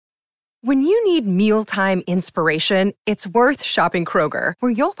When you need mealtime inspiration, it's worth shopping Kroger,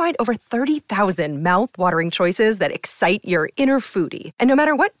 where you'll find over 30,000 mouth-watering choices that excite your inner foodie. And no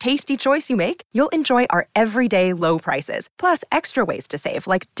matter what tasty choice you make, you'll enjoy our everyday low prices, plus extra ways to save,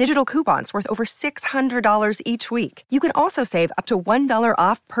 like digital coupons worth over $600 each week. You can also save up to $1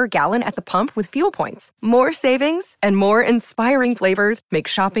 off per gallon at the pump with fuel points. More savings and more inspiring flavors make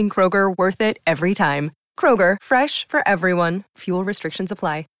shopping Kroger worth it every time. Kroger, fresh for everyone. Fuel restrictions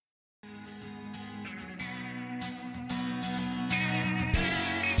apply.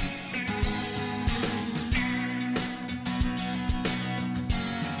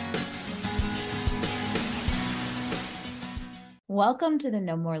 Welcome to the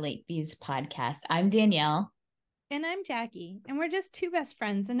No More Late Fees podcast. I'm Danielle. And I'm Jackie. And we're just two best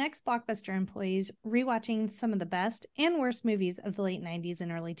friends and ex-Blockbuster employees rewatching some of the best and worst movies of the late 90s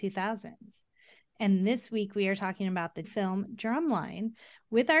and early 2000s. And this week we are talking about the film Drumline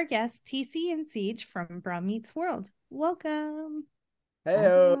with our guests TC and Siege from Brum Meets World. Welcome.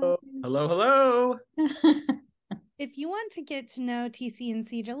 Hello. Hello. If you want to get to know TC and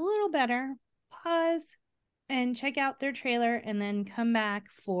Siege a little better, pause and check out their trailer and then come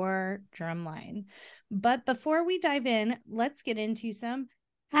back for Drumline. But before we dive in, let's get into some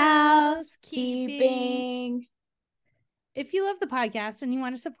housekeeping. If you love the podcast and you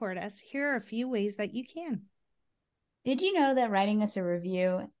want to support us, here are a few ways that you can. Did you know that writing us a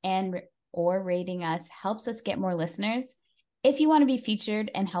review or rating us helps us get more listeners? If you want to be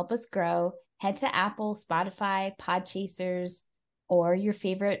featured and help us grow, head to Apple, Spotify, Podchasers, or your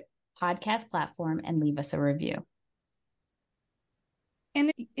favorite podcast platform and leave us a review.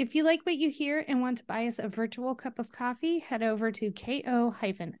 And if you like what you hear and want to buy us a virtual cup of coffee, head over to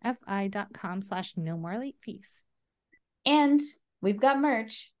ko-fi.com/no-more-late-fees. And we've got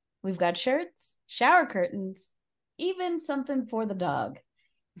merch. We've got shirts, shower curtains, even something for the dog.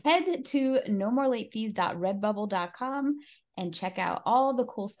 Head to nomorelatefees.redbubble.com and check out all the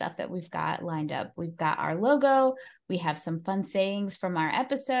cool stuff that we've got lined up. We've got our logo. We have some fun sayings from our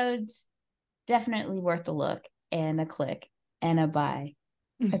episodes. Definitely worth a look and a click and a buy.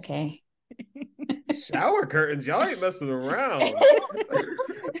 Okay. Shower curtains. Y'all ain't messing around.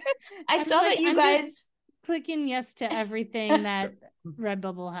 I saw that you guys clicking yes to everything that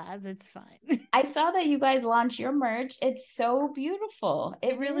Redbubble has. It's fine. I saw that you guys launched your merch. It's so beautiful.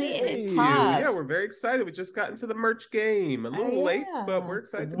 It really is. Yeah, we're very excited. We just got into the merch game. A little late, but we're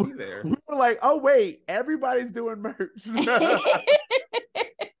excited to be there. We're like, oh wait, everybody's doing merch.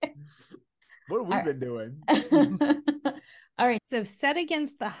 What have we been doing? All right. So set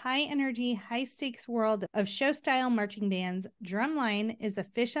against the high energy, high stakes world of show style marching bands, Drumline is a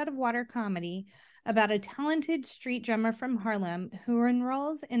fish out of water comedy about a talented street drummer from Harlem who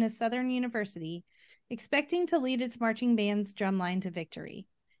enrolls in a Southern university, expecting to lead its marching band's drumline to victory.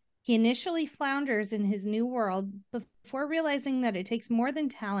 He initially flounders in his new world before realizing that it takes more than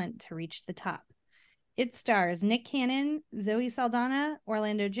talent to reach the top. It stars Nick Cannon, Zoe Saldana,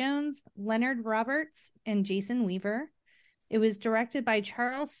 Orlando Jones, Leonard Roberts, and Jason Weaver. It was directed by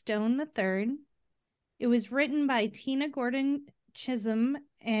Charles Stone III. It was written by Tina Gordon Chisholm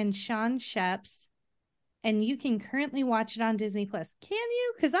and Sean Sheps. And you can currently watch it on Disney Plus. Can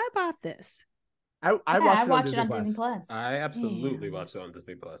you? Because I bought this. I watched it on Disney Plus. I absolutely watched it on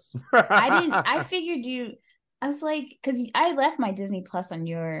Disney Plus. I figured I was like, because I left my Disney Plus on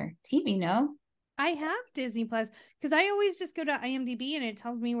your TV, no? I have Disney Plus because I always just go to IMDb and it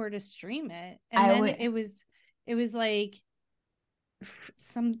tells me where to stream it. And it was like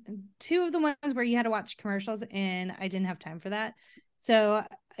two of the ones where you had to watch commercials and I didn't have time for that. So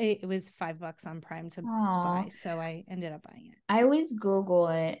it was $5 on Prime to buy. So I ended up buying it. I always Google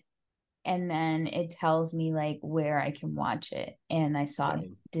it and then it tells me like where I can watch it. And I saw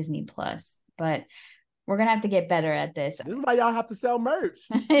Disney Plus, but we're going to have to get better at this. This is why y'all have to sell merch.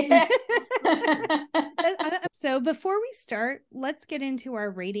 So before we start, let's get into our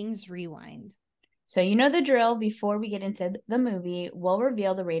ratings rewind. So you know the drill. Before we get into the movie, we'll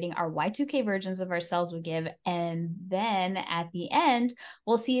reveal the rating our Y2K versions of ourselves would give. And then at the end,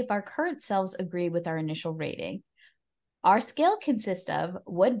 we'll see if our current selves agree with our initial rating. Our scale consists of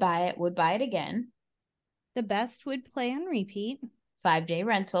would buy it again. The best would play on repeat. 5-day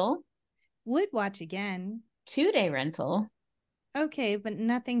rental. Would watch again. 2-day rental. Okay, but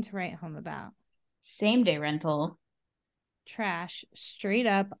nothing to write home about. Same-day rental. Trash. Straight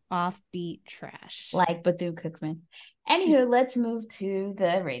up offbeat trash. Like Bethune-Cookman. Anywho, let's move to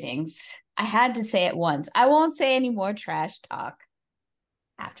the ratings. I had to say it once. I won't say any more trash talk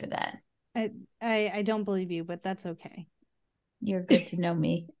after that. I don't believe you, but that's okay. You're good to know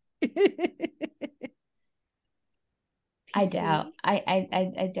me. I doubt.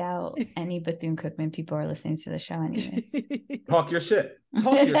 I doubt any Bethune-Cookman people are listening to the show anyways. Talk your shit.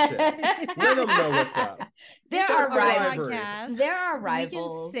 Talk your shit. Let them know what's up. There are rivals. There are We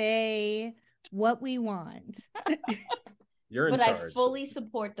rivals. can say what we want. You're in charge. I fully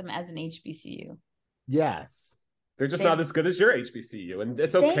support them as an HBCU. Yes. They're just not as good as your HBCU, and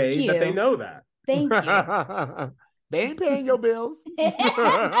it's okay that they know that. Thank you. They ain't paying your bills. They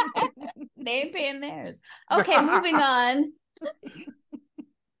ain't paying theirs. Okay, moving on.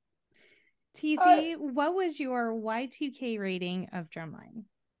 TC, what was your Y2K rating of Drumline?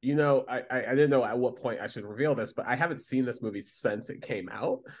 You know, I didn't know at what point I should reveal this, but I haven't seen this movie since it came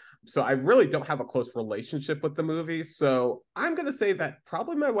out. So I really don't have a close relationship with the movie. So I'm going to say that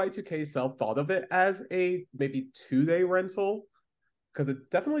probably my Y2K self thought of it as a maybe 2-day rental, because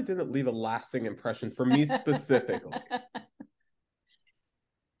it definitely didn't leave a lasting impression for me specifically.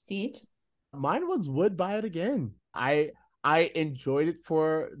 Siege? Mine was would buy it again. I enjoyed it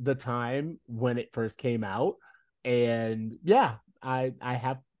for the time when it first came out. And yeah, I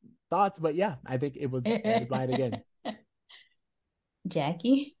have thoughts, but yeah, I think it was would buy it again.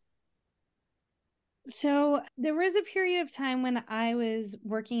 Jackie? So there was a period of time when I was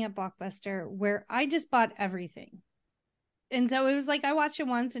working at Blockbuster where I just bought everything. And so it was like I watched it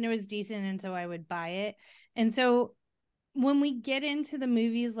once and it was decent, and so I would buy it. And so when we get into the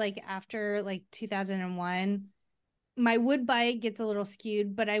movies like after like 2001, my would buy it gets a little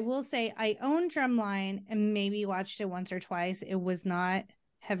skewed, but I will say I own Drumline and maybe watched it once or twice. It was not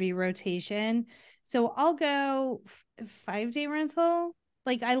heavy rotation. So I'll go 5-day rental.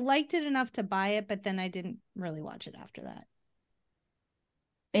 Like I liked it enough to buy it, but then I didn't really watch it after that.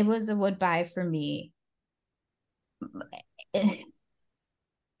 It was a would buy for me. It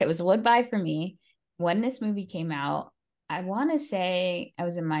was a would buy for me when this movie came out. I want to say I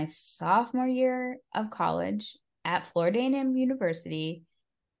was in my sophomore year of college at Florida A&M University,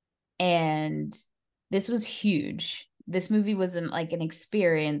 and this was huge. This movie was an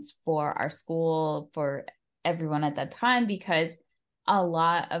experience for our school, for everyone at that time, because a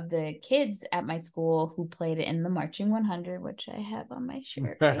lot of the kids at my school who played it in the Marching 100, which I have on my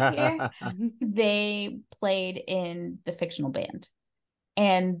shirt right here, they played in the fictional band.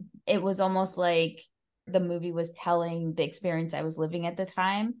 And it was almost like the movie was telling the experience I was living at the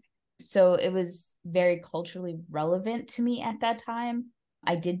time. So it was very culturally relevant to me at that time.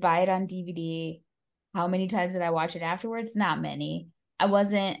 I did buy it on DVD. How many times did I watch it afterwards? Not many. I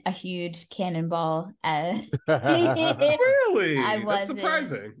wasn't a huge Cannonball. Really? That's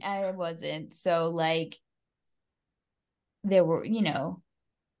surprising. I wasn't. So there were,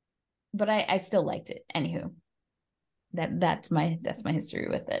 but I still liked it. Anywho, that's my history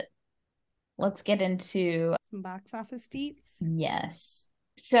with it. Let's get into some box office deets. Yes.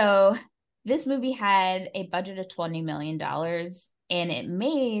 So this movie had a budget of $20 million and it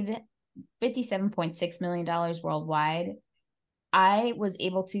made $57.6 million worldwide. I was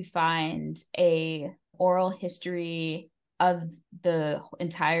able to find a oral history of the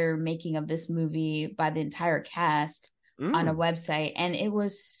entire making of this movie by the entire cast on a website, and it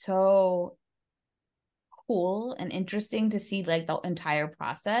was so cool and interesting to see the entire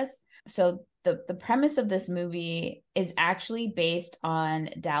process. So the premise of this movie is actually based on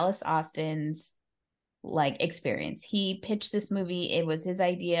Dallas Austin's experience. He pitched this movie. It was his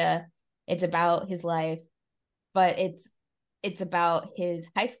idea. It's about his life, but it's about his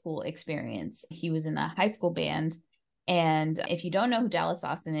high school experience. He was in a high school band. And if you don't know who Dallas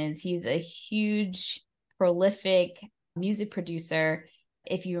Austin is, he's a huge, prolific music producer.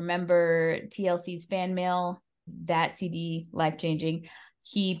 If you remember TLC's Fan Mail, that CD, life-changing,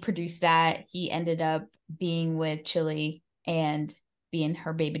 he produced that. He ended up being with Chili and being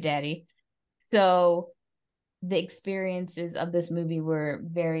her baby daddy. So the experiences of this movie were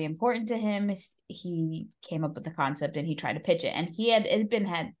very important to him. He came up with the concept and he tried to pitch it. And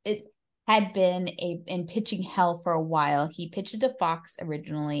it had been in pitching hell for a while. He pitched it to Fox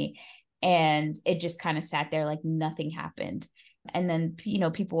originally, and it just kind of sat there nothing happened. And then,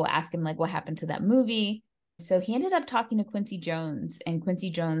 people will ask him what happened to that movie. So he ended up talking to Quincy Jones, and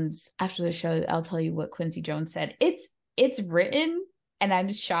Quincy Jones, after the show, I'll tell you what Quincy Jones said. It's written, and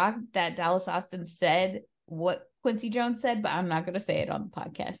I'm shocked that Dallas Austin said what Quincy Jones said, but I'm not going to say it on the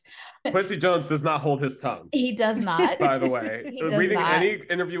podcast. Quincy Jones does not hold his tongue. He does not. By the way, reading any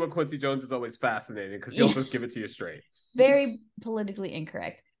interview with Quincy Jones is always fascinating because he'll just give it to you straight. Very politically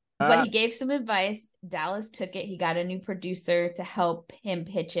incorrect. But he gave some advice. Dallas took it. He got a new producer to help him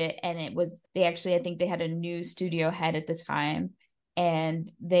pitch it. And I think they had a new studio head at the time, and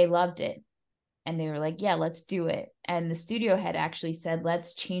they loved it. And they were like, yeah, let's do it. And the studio had actually said,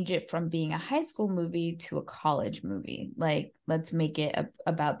 let's change it from being a high school movie to a college movie. Like, let's make it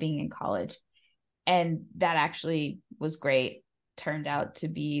about being in college. And that actually was great. Turned out to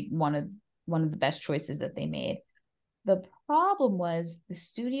be one of the best choices that they made. The problem was the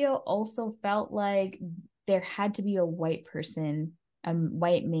studio also felt like there had to be a white person, a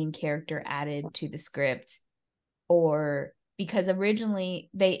white main character added to the script, or because originally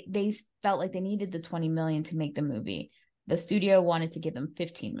they felt like they needed the 20 million to make the movie. The studio wanted to give them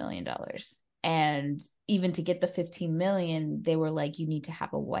 $15 million. And even to get the 15 million, they were like, you need to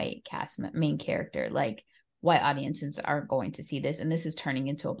have a white cast main character. Like, white audiences aren't going to see this. And this is turning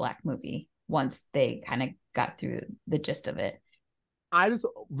into a black movie once they kind of got through the gist of it. I just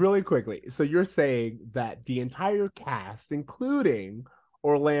really quickly. So you're saying that the entire cast, including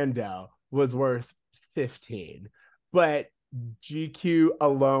Orlando, was worth 15, but GQ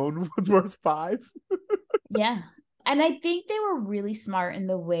alone was worth 5? Yeah. And I think they were really smart in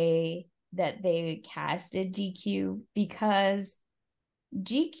the way that they casted GQ, because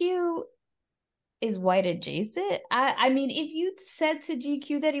GQ is white adjacent. I mean, if you said to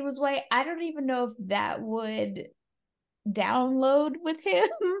GQ that he was white, I don't even know if that would download with him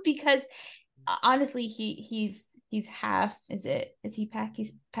because honestly, he's half. Is he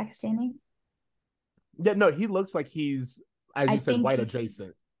Pakistani? Yeah, no, he looks like he's, as you said, white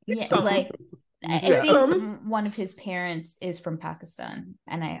adjacent. Yeah, Some. like Yeah. I think one of his parents is from Pakistan,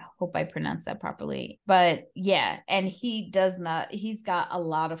 and I hope I pronounced that properly. But yeah, and he's got a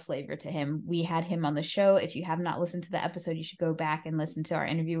lot of flavor to him. We had him on the show. If you have not listened to the episode, you should go back and listen to our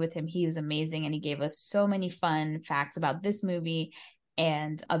interview with him. He was amazing, and he gave us so many fun facts about this movie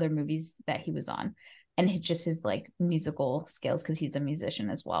and other movies that he was on, and just his like musical skills, because he's a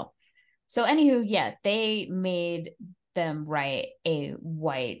musician as well. So anywho, yeah, they made them write a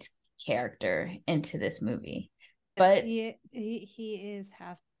white character into this movie. But yes, he is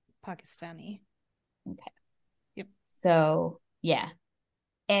half Pakistani. Okay. Yep. So yeah.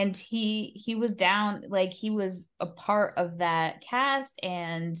 And he was down, like he was a part of that cast,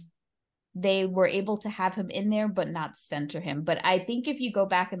 and they were able to have him in there but not center him. But I think if you go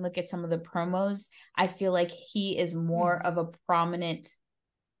back and look at some of the promos, I feel like he is more of a prominent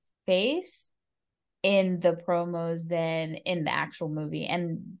face in the promos than in the actual movie.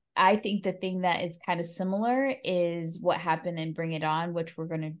 And I think the thing that is kind of similar is what happened in Bring It On, which we're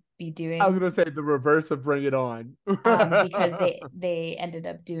going to be doing. I was going to say the reverse of Bring It On. Because they ended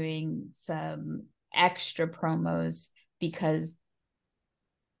up doing some extra promos, because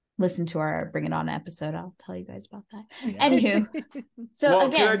listen to our Bring It On episode. I'll tell you guys about that. Yeah. Anywho, so well,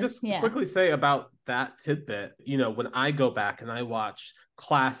 again, can I just quickly say about that tidbit? You know, when I go back and I watch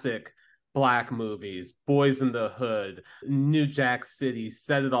classic Black movies, Boys in the Hood, New Jack City,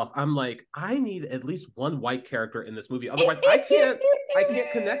 Set It Off, I'm like, I need at least one white character in this movie. Otherwise, I can't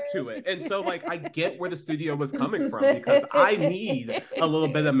connect to it. And so, like, I get where the studio was coming from, because I need a little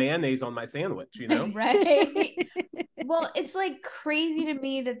bit of mayonnaise on my sandwich, you know? Right. Well, it's like crazy to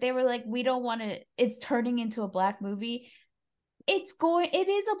me that they were like, we don't want to, it's turning into a Black movie. It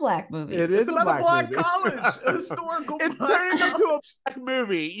is a Black movie. It's about a black movie. college, a historical it's black turning college. into a Black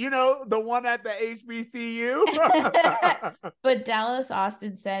movie. You know, the one at the HBCU. But Dallas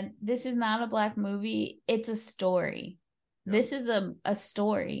Austin said, this is not a Black movie. It's a story. Yeah. This is a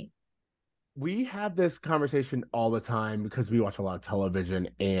story. We have this conversation all the time because we watch a lot of television.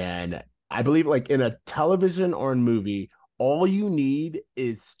 And I believe, like, in a television or a movie, all you need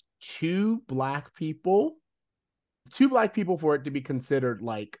is two Black people for it to be considered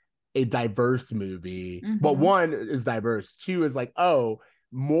like a diverse movie. Mm-hmm. But one is diverse. Two is like, oh,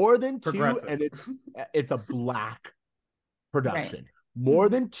 more than two, and it's a Black production. Right. More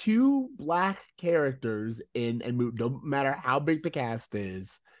than two Black characters in a movie, no matter how big the cast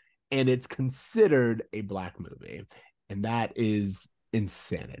is, and it's considered a Black movie. And that is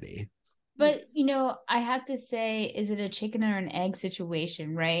insanity. But, you know, I have to say, is it a chicken or an egg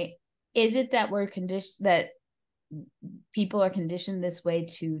situation, right? Is it that we're that people are conditioned this way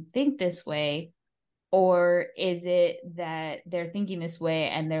to think this way, or is it that they're thinking this way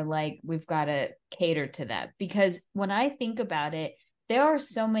and they're like, we've got to cater to that? Because when I think about it, there are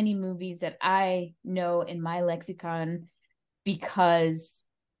so many movies that I know in my lexicon, because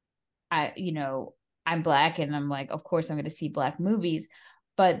I'm Black, and I'm like, of course I'm going to see Black movies,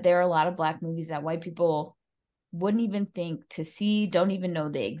 but there are a lot of Black movies that white people wouldn't even think to see, don't even know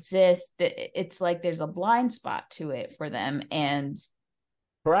they exist. It's like there's a blind spot to it for them, and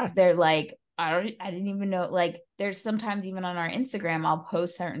correct, they're like, I didn't even know. Like, there's sometimes even on our Instagram, I'll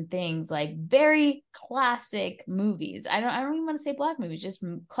post certain things like very classic movies. I don't even want to say Black movies, just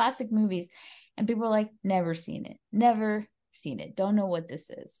classic movies, And people are like, never seen it, don't know what this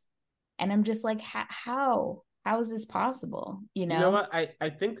is. And I'm just like, how is this possible? You know what? I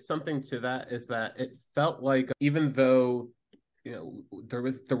think something to that is that it felt like, even though, you know, there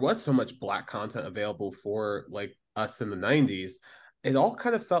was so much Black content available for like us in the 90s, it all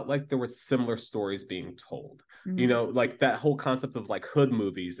kind of felt like there were similar stories being told. You know, like that whole concept of like hood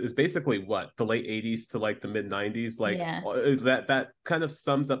movies is basically what, the late 80s to like the mid 90s, like that kind of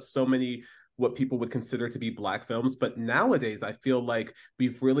sums up so many what people would consider to be Black films. But nowadays I feel like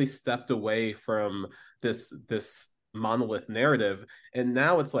we've really stepped away from this monolith narrative, and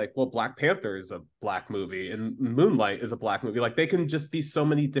now it's like, well, Black Panther is a Black movie and Moonlight is a Black movie. Like, they can just be so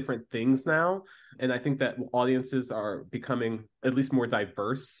many different things now, and I think that audiences are becoming at least more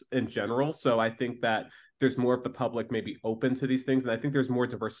diverse in general. So I think that there's more of the public maybe open to these things, and I think there's more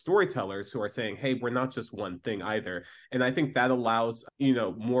diverse storytellers who are saying, hey, we're not just one thing either. And I think that allows, you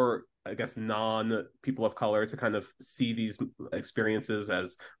know, more, I guess, non people of color to kind of see these experiences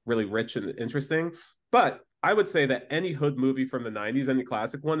as really rich and interesting. But I would say that any hood movie from the 90s, any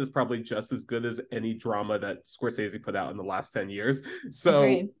classic one, is probably just as good as any drama that Scorsese put out in the last 10 years. So,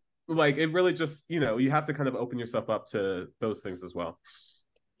 Agreed. Like, it really just, you know, you have to kind of open yourself up to those things as well.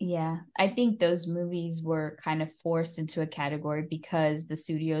 Yeah, I think those movies were kind of forced into a category because the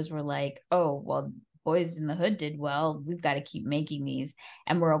studios were like, oh, well, Boys in the Hood did well, we've got to keep making these.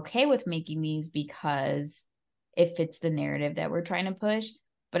 And we're okay with making these because it fits the narrative that we're trying to push.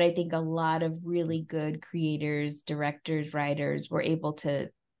 But I think a lot of really good creators, directors, writers were able to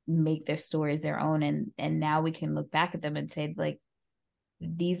make their stories their own. And now we can look back at them and say, like,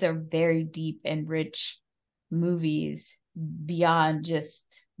 these are very deep and rich movies beyond just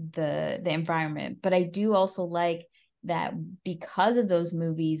the environment. But I do also like that because of those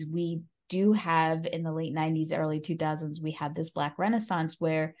movies, we do have in the late 90s, early 2000s, we have this Black Renaissance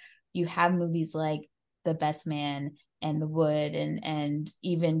where you have movies like The Best Man and The Wood and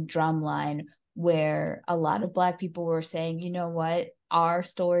even Drumline, where a lot of Black people were saying, you know what, our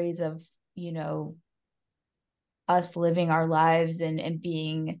stories of, you know, us living our lives and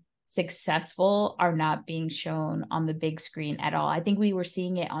being successful are not being shown on the big screen at all. I think we were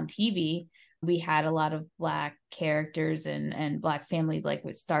seeing it on TV. We had a lot of Black characters and Black families, like,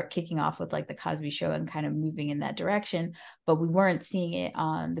 would start kicking off with like the Cosby Show and kind of moving in that direction, but we weren't seeing it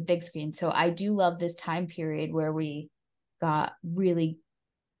on the big screen. So I do love this time period where we got really,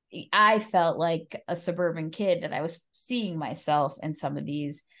 I felt like a suburban kid that I was seeing myself in some of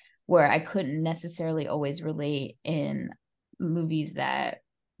these where I couldn't necessarily always relate in movies that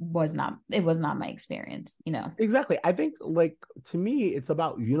was not my experience, you know. Exactly. I think, like, to me, it's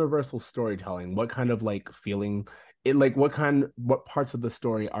about universal storytelling. What kind of like feeling it, like what parts of the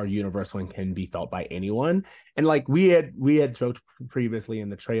story are universal and can be felt by anyone. And like we had joked previously in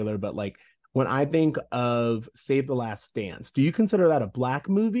the trailer, but like when I think of Save the Last Dance, do you consider that a Black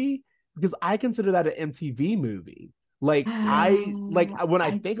movie? Because I consider that an MTV movie. Like when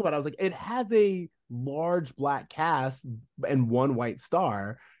I think about it, I was like, it has a large Black cast and one white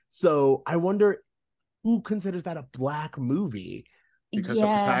star. So I wonder who considers that a Black movie? Because the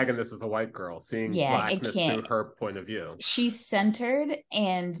protagonist is a white girl seeing Blackness through her point of view. She's centered,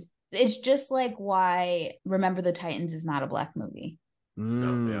 and it's just like why Remember the Titans is not a Black movie.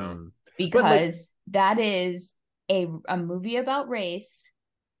 Because that is a movie about race,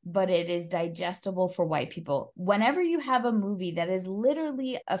 but it is digestible for white people. Whenever you have a movie that is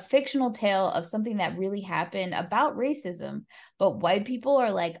literally a fictional tale of something that really happened about racism, but white people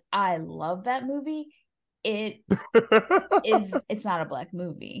are like, I love that movie, it's not a Black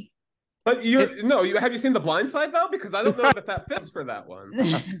movie. But have you seen The Blind Side though? Because I don't know that fits for that one.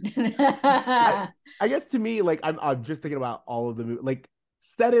 I guess to me, like I'm just thinking about all of the movies. Like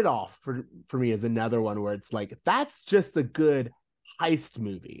Set It Off for me is another one where it's like that's just a good heist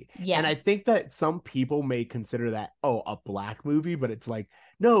movie. Yes. And I think that some people may consider that a Black movie, but it's like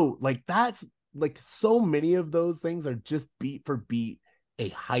no, like that's like so many of those things are just beat for beat a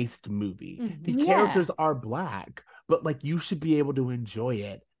heist movie. The characters are Black, but like you should be able to enjoy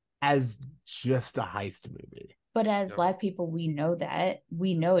it as just a heist movie. But as Black people, we know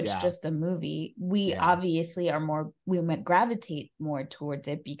it's just a movie. We obviously we gravitate more towards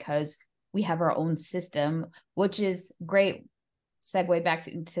it because we have our own system, which is great. Segue back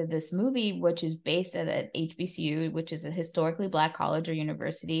into this movie, which is based at an HBCU, which is a historically Black college or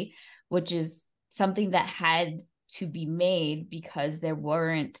university, which is something that had to be made because there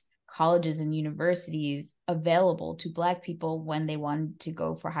weren't colleges and universities available to Black people when they wanted to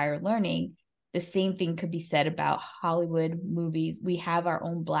go for higher learning. The same thing could be said about Hollywood movies. We have our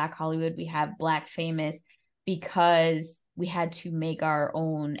own Black Hollywood. We have Black famous because we had to make our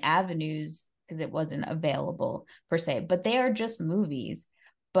own avenues because it wasn't available per se, but they are just movies.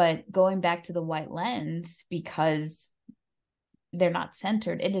 But going back to the white lens, because they're not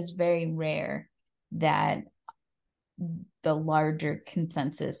centered, it is very rare that the larger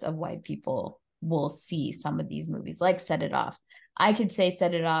consensus of white people will see some of these movies, like Set It Off. I could say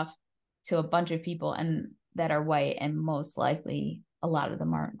Set It Off to a bunch of people and that are white, and most likely a lot of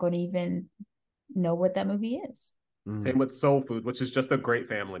them aren't going to even know what that movie is. Same with Soul Food, which is just a great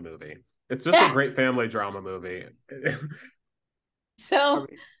family movie. It's just a great family drama movie. So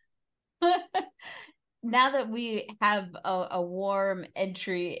now that we have a warm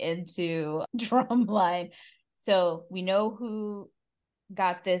entry into Drumline, so we know who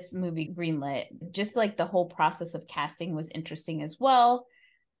got this movie greenlit. Just like the whole process of casting was interesting as well.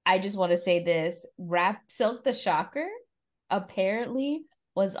 I just want to say this. Silk the Shocker apparently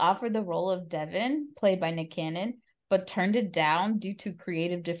was offered the role of Devin, played by Nick Cannon, but turned it down due to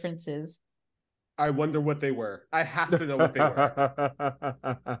creative differences. I wonder what they were. I have to know what they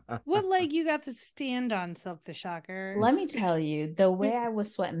were. What leg you got to stand on, Silk the Shocker? Let me tell you, the way I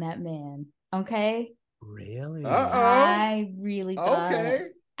was sweating that man, okay? Really? I really thought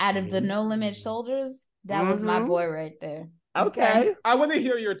out of the Really? No Limit Soldiers, that was my boy right there. Okay. I want to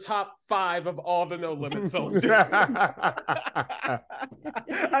hear your top 5 of all the No Limit Soldiers. I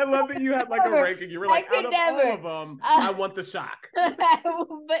love that you had like a ranking. You were like, out of all of them, I want the Shock.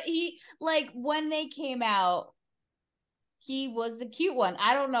 But he, like, when they came out, he was the cute one.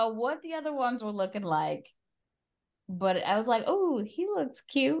 I don't know what the other ones were looking like, but I was like, oh, he looks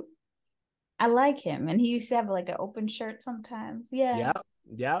cute. I like him. And he used to have like an open shirt sometimes. Yeah.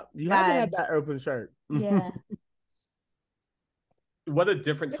 Yeah. You had to have that open shirt. Yeah. What a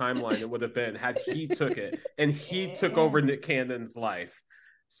different timeline it would have been had he took it and he took over Nick Cannon's life.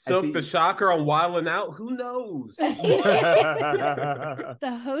 Silk the Shocker on Wildin' Out, who knows? The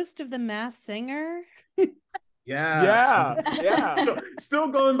host of The Masked Singer. Yeah. Still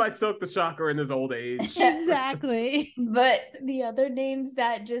going by Silk the Shocker in his old age. Exactly. But the other names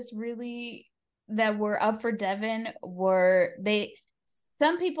that just really that were up for Devin were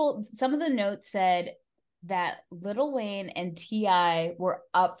some of the notes said that Lil Wayne and T.I. were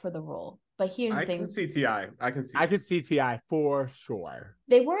up for the role. But here's the thing. I can see T.I. for sure.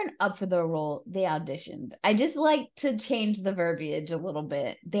 They weren't up for the role. They auditioned. I just like to change the verbiage a little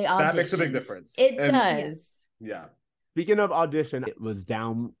bit. They auditioned. That makes a big difference. It does. Yeah. Speaking of audition, it was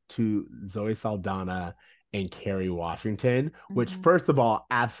down to Zoe Saldana and Kerry Washington, which first of all,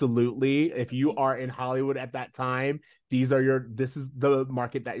 absolutely, if you are in Hollywood at that time, this is the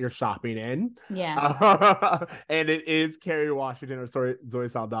market that you're shopping in. Yeah. And it is Kerry Washington or Zoe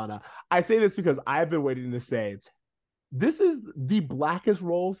Saldana. I say this because I've been waiting to say, this is the blackest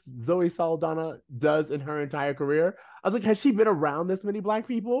role Zoe Saldana does in her entire career. I was like, has she been around this many black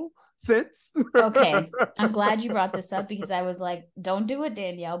people since? Okay. I'm glad you brought this up because I was like, don't do it,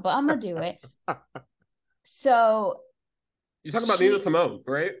 Danielle, but I'm going to do it. So you're talking about Nina Simone,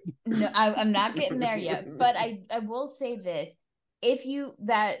 right? No, I'm not getting there yet. But I will say this: if you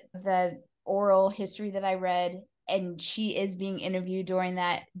the oral history that I read, and she is being interviewed during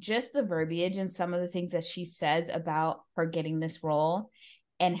that, just the verbiage and some of the things that she says about her getting this role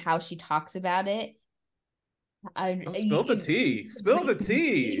and how she talks about it. Spill the tea. Spill the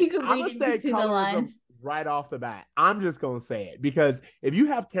tea. You can I'm read gonna say between the lines. Right off the bat. I'm just gonna say it because if you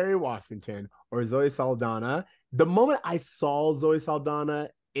have Kerry Washington or Zoe Saldana, the moment I saw Zoe Saldana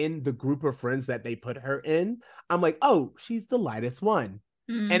in the group of friends that they put her in, I'm like, oh, she's the lightest one.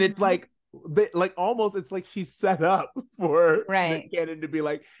 Mm-hmm. And it's like almost it's like she's set up for Nick Cannon to be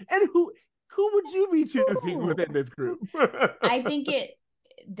like, and who would you be choosing within this group? I think it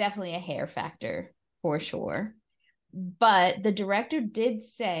definitely a hair factor for sure. But the director did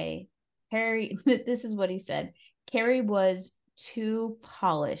say Kerry, this is what he said. Kerry was too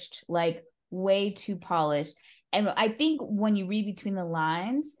polished, like way too polished. And I think when you read between the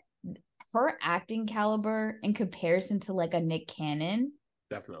lines, her acting caliber in comparison to like a Nick Cannon,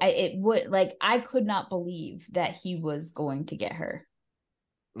 definitely, I could not believe that he was going to get her.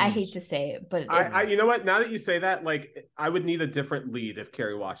 I hate to say it, but I you know what? Now that you say that, like, I would need a different lead if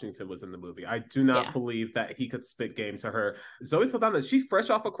Kerry Washington was in the movie. I do not believe that he could spit game to her. Zoe Saldana, is she fresh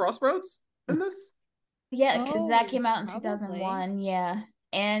off of Crossroads in this? Yeah, because that came out in 2001. Yeah,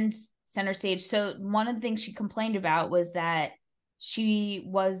 and Center Stage. So one of the things she complained about was that she's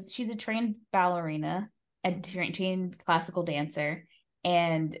a trained ballerina, a trained classical dancer,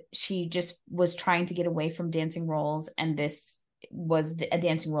 and she just was trying to get away from dancing roles, and this was a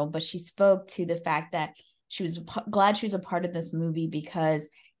dancing role. But she spoke to the fact that she was glad she was a part of this movie because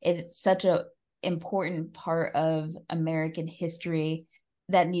it's such a important part of American history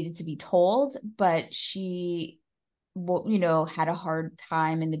that needed to be told, but she, you know, had a hard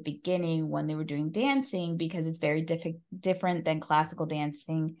time in the beginning when they were doing dancing because it's very different than classical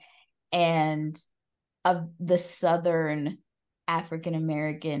dancing and of the Southern African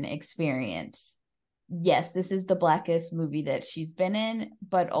American experience. Yes, this is the blackest movie that she's been in,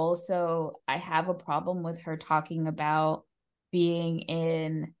 but also I have a problem with her talking about being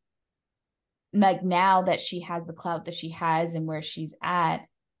in, like, now that she has the clout that she has and where she's at,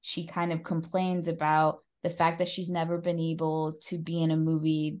 she kind of complains about the fact that she's never been able to be in a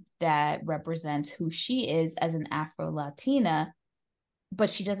movie that represents who she is as an Afro-Latina, but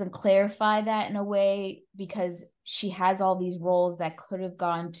she doesn't clarify that in a way because she has all these roles that could have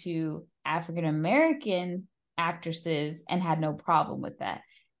gone to African-American actresses and had no problem with that.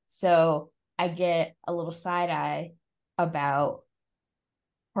 So I get a little side-eye about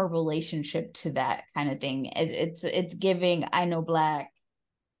her relationship to that kind of thing. It's giving I Know Black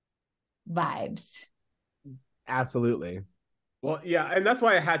vibes. Absolutely. Well, yeah, and that's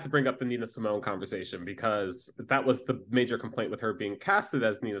why I had to bring up the Nina Simone conversation, because that was the major complaint with her being casted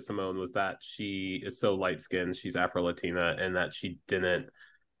as Nina Simone, was that she is so light-skinned, she's Afro-Latina, and that she didn't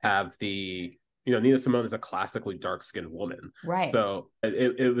have the, you know, Nina Simone is a classically dark-skinned woman. Right. So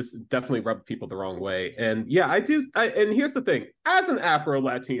it was definitely rubbed people the wrong way. And yeah, and here's the thing. As an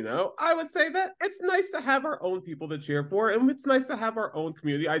Afro-Latino, I would say that it's nice to have our own people to cheer for, and it's nice to have our own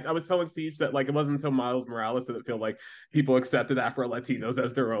community. I was telling Siege that, like, it wasn't until Miles Morales that it felt like people accepted Afro-Latinos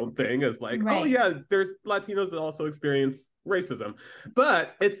as their own thing, as like, right. Oh yeah, there's Latinos that also experience racism.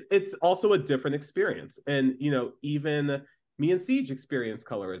 But it's also a different experience. And, you know, even me and Siege experience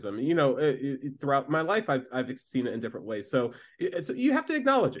colorism. You know, throughout my life, I've seen it in different ways. So you have to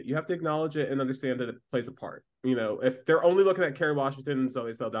acknowledge it. You have to acknowledge it and understand that it plays a part. You know, if they're only looking at Kerry Washington and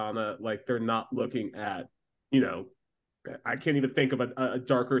Zoe Saldana, like, they're not looking at, you know, I can't even think of a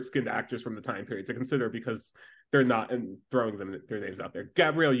darker skinned actress from the time period to consider, because they're not throwing their names out there.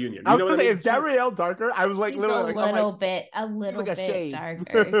 Gabrielle Union. I was gonna say, is Gabrielle darker? I was like, literally, a little bit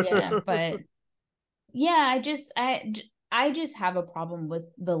darker. Yeah, but yeah, I just have a problem with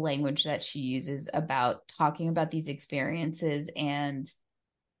the language that she uses about talking about these experiences, and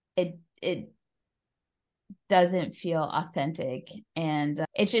it doesn't feel authentic. And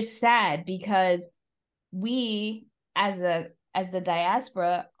it's just sad because we as the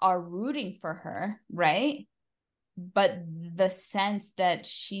diaspora are rooting for her, right? But the sense that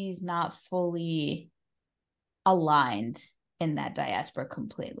she's not fully aligned in that diaspora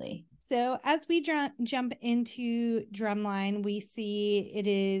completely. So as we jump into Drumline, we see it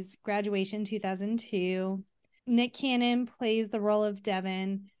is graduation 2002. Nick Cannon plays the role of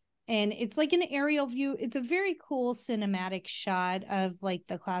Devin, and it's like an aerial view. It's a very cool cinematic shot of, like,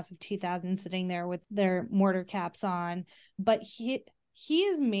 the class of 2000 sitting there with their mortar caps on. But he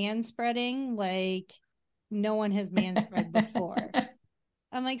is manspreading like no one has manspread before.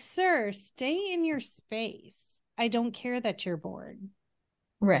 I'm like, sir, stay in your space. I don't care that you're bored.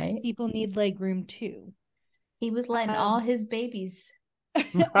 Right. People need legroom too. He was letting all his babies.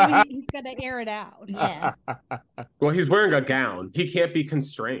 He's got to air it out. Yeah. Well, he's wearing a gown. He can't be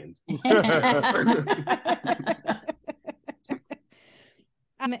constrained.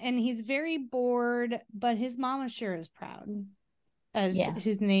 And he's very bored, but his mama sure is proud, as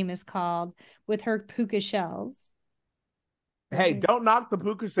his name is called, with her puka shells. Hey, don't knock the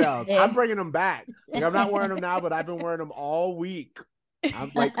puka shells. I'm bringing them back. Like, I'm not wearing them now, but I've been wearing them all week.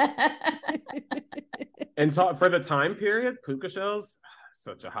 I'm like, and for the time period, puka shells,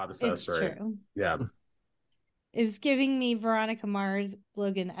 such a hot accessory. It's true. Yeah, it was giving me Veronica Mars,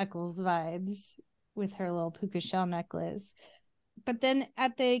 Logan Echolls vibes with her little puka shell necklace. But then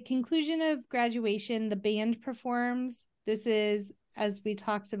at the conclusion of graduation, the band performs. This is, as we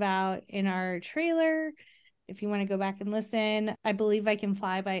talked about in our trailer, if you want to go back and listen, I Believe I Can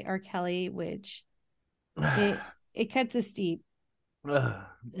Fly by R. Kelly, which it cuts a steep. I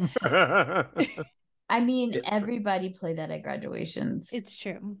mean, everybody played that at graduations. It's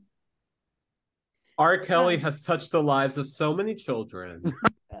true. R. Kelly has touched the lives of so many children.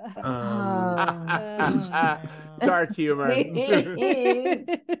 Dark humor.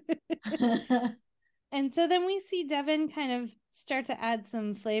 And so then we see Devin kind of start to add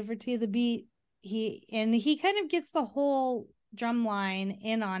some flavor to the beat. He kind of gets the whole drum line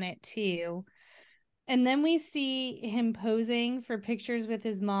in on it too. And then we see him posing for pictures with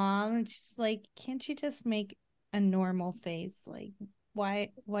his mom. And she's like, can't you just make a normal face? Like, why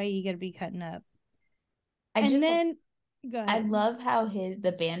you gotta be cutting up? Go ahead. I love how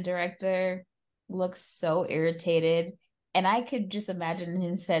the band director looks so irritated. And I could just imagine in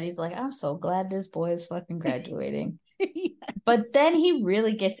his head, he's like, I'm so glad this boy is fucking graduating. Yes. But then he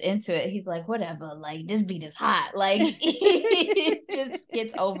really gets into it. He's like, whatever, like this beat is hot. Like he just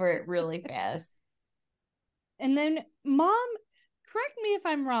gets over it really fast. And then mom, correct me if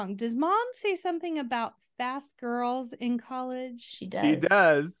I'm wrong. Does mom say something about fast girls in college? She does. He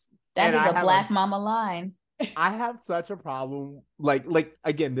does. That is a Black mama line. I have such a problem. Like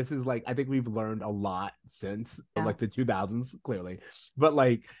again, this is like, I think we've learned a lot since like the 2000s, clearly. But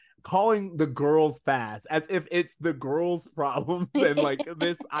like calling the girls fast as if it's the girls' problem and like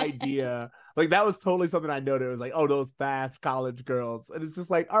this idea, like that was totally something I noted. It was like, oh, those fast college girls. And it's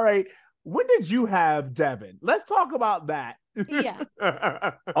just like, all right, when did you have Devin? Let's talk about that. Yeah.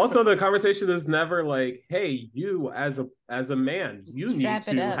 Also, the conversation is never like, hey, you as a man, you Strap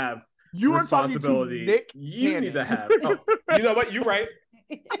need it to up. have You are talking responsibility. to Nick You Cannon. need to have. Oh, you know what? You're right.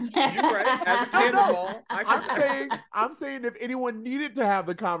 You're right. As a cannonball, I'm saying if anyone needed to have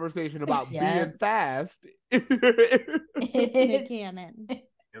the conversation about being fast, it's Nick Cannon.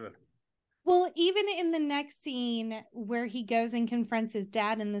 Well, even in the next scene where he goes and confronts his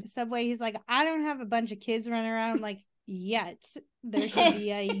dad in the subway, he's like, I don't have a bunch of kids running around. I'm like, yet. There should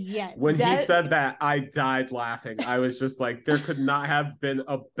be a yet. When he said that, I died laughing. I was just like, there could not have been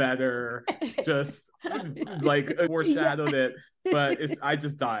a better, just like foreshadowed it. But I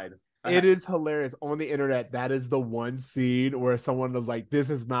just died. It is hilarious. On the internet, that is the one scene where someone was like,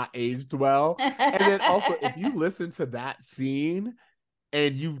 this is not aged well. And then also, if you listen to that scene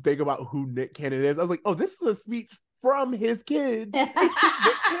and you think about who Nick Cannon is, I was like, oh, this is a speech from his kids.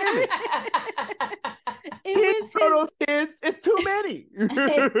 Those kids, it's too many.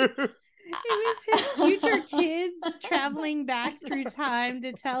 It was his future kids traveling back through time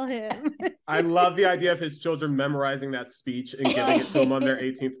to tell him. I love the idea of his children memorizing that speech and giving it to him on their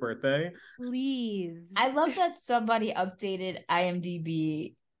 18th birthday. Please. I love that somebody updated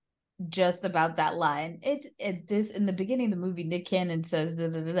IMDb just about that line. This in the beginning of the movie, Nick Cannon says da,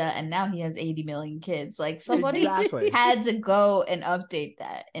 da, da, da, and now he has 80 million kids. Like somebody had to go and update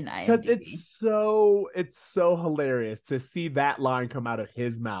that in IMDb. Because it's so hilarious to see that line come out of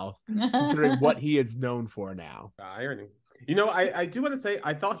his mouth, considering what he is known for now. Irony. You know, I do want to say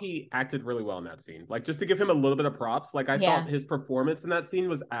I thought he acted really well in that scene. Like, just to give him a little bit of props, like I thought his performance in that scene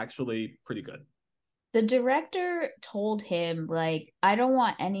was actually pretty good. The director told him, like, I don't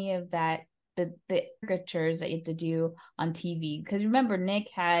want any of that, the caricatures that you have to do on TV. Because remember, Nick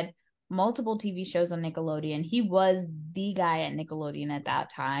had multiple TV shows on Nickelodeon. He was the guy at Nickelodeon at that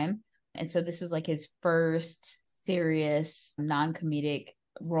time. And so this was like his first serious non-comedic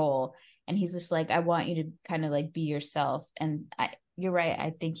role. And he's just like, I want you to kind of like be yourself. And you're right.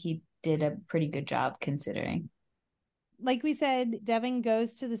 I think he did a pretty good job considering. Like we said, Devin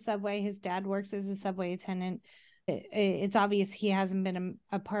goes to the subway. His dad works as a subway attendant. It's obvious he hasn't been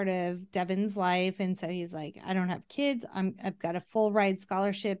a part of Devin's life. And so he's like, I don't have kids. I've got a full ride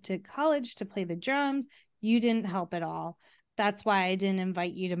scholarship to college to play the drums. You didn't help at all. That's why I didn't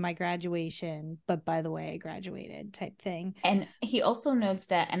invite you to my graduation. But by the way, I graduated type thing. And he also notes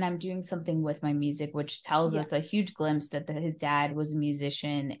that, and I'm doing something with my music, which tells us a huge glimpse that his dad was a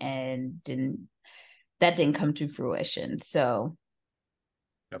musician and that didn't come to fruition. So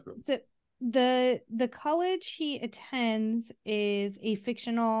the college he attends is a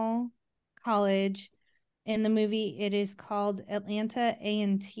fictional college. In the movie, it is called Atlanta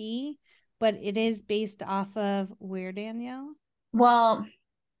A&T, but it is based off of where, Danielle? Well,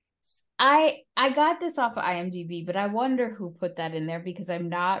 I got this off of IMDb, but I wonder who put that in there because I'm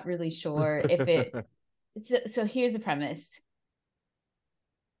not really sure if it. So here's the premise.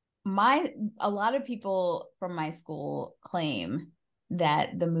 A lot of people from my school claim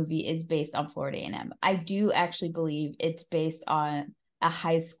that the movie is based on Florida A&M. I do actually believe it's based on a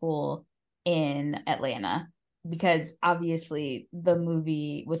high school in Atlanta because obviously the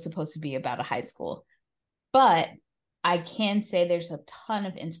movie was supposed to be about a high school. But I can say there's a ton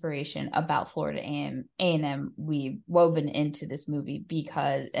of inspiration about Florida A&M we've woven into this movie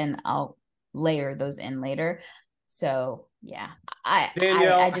and I'll layer those in later. So yeah,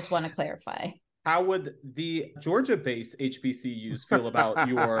 Danielle, I just want to clarify. How would the Georgia-based HBCUs feel about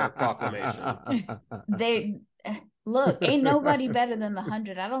your proclamation? Look, ain't nobody better than the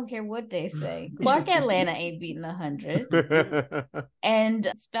 100. I don't care what they say. Clark Atlanta ain't beating the 100.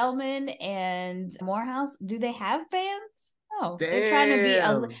 And Spelman and Morehouse, do they have bands? No, they're trying to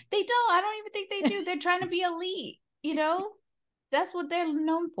be. They don't. I don't even think they do. They're trying to be elite. You know, that's what they're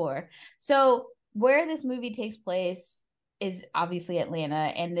known for. So where this movie takes place is obviously Atlanta,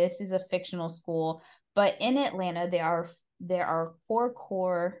 and this is a fictional school. But in Atlanta, there are four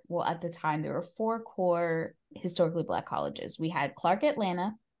core. Well, at the time, there were four core historically Black colleges. We had Clark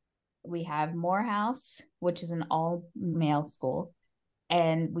Atlanta, we have Morehouse, which is an all-male school,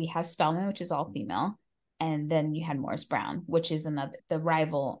 and we have Spelman, which is all female, and then you had Morris Brown, which is the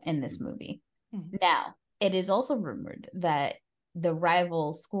rival in this movie. Mm-hmm. Now, it is also rumored that the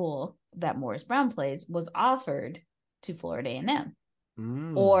rival school that Morris Brown plays was offered to Florida A&M,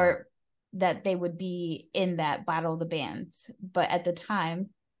 or that they would be in that battle of the bands. But at the time,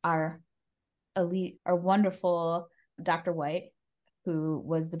 our wonderful Dr. White, who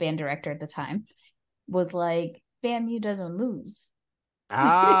was the band director at the time, was like, FAMU doesn't lose. You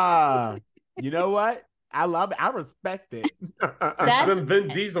know what? I love it. I respect it. That's them Vin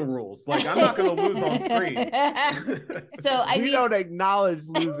Diesel rules. Like, I'm not going to lose on screen. So we don't acknowledge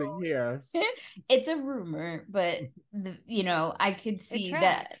losing here. It's a rumor, but I could see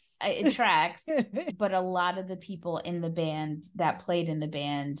that it tracks. But a lot of the people in the band that played in the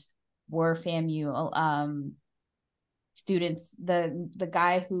band were FAMU students. The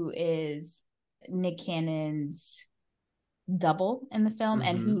guy who is Nick Cannon's double in the film,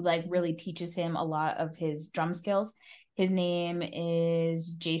 and who like really teaches him a lot of his drum skills, his name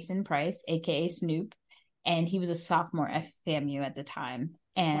is Jason Price, aka Snoop, and he was a sophomore at FAMU at the time.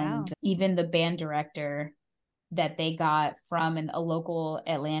 And even the band director that they got from a local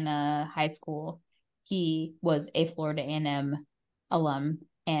Atlanta high school, he was a Florida A&M alum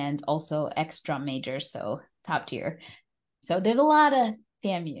and also ex-drum major, so top tier. So there's a lot of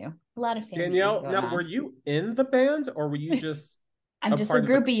FAMU. Danielle, now, were you in the band, or were you just I'm just a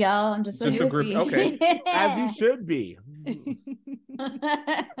groupie, y'all. I'm just a groupie. Okay. As you should be.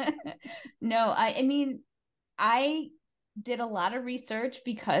 No, I mean, I did a lot of research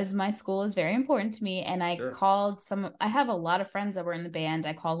because my school is very important to me, and I called I have a lot of friends that were in the band.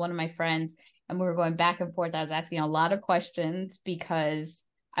 I called one of my friends, and we were going back and forth. I was asking a lot of questions because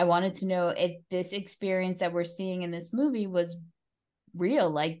I wanted to know if this experience that we're seeing in this movie was real.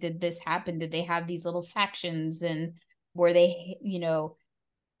 Like, did this happen? Did they have these little factions, and were they,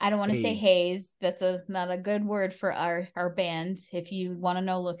 I don't want to say haze. That's not a good word for our band. If you want to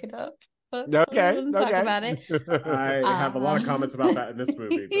know, look it up. Okay. Talk about it. I have a lot of comments about that in this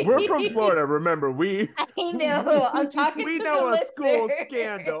movie. We're from Florida, remember? I know. I'm talking we to know the a school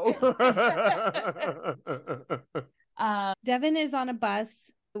scandal. Devin is on a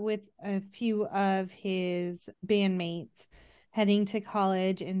bus with a few of his bandmates heading to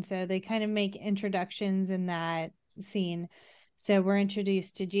college, and so they kind of make introductions in that scene. So we're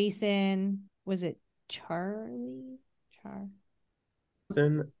introduced to Jason. Was it Charlie?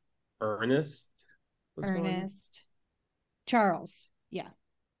 Ernest. Charles. Yeah.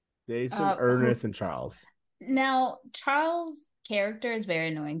 Jason, Ernest, and Charles. Now, Charles' character is very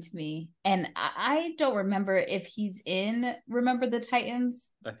annoying to me, and I don't remember if he's in Remember the Titans.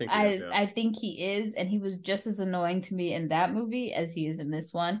 I think he is, and he was just as annoying to me in that movie as he is in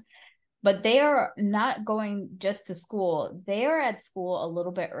this one. But they are not going just to school. They are at school a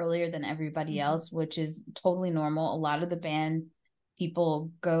little bit earlier than everybody else, which is totally normal. A lot of the band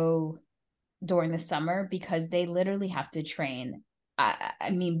people go during the summer because they literally have to train. I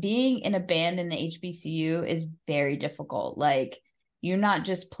mean, being in a band in the HBCU is very difficult. Like, you're not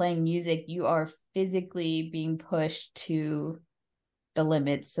just playing music, you are physically being pushed to the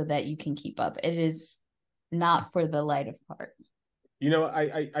limits so that you can keep up. It is not for the light of heart.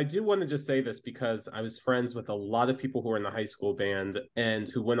 I do want to just say this because I was friends with a lot of people who were in the high school band and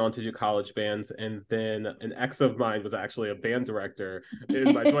who went on to do college bands. And then an ex of mine was actually a band director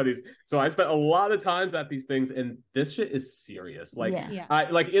in my 20s. So I spent a lot of times at these things, and this shit is serious. Like,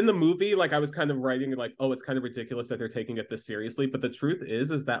 like in the movie, like I was kind of writing like, oh, it's kind of ridiculous that they're taking it this seriously. But the truth is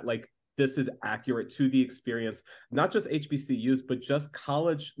that like, this is accurate to the experience, not just HBCUs, but just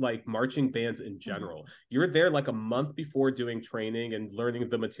college, like marching bands in general. You're there like a month before doing training and learning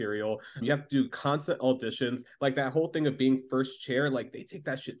the material. You have to do constant auditions, like that whole thing of being first chair, like they take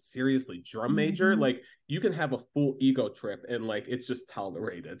that shit seriously. Drum major, like you can have a full ego trip and like it's just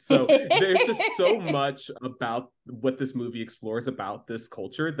tolerated. So there's just so much about what this movie explores about this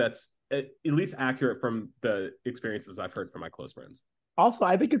culture that's at least accurate from the experiences I've heard from my close friends. Also,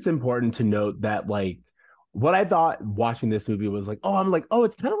 I think it's important to note that, like, what I thought watching this movie was like,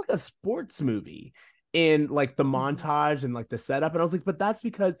 it's kind of like a sports movie in like the montage and like the setup. And I was like, but that's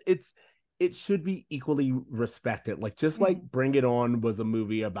because it should be equally respected. Like, just like Bring It On was a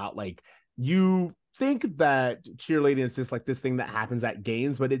movie about like, you think that cheerleading is just like this thing that happens at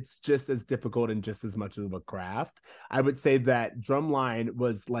games, but it's just as difficult and just as much of a craft. I would say that Drumline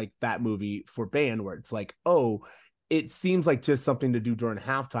was like that movie for band where it's like, oh, it seems like just something to do during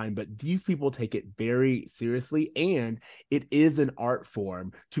halftime, but these people take it very seriously, and it is an art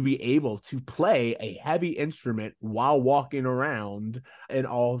form to be able to play a heavy instrument while walking around in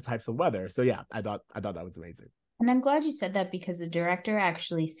all types of weather. So yeah, I thought that was amazing. And I'm glad you said that, because the director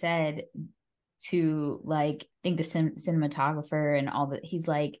actually said to, like, I think the cinematographer and all that, he's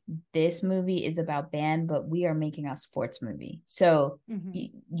like, this movie is about band, but we are making a sports movie. So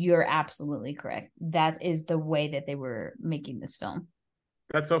you're absolutely correct. That is the way that they were making this film.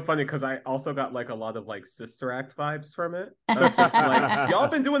 That's so funny, because I also got like a lot of like Sister Act vibes from it. Just like, y'all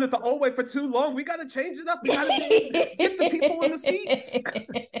been doing it the old way for too long. We got to change it up. We got to get the people in the seats.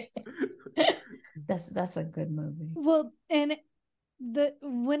 That's a good movie. Well, and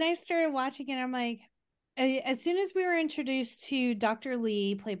when I started watching it, I'm like, as soon as we were introduced to Dr.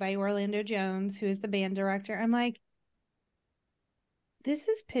 Lee, played by Orlando Jones, who is the band director, I'm like, this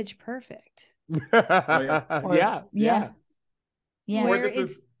is Pitch Perfect. Yeah. Where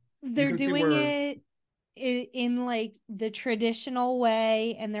they're doing it in like the traditional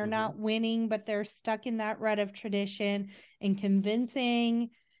way, and they're not winning, but they're stuck in that rut of tradition and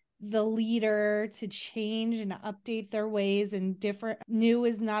convincing the leader to change and update their ways, and different new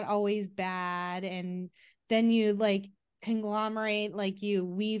is not always bad. And then you like conglomerate, like you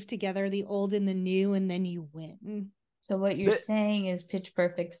weave together the old and the new, and then you win. So what you're saying is Pitch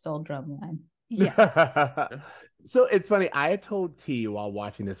Perfect stole Drumline. Yes. So it's funny. I had told T while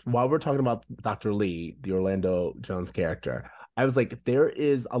watching this, while we're talking about Dr. Lee, the Orlando Jones character, I was like, there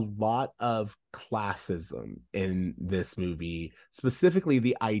is a lot of classism in this movie, specifically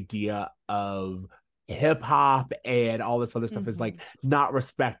the idea of hip hop and all this other stuff is like not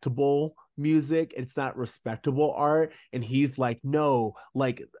respectable music. It's not respectable art. And he's like, no,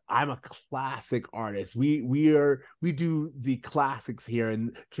 like I'm a classic artist. We do the classics here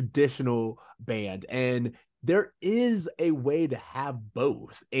in traditional band. And there is a way to have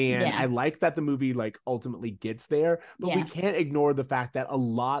both. And I like that the movie like ultimately gets there, but we can't ignore the fact that a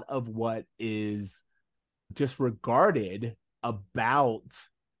lot of what is disregarded about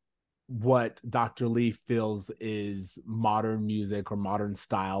what Dr. Lee feels is modern music or modern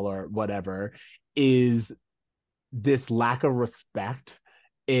style or whatever is this lack of respect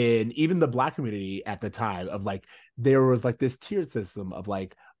in even the Black community at the time, of like, there was like this tier system of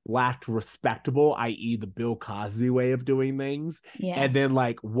like Black respectable, i.e. the Bill Cosby way of doing things, and then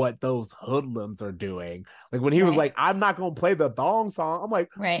like what those hoodlums are doing. Like when he was like, I'm not gonna play the thong song, I'm like,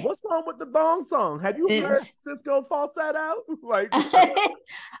 what's wrong with the thong song? Have you heard Cisco's falsetto? Like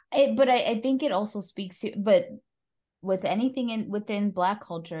but I think it also speaks to, but with anything within Black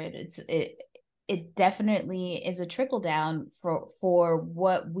culture, it definitely is a trickle down for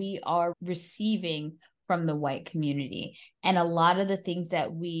what we are receiving from the white community. And a lot of the things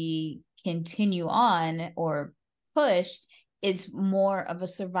that we continue on or push is more of a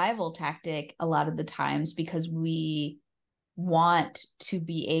survival tactic a lot of the times, because we want to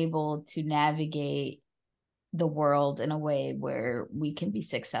be able to navigate the world in a way where we can be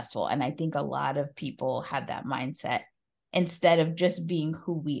successful. And I think a lot of people have that mindset instead of just being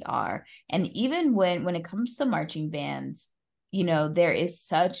who we are. And even when it comes to marching bands, you know, there is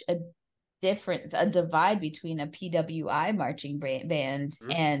such a divide between a PWI marching band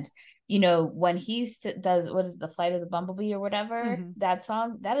and, you know, when he does, what is the Flight of the Bumblebee or whatever, that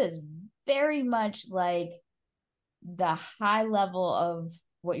song, that is very much like the high level of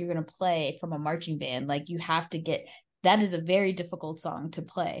what you're going to play from a marching band. Like you have to get, that is a very difficult song to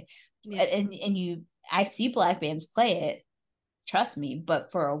play. And I see Black bands play it, trust me,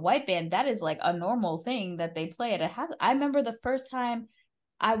 but for a white band, that is like a normal thing that they play it. I remember the first time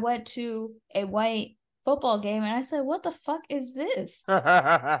I went to a white football game and I said, what the fuck is this?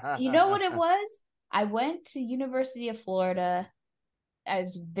 You know what it was? I went to University of Florida. I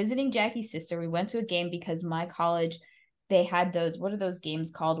was visiting Jackie's sister. We went to a game because my college, they had those, what are those games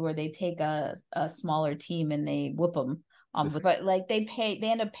called, where they take a smaller team and they whoop them. But like they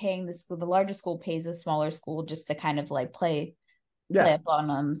end up paying the school, the larger school pays a smaller school just to kind of like play up on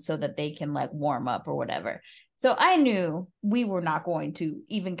them so that they can like warm up or whatever. So I knew we were not going to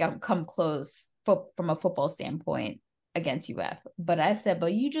even come close from a football standpoint against UF. But I said,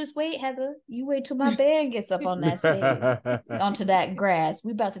 but you just wait, Heather. You wait till my band gets up on that stage, onto that grass.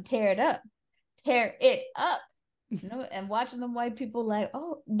 We about to tear it up. You know, and watching them white people like,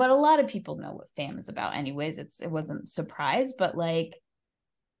 oh, but a lot of people know what fam is about anyways. It wasn't a surprise, but like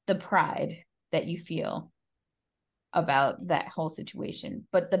the pride that you feel about that whole situation.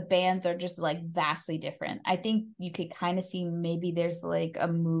 But the bands are just like vastly different. I think you could kind of see maybe there's like a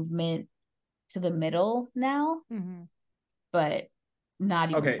movement to the middle now, but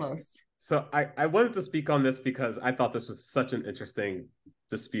not even close. So I wanted to speak on this because I thought this was such an interesting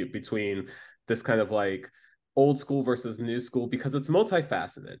dispute between this kind of like old school versus new school, because it's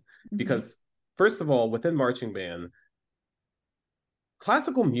multifaceted. Mm-hmm. Because first of all, within marching band,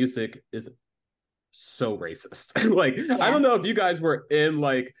 classical music is so racist. Like, yeah. I don't know if you guys were in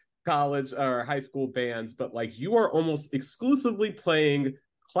like college or high school bands, but like you are almost exclusively playing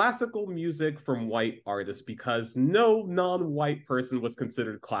classical music from white artists because no non-white person was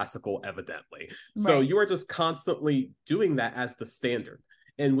considered classical, evidently. Right. So you are just constantly doing that as the standard.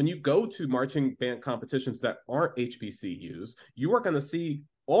 And when you go to marching band competitions that aren't HBCUs, you are going to see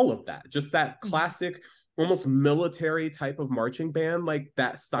all of that, just that classic, almost military type of marching band, like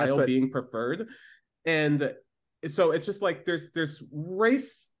that style being preferred. And so it's just like there's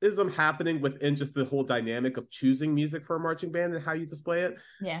racism happening within just the whole dynamic of choosing music for a marching band and how you display it.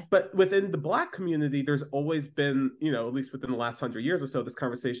 Yeah. But within the Black community, there's always been, you know, at least within the last 100 years or so, this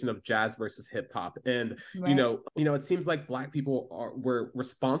conversation of jazz versus hip hop. And you know, it seems like Black people were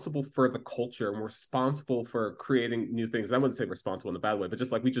responsible for the culture and we're responsible for creating new things. And I wouldn't say responsible in a bad way, but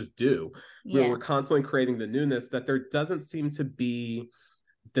just like we just do. Yeah. We're constantly creating the newness, that there doesn't seem to be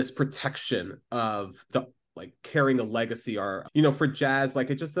this protection of the like carrying a legacy, or, you know, for jazz, like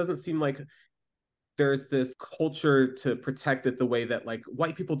it just doesn't seem like there's this culture to protect it the way that like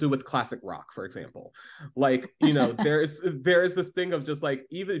white people do with classic rock, for example. Like, you know, there's this thing of just like,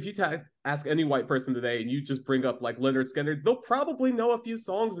 even if you ask any white person today and you just bring up like Leonard Skinner, they'll probably know a few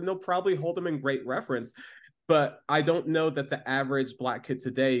songs and they'll probably hold them in great reference. But I don't know that the average Black kid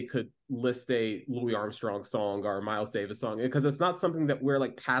today could list a Louis Armstrong song or a Miles Davis song, because it's not something that we're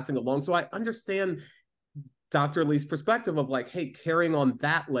like passing along. So I understand Dr. Lee's perspective of like, hey, carrying on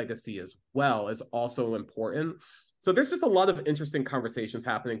that legacy as well is also important. So there's just a lot of interesting conversations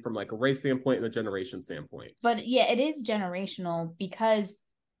happening from like a race standpoint and a generation standpoint. But yeah, it is generational, because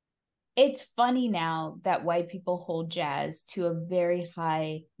it's funny now that white people hold jazz to a very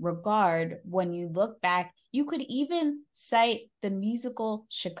high regard. When you look back, you could even cite the musical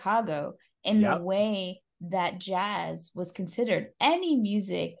Chicago in the way that jazz was considered. Any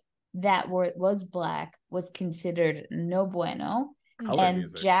music that was Black was considered no bueno. And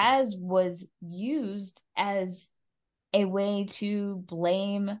music. Jazz was used as a way to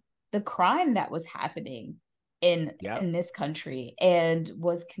blame the crime that was happening in this country, and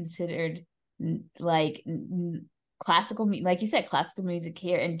was considered like classical, like you said, classical music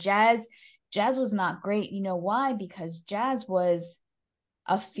here. And jazz was not great. You know why? Because jazz was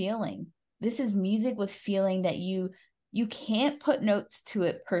a feeling. This is music with feeling that you can't put notes to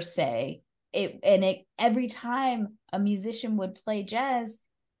it per se. Every time a musician would play jazz,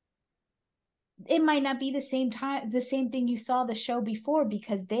 it might not be the same thing you saw the show before,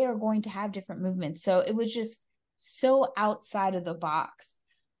 because they are going to have different movements. So it was just so outside of the box.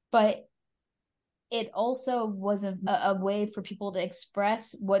 But it also was a way for people to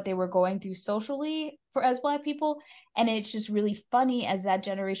express what they were going through socially as Black people. And it's just really funny, as that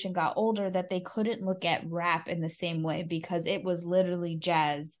generation got older, that they couldn't look at rap in the same way, because it was literally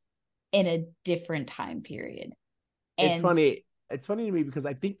jazz in a different time period. And it's funny to me, because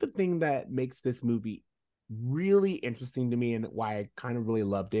I think the thing that makes this movie really interesting to me, and why I kind of really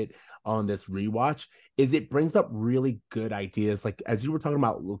loved it on this rewatch, is it brings up really good ideas. Like, as you were talking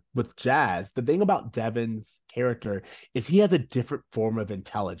about with jazz, the thing about Devin's character is he has a different form of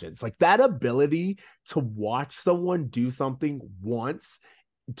intelligence. Like, that ability to watch someone do something once,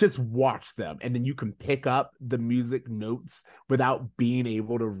 just watch them, and then you can pick up the music notes without being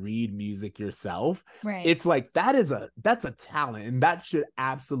able to read music yourself. Right. It's like that's a talent, and that should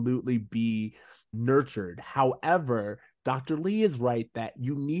absolutely be nurtured. However, Dr. Lee is right that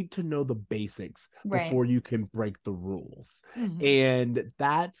you need to know the basics before you can break the rules. Mm-hmm. And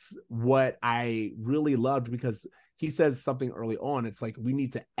that's what I really loved, because he says something early on. It's like, we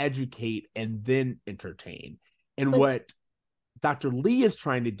need to educate and then entertain. And what Dr. Lee is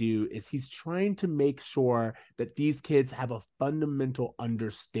trying to do is he's trying to make sure that these kids have a fundamental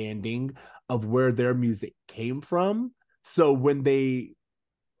understanding of where their music came from. So when they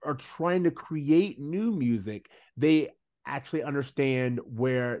are trying to create new music, they actually understand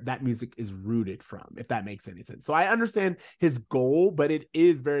where that music is rooted from, if that makes any sense. So I understand his goal, but it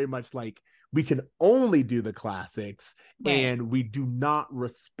is very much like, we can only do the classics and we do not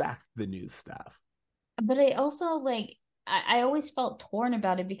respect the new stuff. But I also I always felt torn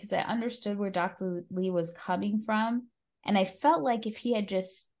about it, because I understood where Dr. Lee was coming from. And I felt like if he had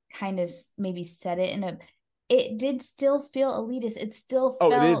just kind of maybe said it it did still feel elitist. It still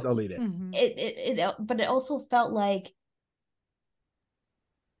felt... it is elitist. Mm-hmm. But it also felt like,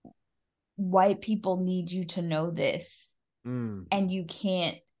 white people need you to know this. And you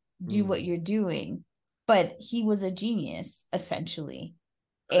can't do what you're doing. But he was a genius, essentially.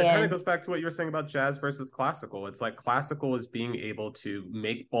 It kind of goes back to what you were saying about jazz versus classical. It's like classical is being able to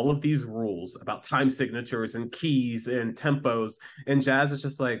make all of these rules about time signatures and keys and tempos, and jazz is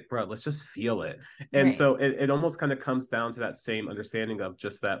just like, bro, let's just feel it. And right. so it almost kind of comes down to that same understanding of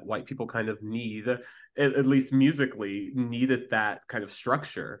just that white people kind of need, at least musically, needed that kind of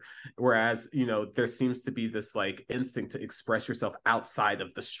structure. Whereas, you know, there seems to be this like instinct to express yourself outside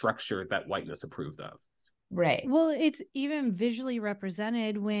of the structure that whiteness approved of. Right. Well, it's even visually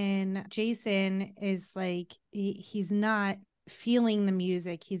represented when Jason is like, he's not feeling the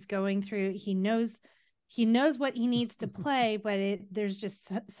music. He's going through, he knows what he needs to play, but there's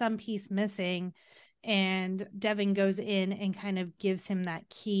just some piece missing. And Devin goes in and kind of gives him that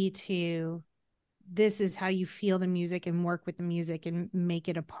key to, this is how you feel the music and work with the music and make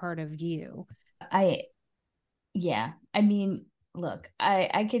it a part of you. Yeah. I mean, look,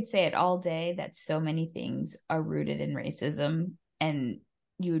 I could say it all day that so many things are rooted in racism, and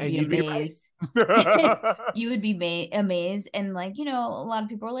you would be amazed. You would be amazed. And like, you know, a lot of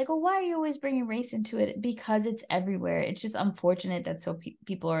people are like, oh, why are you always bringing race into it? Because it's everywhere. It's just unfortunate that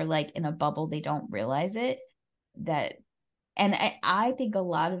people are like in a bubble. They don't realize it. And I think a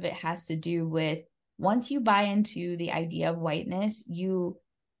lot of it has to do with, once you buy into the idea of whiteness, you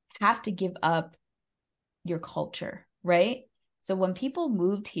have to give up your culture, right? So when people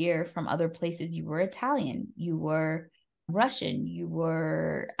moved here from other places, you were Italian, you were Russian, you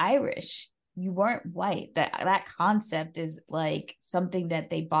were Irish, you weren't white. That concept is like something that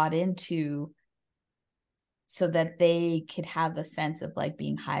they bought into so that they could have a sense of like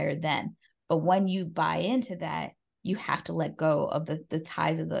being higher than. But when you buy into that, you have to let go of the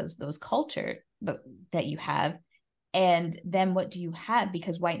ties of those culture that you have. And then what do you have?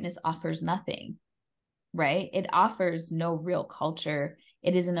 Because whiteness offers nothing. Right? It offers no real culture.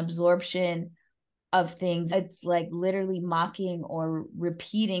 It is an absorption of things. It's like literally mocking or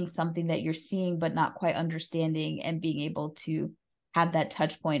repeating something that you're seeing, but not quite understanding, and being able to have that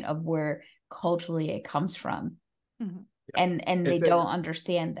touch point of where culturally it comes from. Mm-hmm. And they don't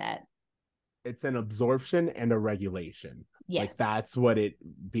understand that. It's an absorption and a regulation. Yes. Like that's what it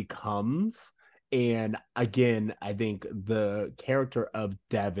becomes. And again, I think the character of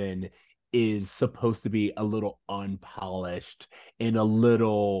Devin is supposed to be a little unpolished and a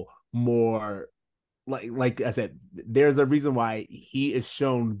little more like I said, there's a reason why he is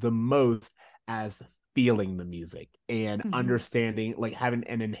shown the most as feeling the music and understanding, like having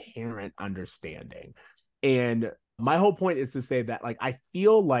an inherent understanding. And my whole point is to say that like I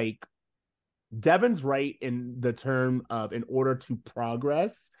feel like Devin's right in the term of, in order to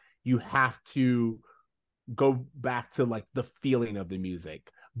progress, you have to go back to like the feeling of the music.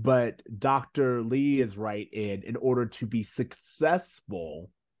 But Dr. Lee is right in order to be successful,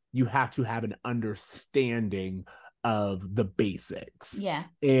 you have to have an understanding of the basics. Yeah.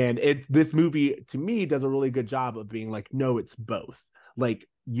 And this movie to me does a really good job of being like, no, it's both. Like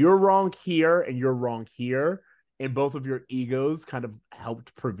you're wrong here and you're wrong here. And both of your egos kind of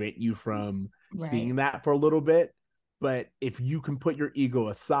helped prevent you from seeing that for a little bit. But if you can put your ego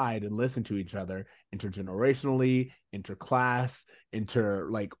aside and listen to each other intergenerationally, interclass,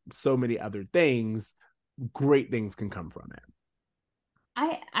 like so many other things, great things can come from it.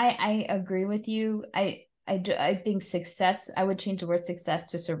 I agree with you. I think success, I would change the word success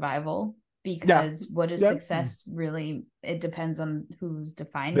to survival, because what is success really, it depends on who's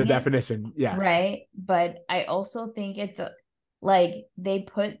defining the definition. Yes. Right. But I also think it's like they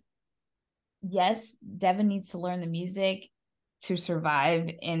put, yes, Devin needs to learn the music to survive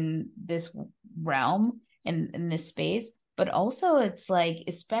in this realm and in this space. But also it's like,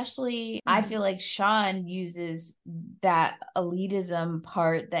 especially, I feel like Sean uses that elitism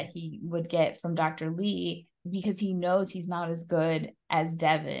part that he would get from Dr. Lee, because he knows he's not as good as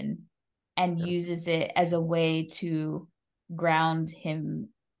Devin, and uses it as a way to ground him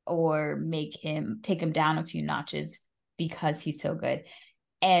or take him down a few notches because he's so good.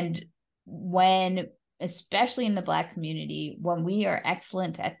 And when, especially in the Black community, when we are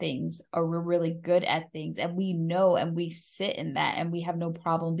excellent at things, or we're really good at things, and we know and we sit in that and we have no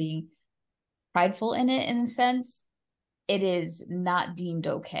problem being prideful in it, in a sense, it is not deemed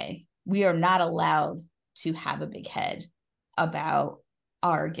okay. We are not allowed to have a big head about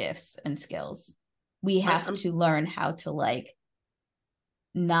our gifts and skills. We have to learn how to like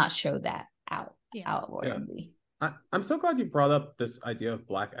not show that outwardly. I'm so glad you brought up this idea of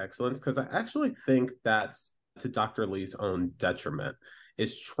Black excellence, because I actually think that's to Dr. Lee's own detriment,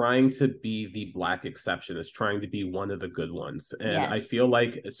 is trying to be the Black exception, is trying to be one of the good ones. And Yes. I feel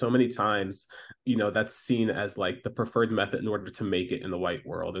like so many times, that's seen as like the preferred method in order to make it in the white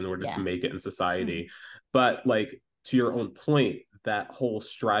world, in order to make it in society. But like, to your own point, that whole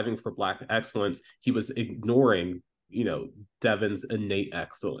striving for Black excellence, he was ignoring Devin's innate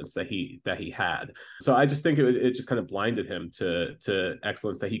excellence that he had. So I just think it just kind of blinded him to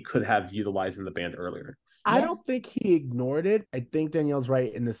excellence that he could have utilized in the band earlier. I don't think he ignored it. I think Danielle's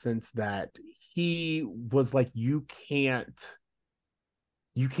right in the sense that he was like, you can't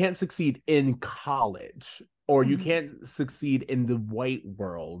succeed in college, or you can't succeed in the white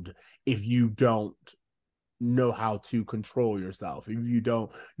world if you don't know how to control yourself, if you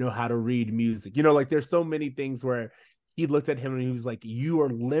don't know how to read music. Like, there's so many things where he looked at him and he was like, you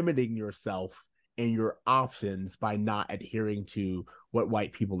are limiting yourself and your options by not adhering to what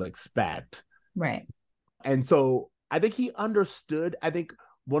white people expect. Right. And so I think he understood. I think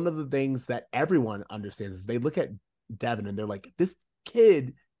one of the things that everyone understands is they look at Devin and they're like, this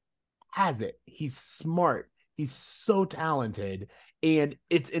kid has it. He's smart. He's so talented, and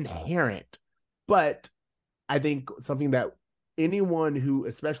it's inherent. But I think something that anyone who,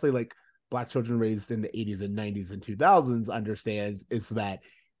 especially like Black children raised in the 80s and 90s and 2000s, understands is that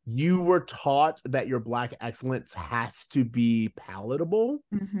you were taught that your Black excellence has to be palatable,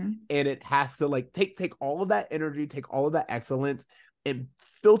 and it has to like take all of that energy, take all of that excellence, and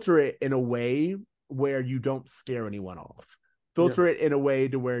filter it in a way where you don't scare anyone off. Filter it in a way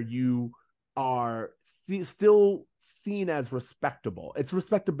to where you are still seen as respectable. It's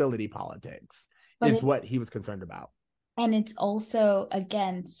respectability politics is what he was concerned about. And it's also,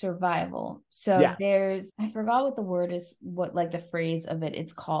 again, survival. So there's, I forgot what the word is, what like the phrase of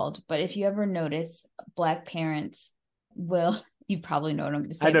it's called. But if you ever notice, Black parents will, you probably know what I'm going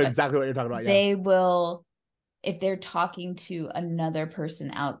to say. I know exactly what you're talking about. They will, if they're talking to another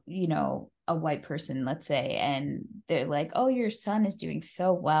person out, a white person, let's say, and they're like, oh, your son is doing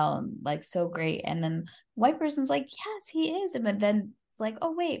so well and like so great. And then white person's like, yes, he is. And then it's like,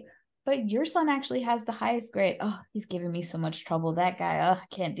 oh, wait, but your son actually has the highest grade. Oh, he's giving me so much trouble. That guy, I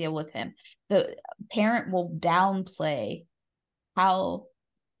can't deal with him. The parent will downplay how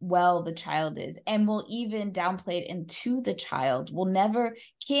well the child is, and will even downplay it into the child.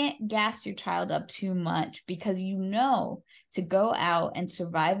 Can't gas your child up too much, because to go out and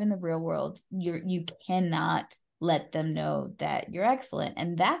survive in the real world, you cannot let them know that you're excellent.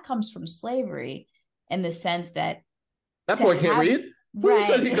 And that comes from slavery, in the sense that boy can't read. Who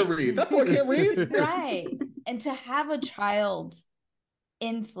said he could read? That boy can't read. Right. And to have a child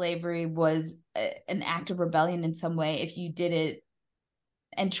in slavery was an act of rebellion in some way, if you did it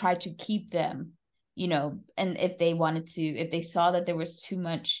and tried to keep them, and if they saw that there was too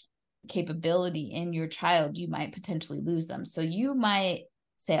much capability in your child, you might potentially lose them. So you might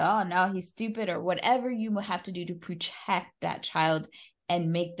say, oh, no, he's stupid, or whatever you have to do to protect that child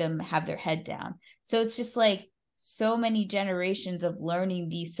and make them have their head down. So it's just like, so many generations of learning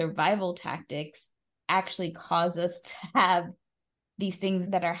these survival tactics actually cause us to have these things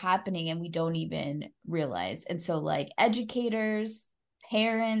that are happening and we don't even realize. And so like educators,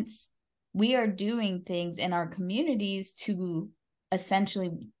 parents, we are doing things in our communities to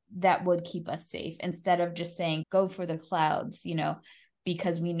essentially that would keep us safe, instead of just saying, go for the clouds,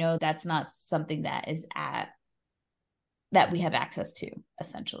 because we know that's not something that we have access to,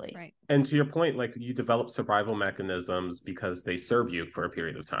 essentially. Right. And to your point, like, you develop survival mechanisms because they serve you for a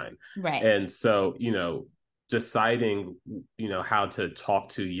period of time. Right. And so, deciding, how to talk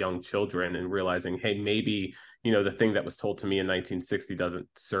to young children and realizing, hey, maybe, the thing that was told to me in 1960 doesn't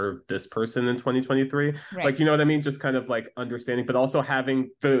serve this person in 2023. Right. Like, you know what I mean? Just kind of like understanding, but also having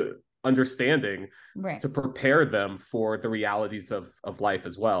the understanding to prepare them for the realities of life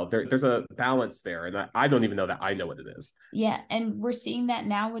as well. There's a balance there, and I don't even know that I know what it is. Yeah, and we're seeing that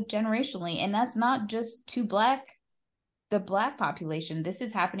now with generationally, and that's not just the Black population. This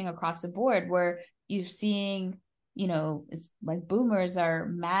is happening across the board, where you're seeing, it's like boomers are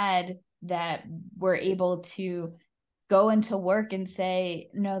mad that we're able to go into work and say,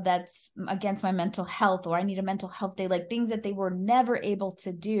 no, that's against my mental health, or I need a mental health day, like things that they were never able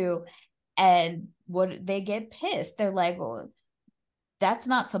to do. And what they get pissed, they're like, well, that's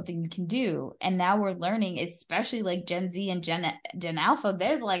not something you can do. And now we're learning, especially like Gen Z and Gen Alpha,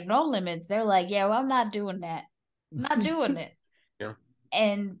 there's like no limits. They're like, yeah, well, I'm not doing that. I'm not doing it. Yeah.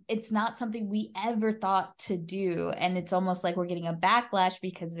 And it's not something we ever thought to do. And it's almost like we're getting a backlash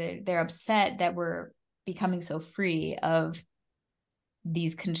because they're upset that we're becoming so free of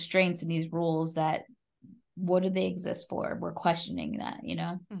these constraints and these rules that, what do they exist for? We're questioning that,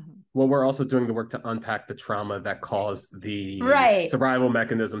 Mm-hmm. Well, we're also doing the work to unpack the trauma that caused the Right. survival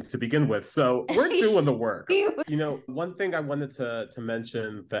mechanism to begin with. So we're doing the work. You know, one thing I wanted to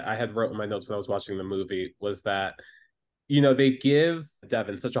mention that I had wrote in my notes when I was watching the movie was that, you know, they give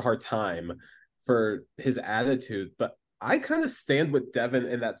Devin such a hard time for his attitude, but I kind of stand with Devin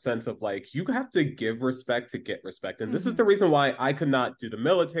in that sense of like, you have to give respect to get respect. And this is the reason why I could not do the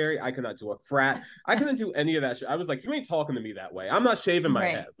military. I could not do a frat. I couldn't do any of that shit. I was like, you ain't talking to me that way. I'm not shaving my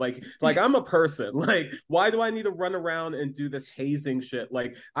head. Like I'm a person. Like, why do I need to run around and do this hazing shit?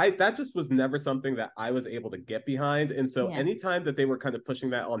 Like, that just was never something that I was able to get behind. And so anytime that they were kind of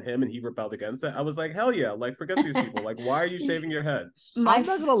pushing that on him and he rebelled against it, I was like, hell yeah, like, forget these people. Like, why are you shaving your head? I'm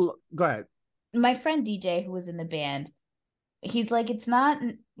not gonna go ahead. My friend DJ, who was in the band, he's like, it's not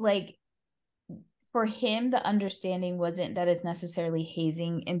like, for him, the understanding wasn't that it's necessarily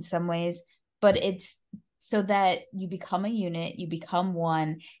hazing in some ways, but it's so that you become a unit, you become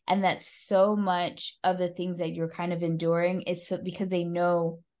one, and that so much of the things that you're kind of enduring is because they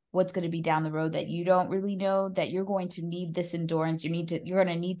know what's going to be down the road that you don't really know, that you're going to need this endurance, you're going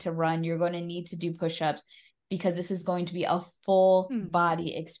to need to run, you're going to need to do push-ups, because this is going to be a full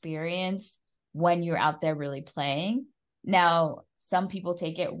body experience when you're out there really playing. Now, some people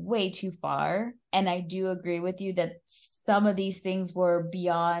take it way too far, and I do agree with you that some of these things were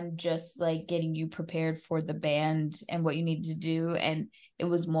beyond just like getting you prepared for the band and what you need to do, and it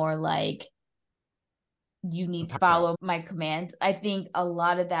was more like, you need to follow my commands. I think a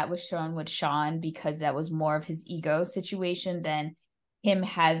lot of that was shown with Sean because that was more of his ego situation than him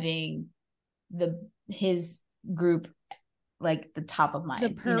having his group like the top of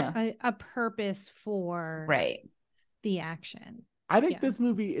mind, a purpose for the action. I think this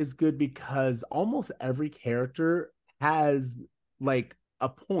movie is good because almost every character has like a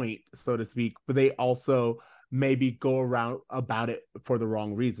point, so to speak, but they also maybe go around about it for the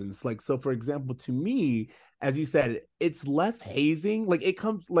wrong reasons. Like, so for example, to me, as you said, it's less hazing. Like, it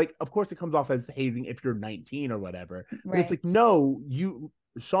comes, like, of course it comes off as hazing if you're 19 or whatever. But it's like, no,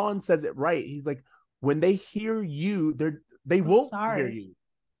 Sean says it right. He's like, when they hear you, they won't hear you.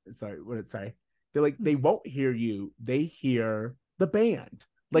 Sorry. They're like, they won't hear you. They hear the band.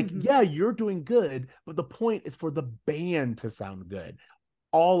 Like, yeah, you're doing good, but the point is for the band to sound good.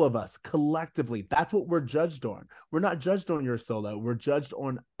 All of us collectively, that's what we're judged on. We're not judged on your solo. We're judged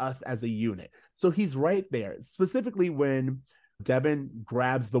on us as a unit. So he's right there, specifically when Devin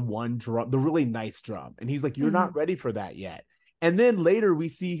grabs the one drum, the really nice drum, and he's like, you're not ready for that yet. And then later we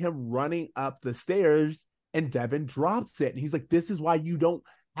see him running up the stairs and Devin drops it. And he's like, this is why you don't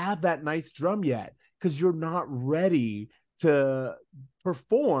have that nice drum yet, because you're not ready to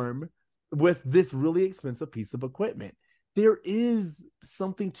perform with this really expensive piece of equipment. There is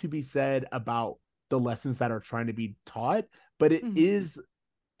something to be said about the lessons that are trying to be taught, but it is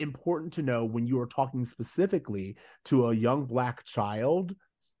important to know when you are talking specifically to a young Black child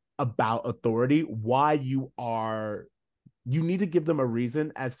about authority, why you need to give them a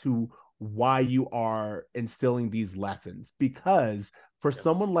reason as to why you are instilling these lessons. Because for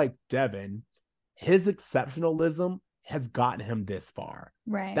someone like Devin, his exceptionalism has gotten him this far.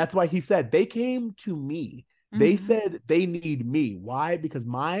 Right. That's why he said, they came to me. They said they need me. Why? Because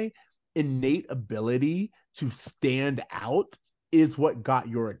my innate ability to stand out is what got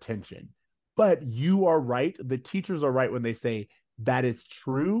your attention. But you are right. The teachers are right when they say that is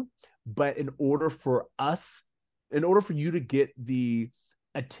true. But in order for you to get the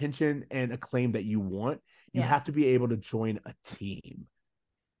attention and acclaim that you want, you have to be able to join a team.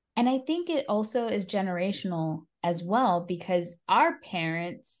 And I think it also is generational as well, because our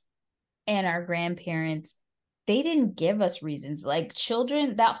parents and our grandparents, they didn't give us reasons. Like,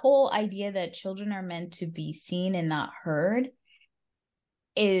 children, that whole idea that children are meant to be seen and not heard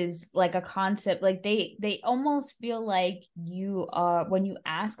is like a concept. Like, they almost feel like you are, when you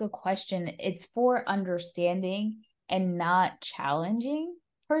ask a question, it's for understanding and not challenging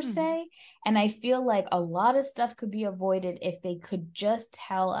per se. And I feel like a lot of stuff could be avoided if they could just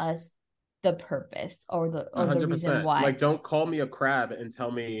tell us the purpose or the 100%. reason why. Like, don't call me a crab and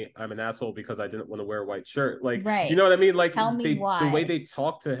tell me I'm an asshole because I didn't want to wear a white shirt. Like, right. You know what I mean? Like, tell me why. The way they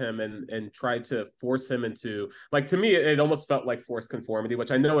talk to him and try to force him into, like, to me, it almost felt like forced conformity,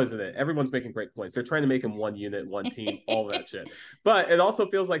 which I know isn't it. Everyone's making great points. They're trying to make him one unit, one team, all that shit. But it also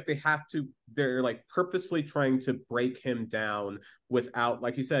feels like they're like purposefully trying to break him down without,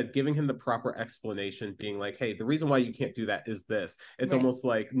 like you said, giving him the proper explanation, being like, hey, the reason why you can't do that is this. It's almost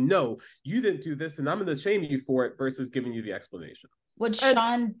like, no, you didn't do this and I'm going to shame you for it, versus giving you the explanation. What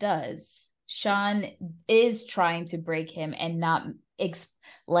Sean does, Sean is trying to break him and not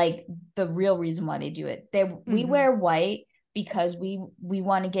like the real reason why they do it. We wear white because we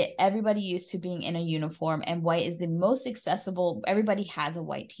want to get everybody used to being in a uniform, and white is the most accessible. Everybody has a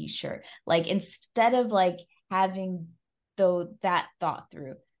white t-shirt. Like, instead of like having that thought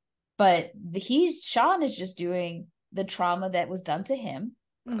through, but Sean is just doing the trauma that was done to him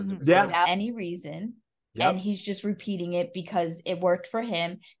without any reason. Yep. And he's just repeating it because it worked for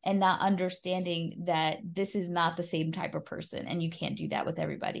him, and not understanding that this is not the same type of person, and you can't do that with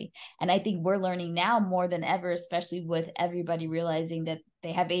everybody. And I think we're learning now more than ever, especially with everybody realizing that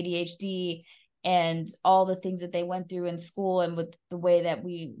they have ADHD and all the things that they went through in school, and with the way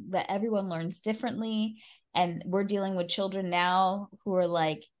that everyone learns differently. And we're dealing with children now who are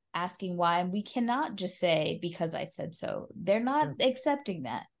like asking why, and we cannot just say because I said so. They're not accepting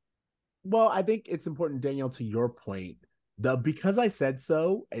that. Well, I think it's important, Danielle, to your point, because I said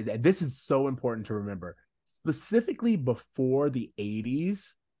so, and this is so important to remember, specifically before the 80s,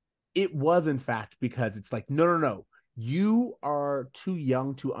 it was in fact because it's like, no, you are too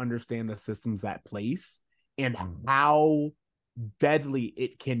young to understand the systems at place and how deadly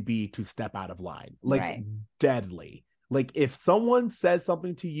it can be to step out of line. Like, deadly. Like, if someone says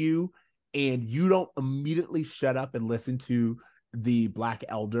something to you and you don't immediately shut up and listen to the Black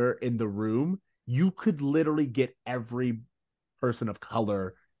elder in the room, you could literally get every person of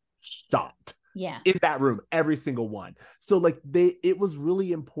color shot in that room, every single one. So like it was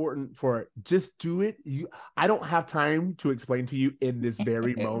really important for just do it. I don't have time to explain to you in this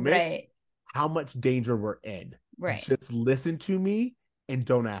very moment how much danger we're in. Just listen to me and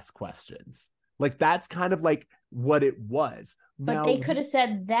don't ask questions. Like, that's kind of like what it was. But now, they could have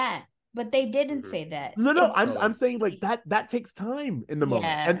said that. But they didn't say that. No, I'm saying like that takes time in the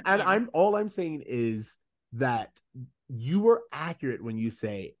moment. And I'm saying is that you were accurate when you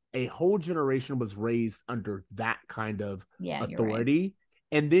say a whole generation was raised under that kind of authority.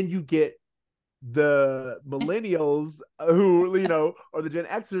 And then you get the millennials who, you know, or the Gen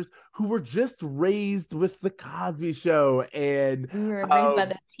Xers who were just raised with the Cosby Show, and we were raised by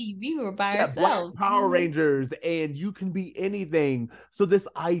the TV. We were by ourselves. Black Power Rangers, and you can be anything. So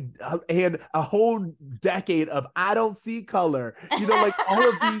and a whole decade of I don't see color, you know, like all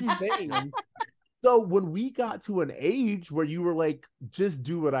of these things. So when we got to an age where you were like, just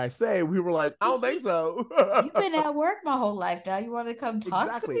do what I say, we were like, I don't think so. You've been at work my whole life now. You want to come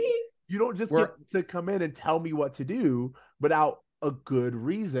talk to me? You don't just get to come in and tell me what to do without a good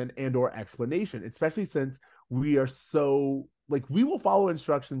reason and or explanation, especially since we are so like, we will follow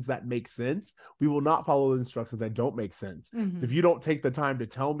instructions that make sense. We will not follow instructions that don't make sense. So if you don't take the time to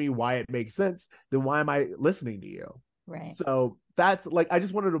tell me why it makes sense, then why am I listening to you? Right. So that's like, I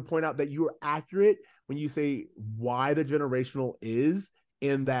just wanted to point out that you were accurate when you say why the generational is,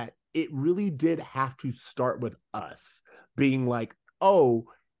 in that it really did have to start with us being like, oh,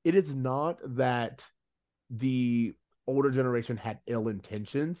 it is not that the older generation had ill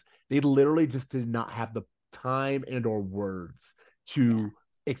intentions. They literally just did not have the time and or words to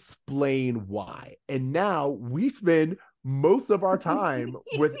explain why. And now we spend most of our time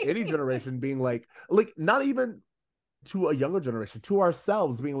with any generation being like not even to a younger generation, to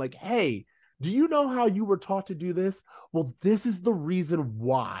ourselves being like, hey, do you know how you were taught to do this? Well, this is the reason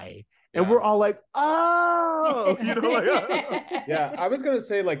why. And we're all like, oh, you know, like, yeah, I was going to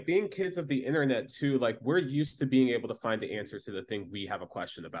say, like, being kids of the internet too, like, we're used to being able to find the answer to the thing we have a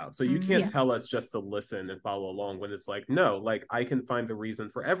question about. So you can't tell us just to listen and follow along when it's like, no, like, I can find the reason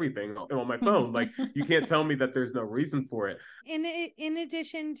for everything on my phone. Like, you can't tell me that there's no reason for it. In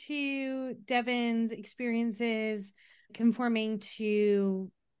addition to Devin's experiences conforming to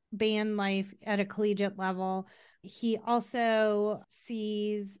band life at a collegiate level, he also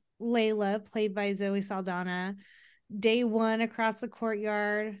sees Layla, played by Zoe Saldana, day one across the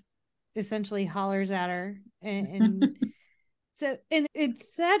courtyard, essentially hollers at her. And so, and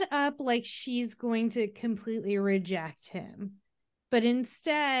it's set up like she's going to completely reject him. But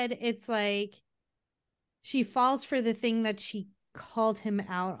instead, it's like she falls for the thing that she called him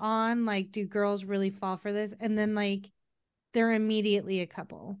out on. Like, do girls really fall for this? And then, like, they're immediately a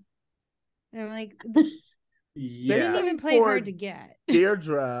couple. And I'm like, yeah, didn't even play hard to get.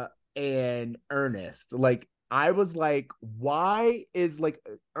 Deirdre and Ernest, like, I was like, why is like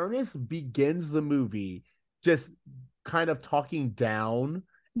Ernest begins the movie just kind of talking down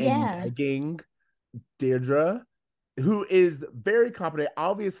and nagging Deirdre, who is very competent,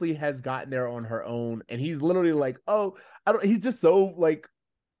 obviously has gotten there on her own, and he's literally like, oh, I don't. He's just so like.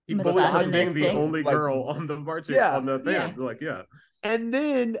 He being the only girl on the marching on the band, And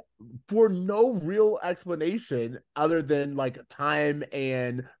then, for no real explanation other than like time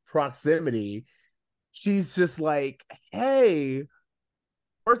and proximity, she's just like, hey,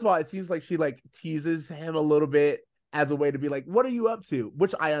 first of all, it seems like she like teases him a little bit as a way to be like, what are you up to?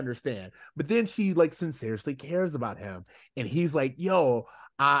 Which I understand. But then she like sincerely cares about him. And he's like, yo,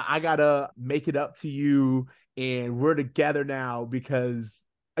 I gotta make it up to you. And we're together now because,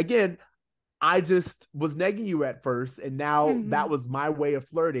 again, I just was negging you at first. And now that was my way of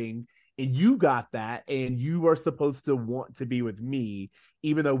flirting. And you got that. And you are supposed to want to be with me,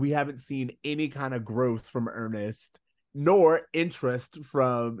 even though we haven't seen any kind of growth from Ernest, nor interest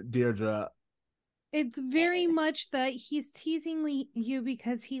from Deirdre. It's very much that he's teasing you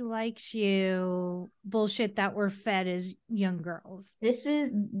because he likes you bullshit that we're fed as young girls. This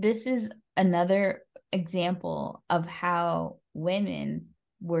is another example of how women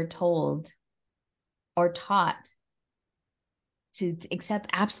were told or taught to accept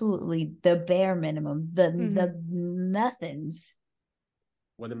absolutely the bare minimum, the nothings.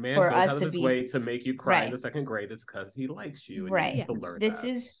 When a man goes out of his way to make you cry in the second grade, it's because he likes you, and you have to learn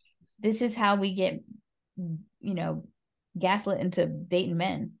that. This is how we get, gaslit into dating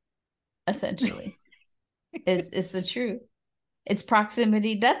men, essentially. It's the truth. It's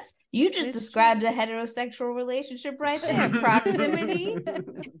proximity. You just described a heterosexual relationship right there. Proximity.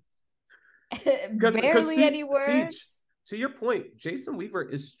 Barely any words. To your point, Jason Weaver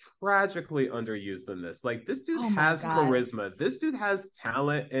is tragically underused in this. Like, this dude has charisma. This dude has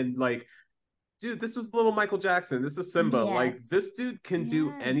talent, and like, dude, this was little Michael Jackson. This is Simba. Yes. Like, this dude can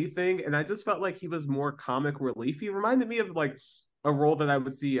do anything. And I just felt like he was more comic relief. He reminded me of like a role that I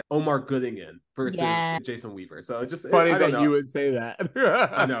would see Omar Gooding in versus Jason Weaver. So it's just funny that you would say that.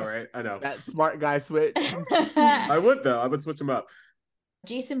 I know, right? I know. That smart guy switch. I would, though. I would switch him up.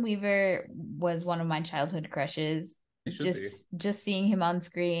 Jason Weaver was one of my childhood crushes. Just seeing him on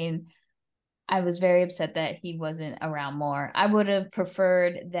screen, I was very upset that he wasn't around more. I would have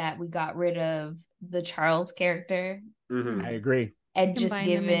preferred that we got rid of the Charles character. I agree. And just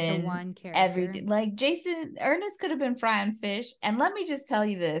given one everything. Like, Ernest could have been frying fish. And let me just tell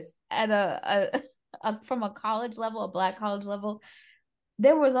you this, at from a college level, a Black college level,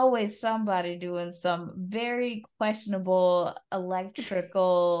 there was always somebody doing some very questionable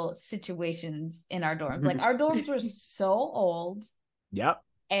electrical situations in our dorms. Like, our dorms were so old. Yep.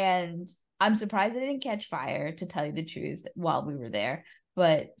 And I'm surprised it didn't catch fire, to tell you the truth, while we were there.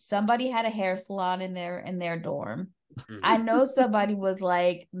 But somebody had a hair salon in their dorm. I know somebody was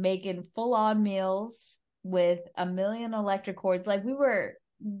like making full-on meals with a million electric cords. Like, we were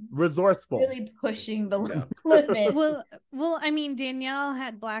resourceful, really pushing the limit. Well, I mean, Danielle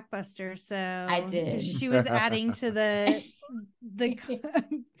had Blockbuster, so I did. She was adding to the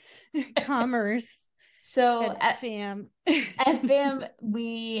commerce. So at FAM,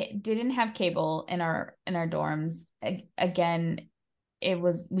 we didn't have cable in our dorms. Again,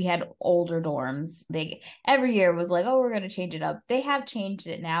 we had older dorms. They every year was like, oh, we're going to change it up. They have changed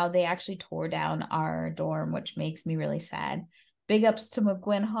it now. They actually tore down our dorm, which makes me really sad. Big ups to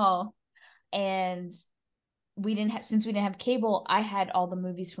McGuinn Hall. And since we didn't have cable, I had all the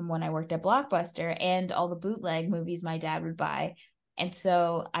movies from when I worked at Blockbuster and all the bootleg movies my dad would buy. And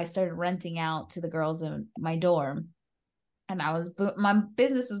so I started renting out to the girls in my dorm. And my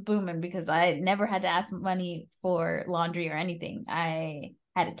business was booming because I never had to ask money for laundry or anything. I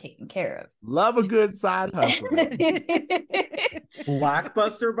had it taken care of. Love a good side hustle.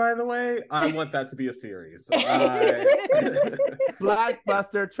 Blockbuster, by the way, I want that to be a series.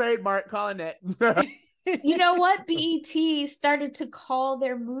 Blockbuster, trademark, calling it. You know what? BET started to call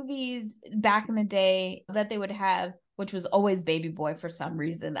their movies back in the day that they would have, which was always Baby Boy for some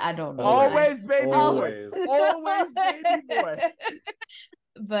reason. I don't know. Always Baby Boy. Always Baby Boy.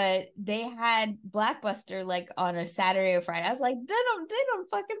 But they had Blockbuster like on a Saturday or Friday. I was like, they don't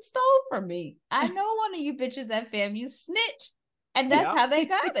fucking stole from me. I know one of you bitches at FAM, you snitch. And that's how they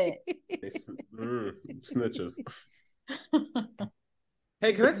got it. Snitches.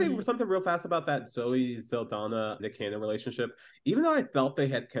 Hey, can I say something real fast about that Zoe Saldana Nick Cannon relationship? Even though I felt they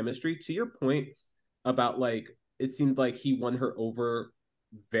had chemistry, to your point about like, it seemed like he won her over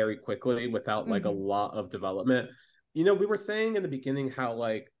very quickly without like a lot of development. We were saying in the beginning how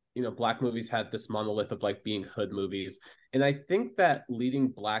like, Black movies had this monolith of like being hood movies. And I think that leading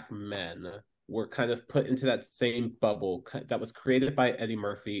Black men were kind of put into that same bubble that was created by Eddie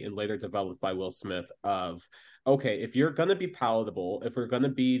Murphy and later developed by Will Smith of, okay, if you're going to be palatable, if we're going to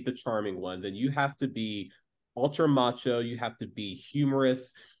be the charming one, then you have to be ultra macho, you have to be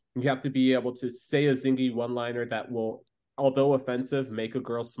humorous, you have to be able to say a zingy one-liner that will although offensive, make a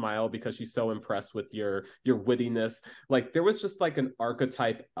girl smile because she's so impressed with your wittiness. Like there was just like an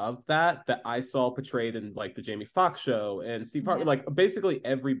archetype of that I saw portrayed in like the Jamie Foxx show and Steve Harvey. Like basically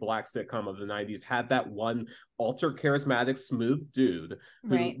every black sitcom of the 90s had that one ultra charismatic, smooth dude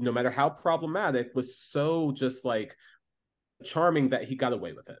who, no matter how problematic, was so just like charming that he got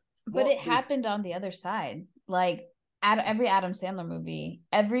away with it. But it happened on the other side. Like every Adam Sandler movie,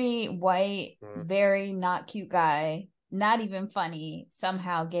 every white, very not cute guy, not even funny,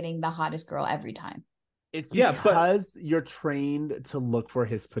 somehow getting the hottest girl every time. It's because you're trained to look for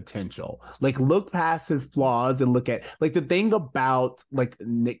his potential. Like look past his flaws and look at like the thing about like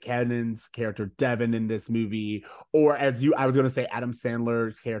Nick Cannon's character Devin in this movie, or I was gonna say Adam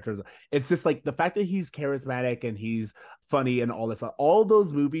Sandler's characters. It's just like the fact that he's charismatic and he's funny and all this. All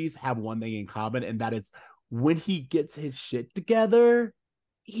those movies have one thing in common, and that is when he gets his shit together,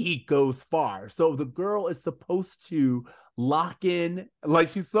 he goes far. So the girl is supposed to lock in, like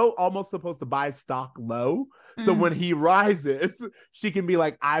she's so almost supposed to buy stock low. So when he rises, she can be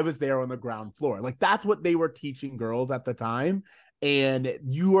like, I was there on the ground floor. Like that's what they were teaching girls at the time. And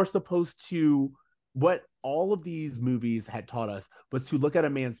you are supposed to, what all of these movies had taught us was to look at a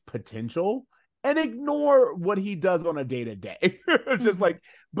man's potential and ignore what he does on a day-to-day. Just like,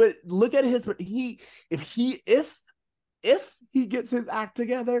 but look at his, if he gets his act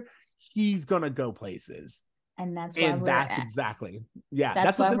together, he's gonna go places. And that's why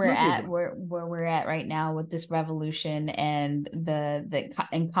that's why we're at where we're at right now with this revolution and the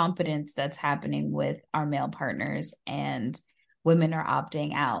incompetence that's happening with our male partners, and women are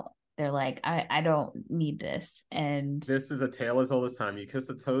opting out. They're like, I don't need this. And this is a tale as old as time. You kiss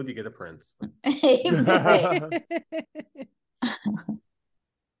a toad, you get a prince.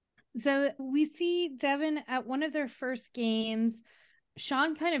 So we see Devin at one of their first games.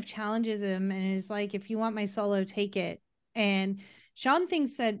 Sean kind of challenges him and is like, if you want my solo, take it. And Sean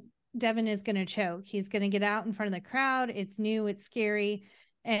thinks that Devin is going to choke. He's going to get out in front of the crowd. It's new. It's scary.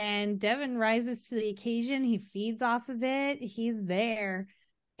 And Devin rises to the occasion. He feeds off of it. He's there.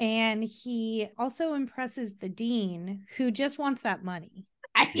 And he also impresses the dean, who just wants that money.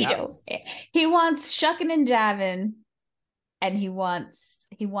 He wants shucking and jiving, and he wants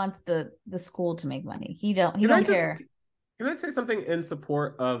the school to make money. He don't care. Can I say something in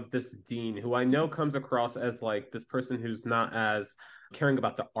support of this dean, who I know comes across as like this person who's not as caring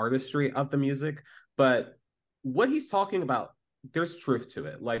about the artistry of the music, but what he's talking about, there's truth to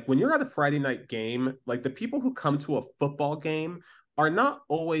it. Like when you're at a Friday night game, like the people who come to a football game are not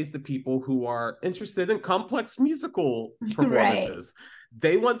always the people who are interested in complex musical performances.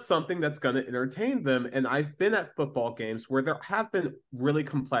 They want something that's going to entertain them. And I've been at football games where there have been really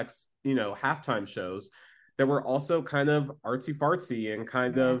complex, halftime shows that were also kind of artsy-fartsy and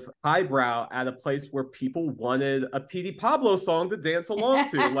kind of highbrow at a place where people wanted a P.D. Pablo song to dance along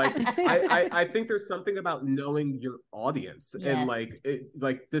to. Like, I think there's something about knowing your audience. And like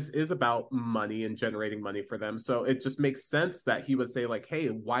this is about money and generating money for them. So it just makes sense that he would say like, hey,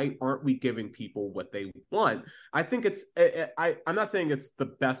 why aren't we giving people what they want? I think I'm not saying it's the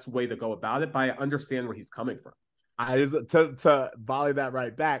best way to go about it, but I understand where he's coming from. To volley that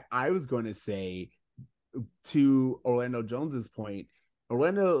right back, I was going to say, to Orlando Jones's point,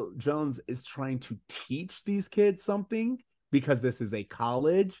 Orlando Jones is trying to teach these kids something because this is a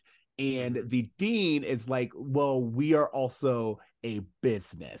college, and the dean is like, well, we are also a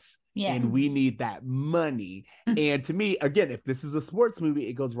business and we need that money. And to me, again, if this is a sports movie,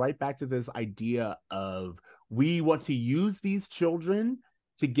 it goes right back to this idea of we want to use these children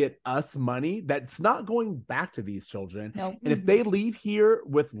to get us money that's not going back to these children. Nope. And if they leave here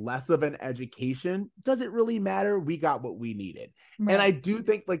with less of an education, does it really matter? We got what we needed. Right. And I do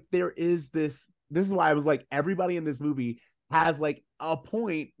think like there is this is why I was like, everybody in this movie has like a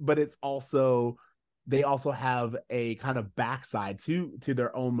point, but it's also, they also have a kind of backside to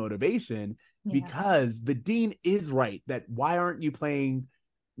their own motivation, because the dean is right that why aren't you playing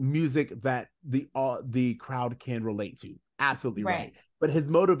music that the crowd can relate to? Absolutely right. But his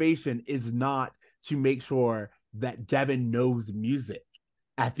motivation is not to make sure that Devin knows music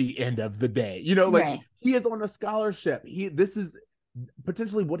at the end of the day. He is on a scholarship. This is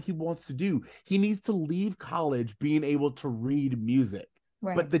potentially what he wants to do. He needs to leave college being able to read music.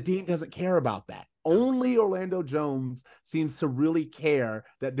 Right. But the dean doesn't care about that. Only Orlando Jones seems to really care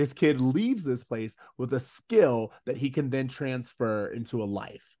that this kid leaves this place with a skill that he can then transfer into a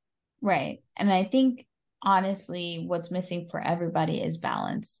life. Right. And I think honestly, what's missing for everybody is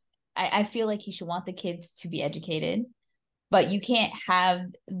balance. I feel like he should want the kids to be educated, but you can't have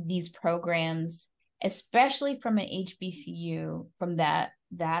these programs, especially from an HBCU, from that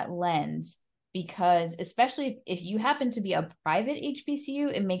lens, because especially if you happen to be a private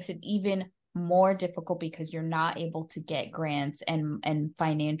HBCU, it makes it even more difficult because you're not able to get grants and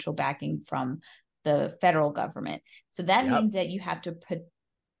financial backing from the federal government. So that means that you have to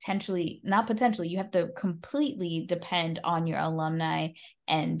you have to completely depend on your alumni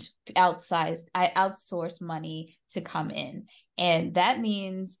and outsource money to come in. And that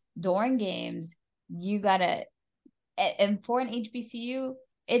means during games, you gotta, and for an HBCU,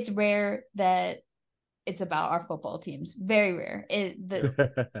 it's rare that it's about our football teams. Very rare.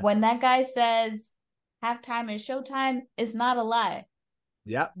 When that guy says halftime is showtime, it's not a lie.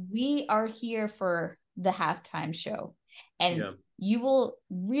 Yep. We are here for the halftime show. And you will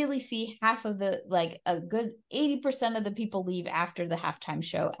really see half of the, like a good 80% of the people leave after the halftime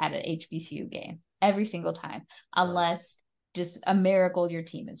show at an HBCU game every single time, unless just a miracle your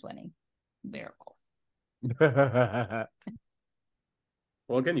team is winning. Miracle.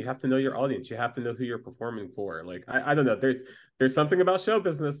 Well, again, you have to know your audience. You have to know who you're performing for. Like, I don't know. There's something about show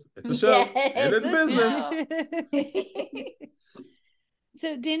business. It's a show, and it's business.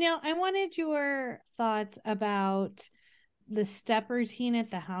 So, Danielle, I wanted your thoughts about the step routine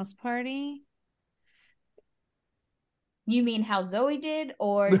at the house party. You mean how Zoe did,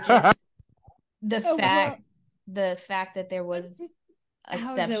 or just the fact that there was a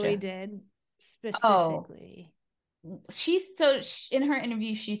how step Zoe show? Did specifically? In her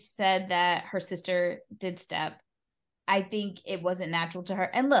interview, she said that her sister did step. I think it wasn't natural to her.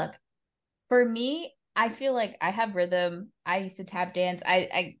 And look, for me, I feel like I have rhythm. I used to tap dance.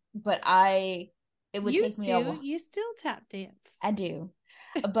 It would take me a while. You still tap dance. I do.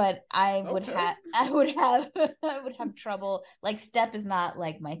 But I would have trouble. Like, step is not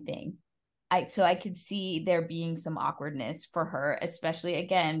like my thing. So I could see there being some awkwardness for her, especially,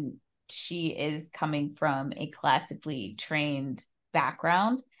 again, she is coming from a classically trained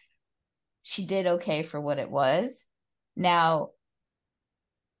background. She did okay for what it was. Now,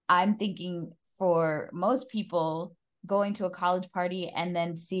 I'm thinking for most people, going to a college party and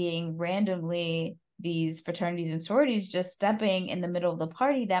then seeing randomly these fraternities and sororities just stepping in the middle of the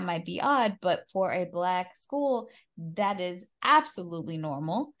party, that might be odd. But for a Black school, that is absolutely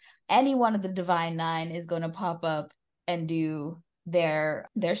normal. Any one of the Divine Nine is going to pop up and do their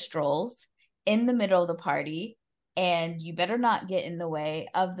strolls in the middle of the party, and you better not get in the way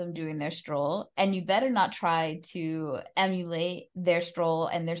of them doing their stroll, and you better not try to emulate their stroll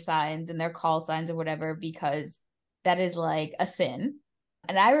and their signs and their call signs or whatever, because that is like a sin.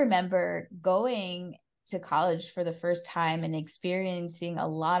 And I remember going to college for the first time and experiencing a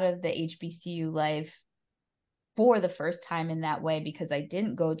lot of the HBCU life for the first time in that way, because I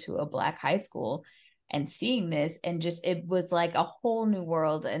didn't go to a Black high school, and seeing this, and just, it was like a whole new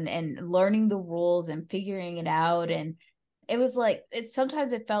world, and learning the rules and figuring it out. And it was like,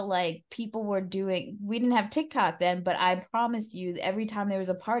 sometimes it felt like people were doing, we didn't have TikTok then, but I promise you, every time there was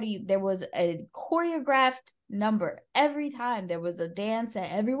a party, there was a choreographed number. Every time there was a dance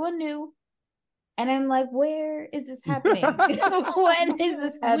that everyone knew. And I'm like, where is this happening? When is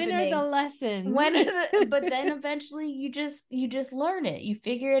this happening? When are the lessons? But then eventually you just learn it. You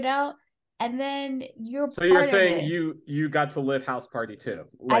figure it out. And then So you're saying you got to live house party too?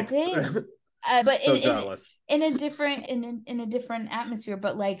 Like, I did, but so jealous. In a different atmosphere.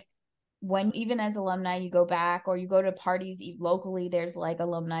 But like, when even as alumni, you go back or you go to parties locally, there's like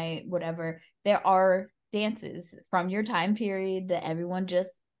alumni whatever. There are dances from your time period that everyone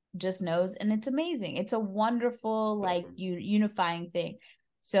just knows, and it's amazing. It's a wonderful, like, unifying thing.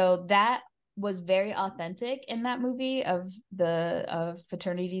 So that was very authentic in that movie of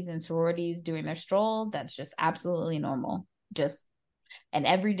fraternities and sororities doing their stroll. That's just absolutely normal, just an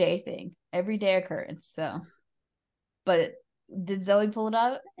everyday thing, everyday occurrence. So, but did Zoe pull it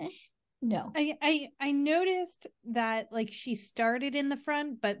out? No. I noticed that, like, she started in the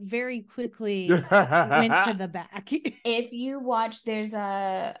front but very quickly went to the back. If you watch, there's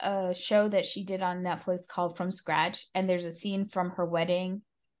a show that she did on Netflix called From Scratch, and there's a scene from her wedding,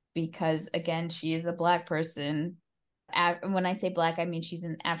 because again, she is a Black person. When I say Black, I mean she's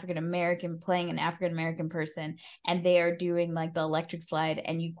an African-American playing an African-American person, and they are doing like the electric slide,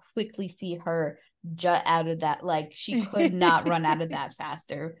 and you quickly see her jut out of that. Like, she could not run out of that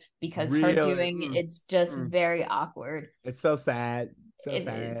faster, because her doing it's just very awkward. It's so sad.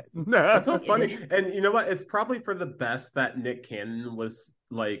 Sad. That's so funny. And you know what? It's probably for the best that Nick Cannon was,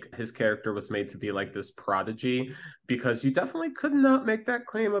 like, his character was made to be like this prodigy, because you definitely could not make that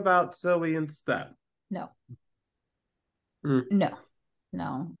claim about Zoe and Step. No. No.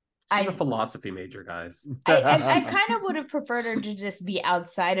 She's a philosophy major, guys. I kind of would have preferred her to just be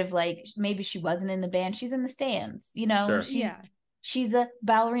outside of, like, maybe she wasn't in the band, she's in the stands, you know. Sure. she's a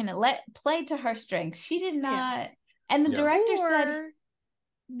ballerina. Let play to her strengths. She did not. And the director said,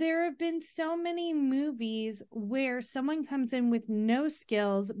 there have been so many movies where someone comes in with no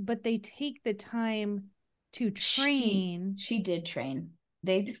skills, but they take the time to train. She did train.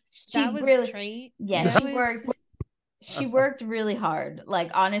 Train. Yeah, she worked. She worked really hard.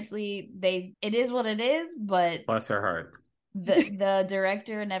 Like, honestly, it is what it is, but bless her heart. The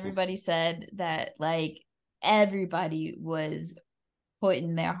director and everybody said that, like, everybody was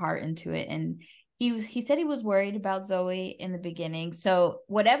putting their heart into it. And he said he was worried about Zoe in the beginning. So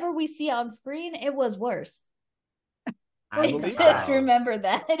whatever we see on screen, it was worse. I believe Just remember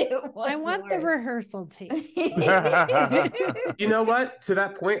that it was. I want the rehearsal tapes. You know what? To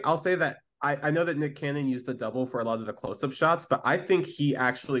that point, I'll say that I know that Nick Cannon used the double for a lot of the close-up shots, but I think he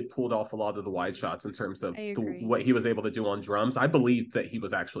actually pulled off a lot of the wide shots in terms of what he was able to do on drums. I believe that he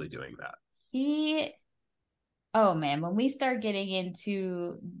was actually doing that. Oh man, when we start getting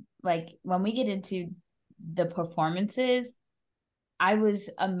into, like, when we get into the performances, I was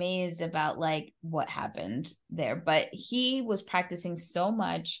amazed about, like, what happened there. But he was practicing so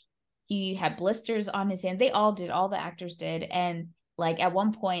much. He had blisters on his hand. They all did. All the actors did. And, like, at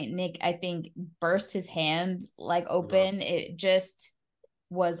one point, Nick, I think, burst his hand, like, open. It just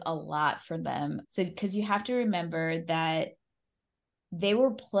was a lot for them. So, because you have to remember that they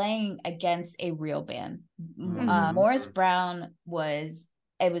were playing against a real band. Morris Brown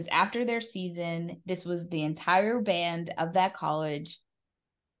it was after their season. This was the entire band of that college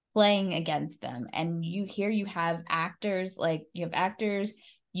playing against them. And you have actors,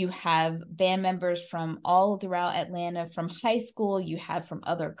 you have band members from all throughout Atlanta, from high school, you have from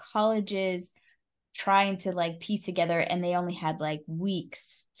other colleges, trying to, like, piece together, and they only had, like,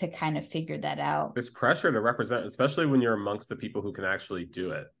 weeks to kind of figure that out. There's pressure to represent, especially when you're amongst the people who can actually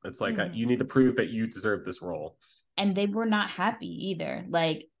do it. It's like, you need to prove that you deserve this role. And they were not happy either.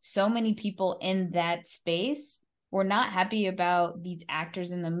 Like, so many people in that space were not happy about these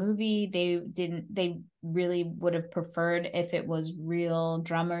actors in the movie. They really would have preferred if it was real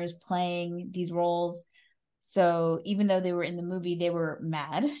drummers playing these roles. So even though they were in the movie, they were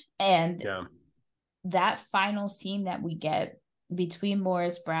mad. And that final scene that we get between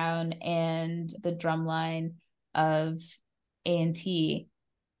Morris Brown and the drumline of A&T,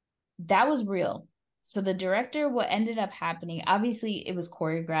 that was real. So the director, what ended up happening, obviously it was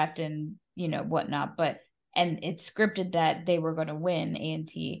choreographed and, whatnot, and it's scripted that they were going to win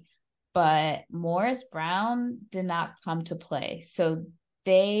A&T, but Morris Brown did not come to play. So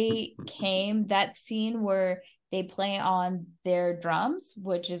they came, that scene where they play on their drums,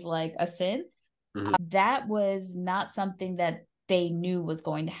 which is like a sin. That was not something that they knew was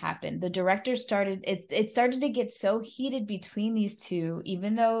going to happen. The director started to get so heated between these two,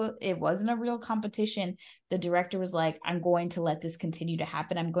 even though it wasn't a real competition. The director was like, I'm going to let this continue to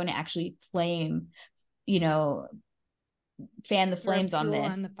happen. I'm going to actually fan the flames on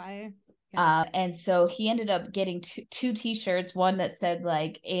this. On the fire. And so he ended up getting two t-shirts, one that said,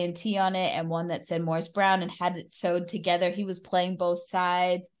 like, A&T on it and one that said Morris Brown, and had it sewed together. He was playing both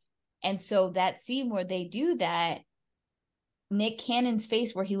sides. And so that scene where they do that, Nick Cannon's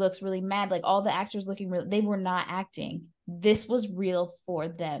face where he looks really mad, like, all the actors looking real, they were not acting. This was real for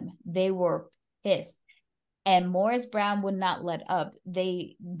them. They were pissed. And Morris Brown would not let up.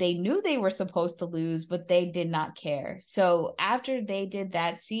 They knew they were supposed to lose, but they did not care. So after they did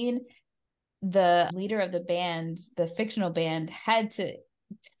that scene, the leader of the band, the fictional band, had to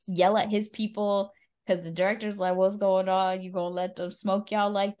yell at his people, because the director's like, what's going on? You gonna let them smoke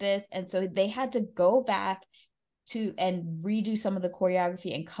y'all like this? And so they had to go back and redo some of the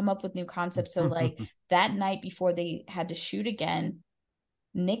choreography and come up with new concepts. So, like, that night before they had to shoot again,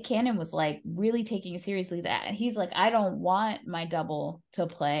 Nick Cannon was, like, really taking it seriously. That he's like, I don't want my double to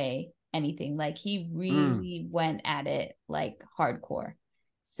play anything. Like, he really went at it, like, hardcore.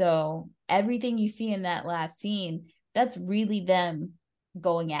 So everything you see in that last scene, that's really them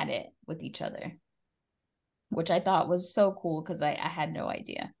going at it with each other, which I thought was so cool, because I had no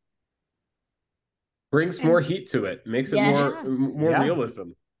idea. Brings more heat to it, makes it more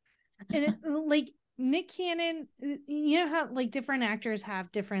realism. And like, Nick Cannon, you know how, like, different actors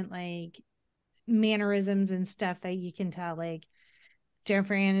have different, like, mannerisms and stuff that you can tell. Like,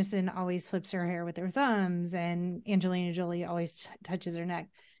 Jennifer Aniston always flips her hair with her thumbs, and Angelina Jolie always touches her neck.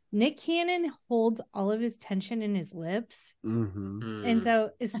 Nick Cannon holds all of his tension in his lips. And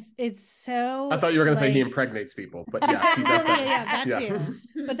so it's so, I thought you were going to say he impregnates people, but yes, he does that. That too.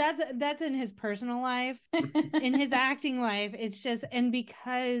 But that's in his personal life. In his acting life, it's just, and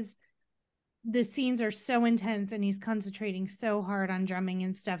because the scenes are so intense and he's concentrating so hard on drumming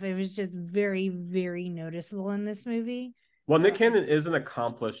and stuff, it was just very, very noticeable in this movie. Well, Nick Cannon is an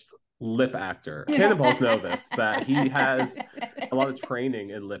accomplished lip actor. Cannonballs know this, that he has a lot of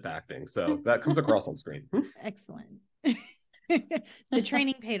training in lip acting. So that comes across on screen. Excellent. The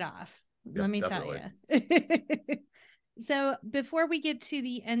training paid off. Yeah, let me definitely. tell you. So before we get to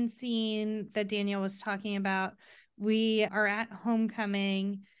the end scene that Daniel was talking about, we are at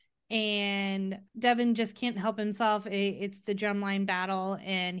homecoming and Devin just can't help himself. It's the drumline battle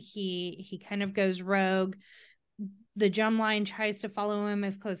and he kind of goes rogue. The drumline tries to follow him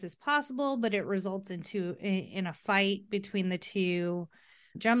as close as possible, but it results in a fight between the two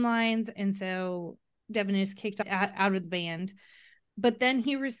drumlines. And so Devin is kicked out of the band. But then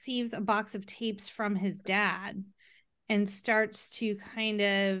he receives a box of tapes from his dad and starts to kind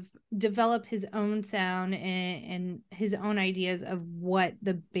of develop his own sound and his own ideas of what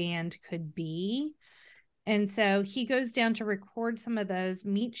the band could be. And so he goes down to record some of those,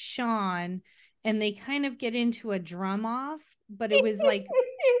 meets Sean, and they kind of get into a drum off, but it was like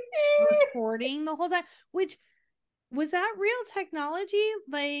recording the whole time, which was that real technology?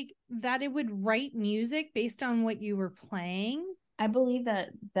 Like that it would write music based on what you were playing? I believe that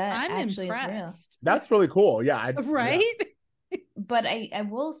I'm actually impressed. is That's really cool. Yeah. Right? real. But I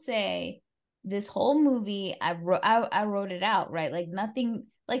will say this whole movie, I wrote it out, right? Like nothing,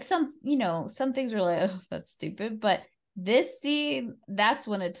 like some things were like, oh, that's stupid. But this scene, that's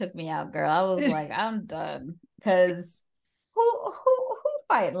when it took me out, girl. I was like, I'm done. Because who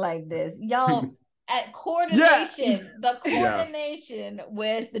fight like this? Y'all at coordination, the coordination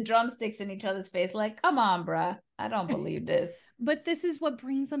with the drumsticks in each other's face. Like, come on, bruh. I don't believe this. But this is what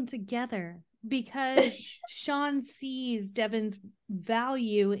brings them together because Sean sees Devin's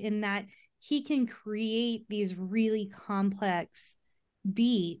value in that he can create these really complex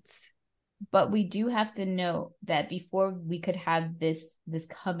beats. But we do have to note that before we could have this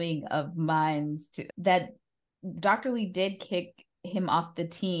coming of minds that Dr. Lee did kick him off the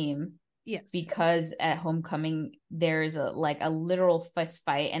team. Yes. Because at homecoming there's a literal fist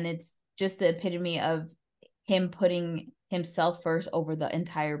fight, and it's just the epitome of him putting himself first over the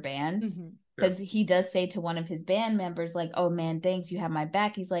entire band. Because he does say to one of his band members, like, oh man, thanks, you have my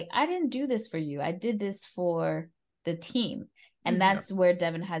back. He's like, I didn't do this for you. I did this for the team. And that's where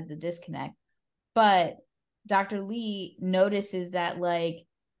Devin has the disconnect. But Dr. Lee notices that, like,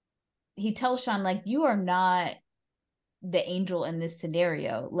 he tells Sean, like, you are not the angel in this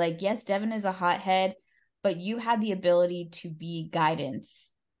scenario. Like, yes, Devin is a hothead, but you had the ability to be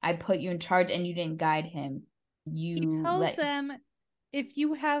guidance. I put you in charge and you didn't guide him. He tells them, if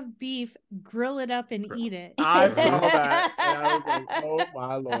you have beef, grill it up and eat it. I saw that and I was like, oh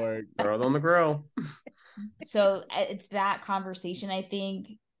my Lord. Throw it on the grill. So it's that conversation, I think.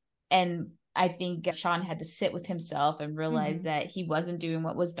 And I think Sean had to sit with himself and realize that he wasn't doing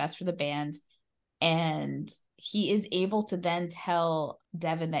what was best for the band. And he is able to then tell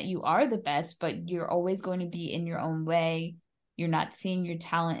Devin that you are the best, but you're always going to be in your own way. You're not seeing your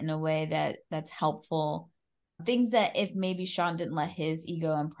talent in a way that's helpful. Things that if maybe Sean didn't let his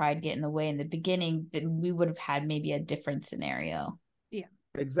ego and pride get in the way in the beginning, then we would have had maybe a different scenario. Yeah.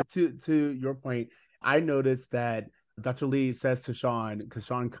 Exactly. To your point, I noticed that Dr. Lee says to Sean, because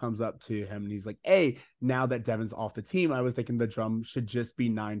Sean comes up to him and he's like, hey, now that Devin's off the team, I was thinking the drum should just be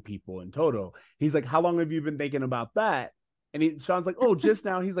 9 people in total. He's like, how long have you been thinking about that? And Sean's like, oh, just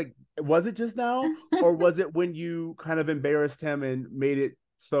now. He's like, was it just now? Or was it when you kind of embarrassed him and made it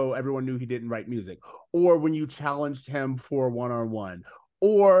so everyone knew he didn't write music? Or when you challenged him for one-on-one?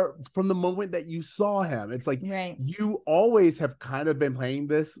 Or from the moment that you saw him? It's like, you always have kind of been playing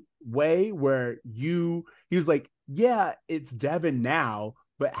this way where he was like, yeah, it's Devin now,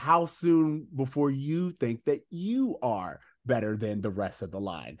 but how soon before you think that you are better than the rest of the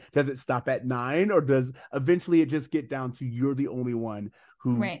line? Does it stop at 9, or does eventually it just get down to you're the only one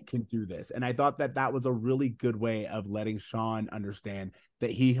who can do this? And I thought that was a really good way of letting Sean understand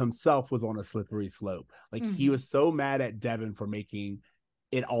that he himself was on a slippery slope. Like he was so mad at Devin for making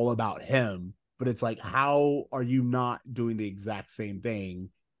it all about him, but it's like, how are you not doing the exact same thing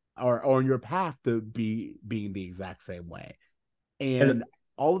or on your path to being the exact same way? And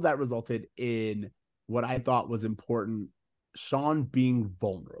all of that resulted in what I thought was important, Sean being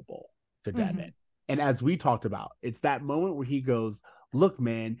vulnerable to Devin. And as we talked about, it's that moment where he goes, look,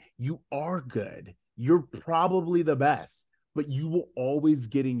 man, you are good. You're probably the best, but you will always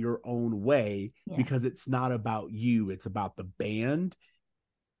get in your own way because it's not about you. It's about the band.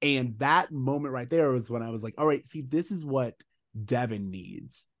 And that moment right there was when I was like, all right, see, this is what Devin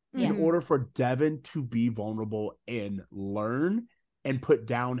needs. In order for Devin to be vulnerable and learn and put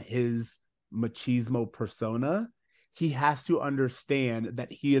down his machismo persona, he has to understand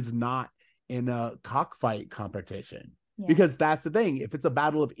that he is not in a cockfight competition. Because that's the thing. If it's a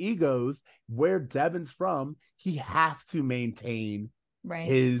battle of egos, where Devin's from, he has to maintain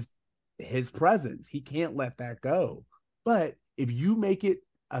his presence. He can't let that go. But if you make it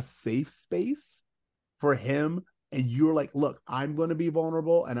a safe space for him and you're like, look, I'm going to be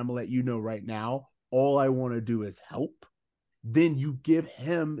vulnerable and I'm going to let you know right now, all I want to do is help, then you give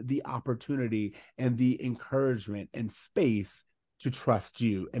him the opportunity and the encouragement and space to trust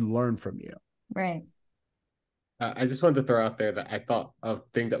you and learn from you. Right. I just wanted to throw out there that I thought a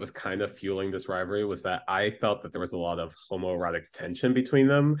thing that was kind of fueling this rivalry was that I felt that there was a lot of homoerotic tension between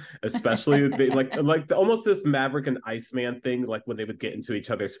them, especially they, like almost this Maverick and Iceman thing, like when they would get into each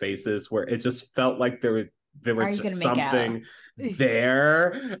other's faces, where it just felt like there was just something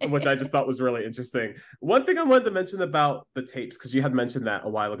there, which I just thought was really interesting. One thing I wanted to mention about the tapes, because you had mentioned that a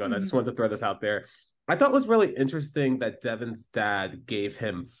while ago, and I just wanted to throw this out there. I thought it was really interesting that Devin's dad gave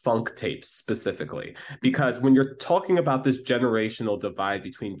him funk tapes specifically, because when you're talking about this generational divide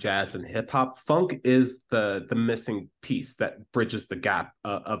between jazz and hip hop, funk is the missing piece that bridges the gap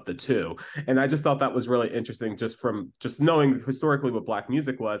of the two. And I just thought that was really interesting, just from just knowing historically what Black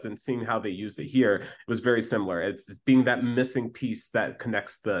music was and seeing how they used it here. It was very similar. It's being that missing piece that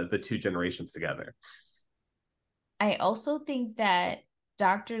connects the two generations together. I also think that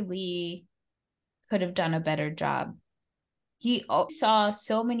Dr. Lee could have done a better job. He saw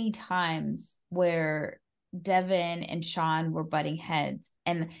so many times where Devin and Sean were butting heads,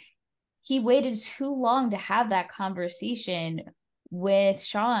 and he waited too long to have that conversation with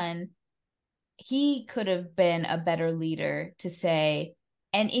Sean. He could have been a better leader to say,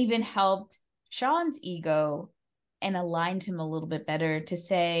 and even helped Sean's ego and aligned him a little bit better to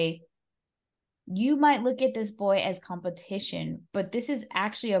say, you might look at this boy as competition, but this is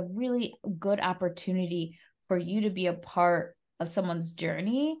actually a really good opportunity for you to be a part of someone's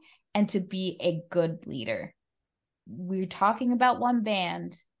journey and to be a good leader. We're talking about one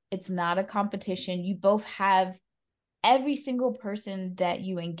band. It's not a competition. You both have, every single person that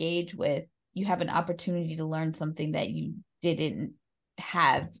you engage with, you have an opportunity to learn something that you didn't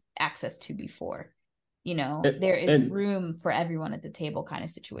have access to before. You know, there is room for everyone at the table kind of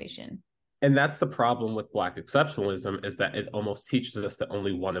situation. And that's the problem with Black exceptionalism, is that it almost teaches us that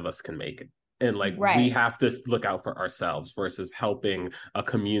only one of us can make it. And like, we have to look out for ourselves versus helping a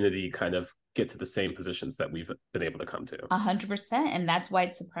community kind of get to the same positions that we've been able to come to. 100%. And that's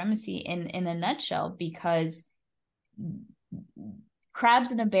white supremacy in a nutshell, because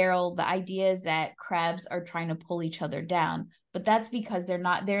crabs in a barrel, the idea is that crabs are trying to pull each other down, but that's because they're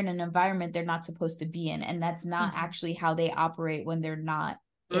in an environment they're not supposed to be in. And that's not actually how they operate when they're not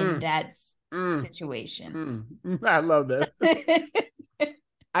in that situation. I love that.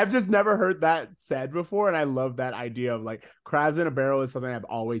 I've just never heard that said before, and I love that idea of like crabs in a barrel is something I've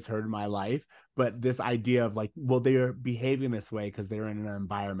always heard in my life. But this idea of like, well, they're behaving this way because they're in an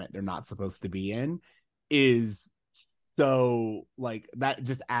environment they're not supposed to be in, is so like, that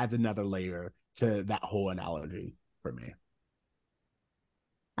just adds another layer to that whole analogy for me.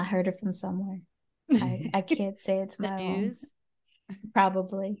 I heard it from somewhere. I can't say it's my news.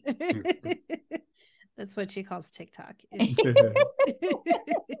 Probably. That's what she calls TikTok.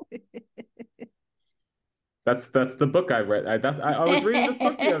 That's the book I read. I was reading this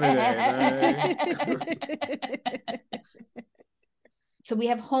book the other day. So we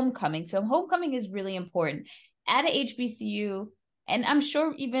have homecoming. So homecoming is really important at a HBCU, and I'm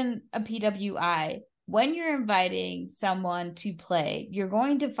sure even a PWI. When you're inviting someone to play, you're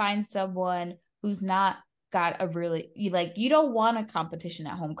going to find someone who's not got a really, you don't want a competition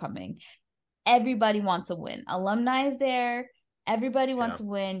at homecoming. Everybody wants a win. Alumni is there. Everybody wants to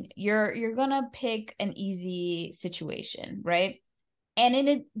win. You're gonna pick an easy situation, right?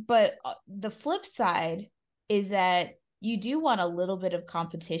 And but the flip side is that you do want a little bit of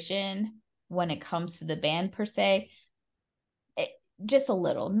competition when it comes to the band per se. Just a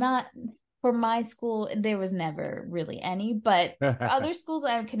little. Not for my school, there was never really any, but other schools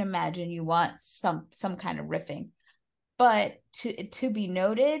I can imagine you want some kind of riffing. But to be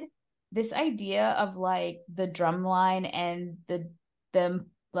noted, this idea of like the Drumline and them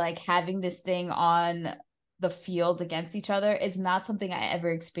like having this thing on the field against each other is not something I ever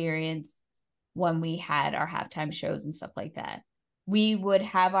experienced when we had our halftime shows and stuff like that. We would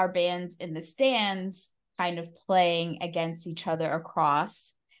have our bands in the stands kind of playing against each other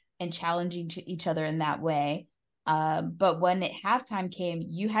across and challenging each other in that way. But when halftime came,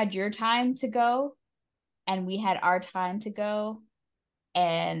 you had your time to go and we had our time to go.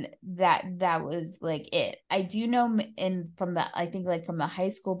 And that was like it. I do know from the high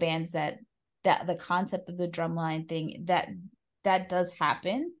school bands that the concept of the Drumline thing that does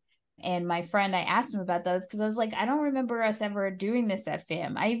happen. And my friend, I asked him about those because I was like, I don't remember us ever doing this at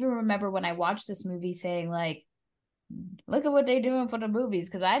FAM. I even remember when I watched this movie saying like, look at what they're doing for the movies,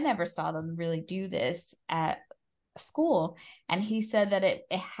 because I never saw them really do this at school. And he said that it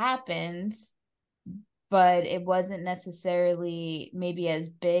happened, but it wasn't necessarily maybe as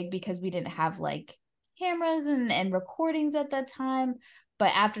big because we didn't have like cameras and recordings at that time.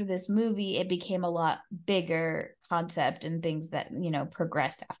 But after this movie, it became a lot bigger concept and things that,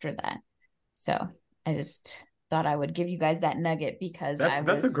 progressed after that. So I just thought I would give you guys that nugget because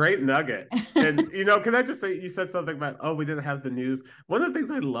that's a great nugget. And can I just say, you said something about, oh, we didn't have the news. One of the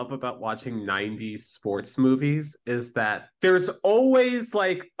things I love about watching 90s sports movies is that there's always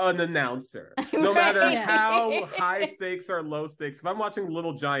like an announcer, no matter how high stakes or low stakes. If I'm watching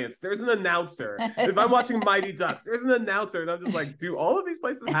Little Giants, there's an announcer. If I'm watching Mighty Ducks, there's an announcer. And I'm just like, do all of these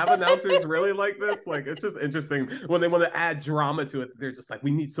places have announcers really like this? Like, it's just interesting when they want to add drama to it. They're just like,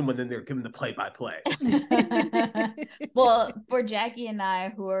 we need someone in there giving the play-by-play. Well, for Jackie and I,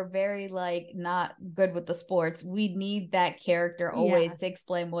 who are very like not good with the sports, we need that character always to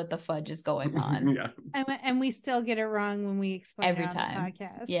explain what the fudge is going on. Yeah. And we still get it wrong when we explain every it on time. the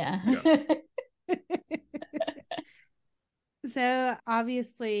podcast. Yeah. So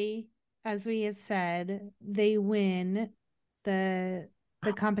obviously, as we have said, they win the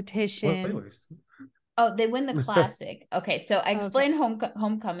competition. Oh, they win the classic. Okay, so I explained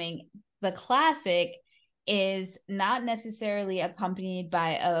Homecoming. The classic is not necessarily accompanied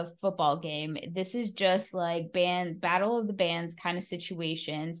by a football game. This is just like battle of the bands kind of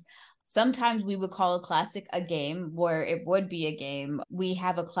situations. Sometimes we would call a classic a game where it would be a game. We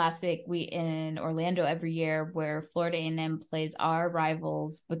have a classic in Orlando every year where Florida A&M plays our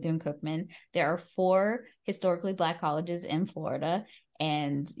rivals, Bethune-Cookman. There are 4 historically Black colleges in Florida,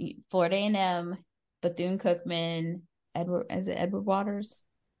 and Florida A&M, Bethune-Cookman, Edward Waters,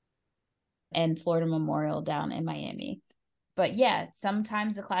 and Florida Memorial down in Miami. But yeah,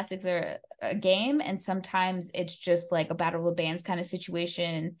 sometimes the classics are a game and sometimes it's just like a battle of bands kind of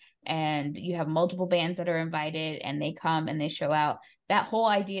situation, and you have multiple bands that are invited and they come and they show out. That whole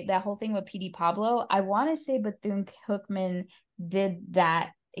thing with PD Pablo, I want to say Bethune-Cookman did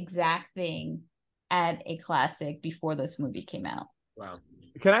that exact thing at a classic before this movie came out. Wow.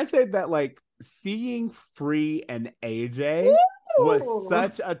 Can I say that like seeing Free and AJ was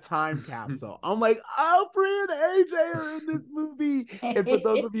such a time capsule. I'm like, oh, Free and AJ are in this movie. And for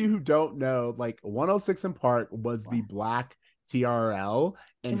those of you who don't know, like 106 in Park was the Black TRL,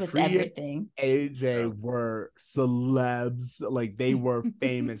 and Free everything. and AJ were celebs. Like they were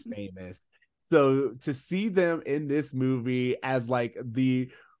famous. So to see them in this movie as like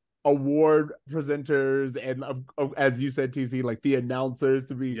the award presenters and as you said, TC, like the announcers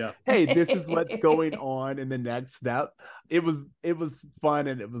to be, hey, this is what's going on in the next step. It was fun,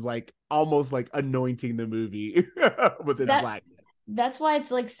 and it was like almost like anointing the movie with its blackness. That's why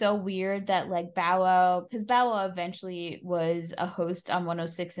it's like so weird that like Bow Wow, because Bow Wow eventually was a host on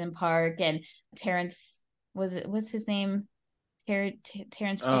 106 in Park, and Terrence, what's his name?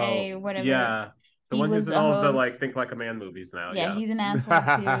 Terrence J or whatever. Yeah. The one who's in all of the like Think Like a Man movies now. Yeah, he's an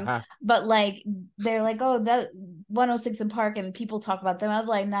asshole too. But like they're like, oh, that 106 in Park, and people talk about them. I was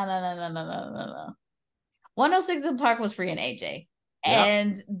like, no. 106 in Park was Free and AJ.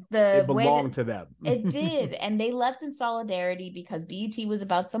 And it belonged to them. It did. And they left in solidarity because BET was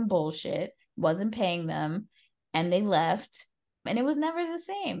about some bullshit, wasn't paying them, and they left. And it was never the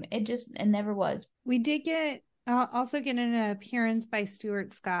same. It never was. We did also get an appearance by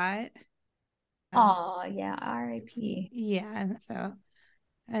Stuart Scott. Oh yeah, R.I.P. Yeah, so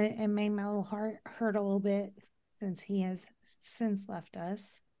it made my little heart hurt a little bit since he has since left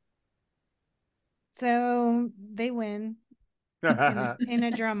us. So they win in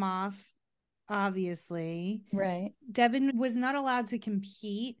a drum off, obviously. Right. Devin was not allowed to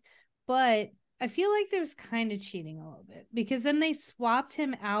compete, but I feel like there's kind of cheating a little bit because then they swapped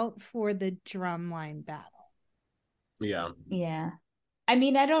him out for the Drumline battle. Yeah. Yeah. I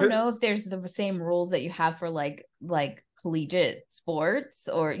mean, I don't know if there's the same rules that you have for like collegiate sports,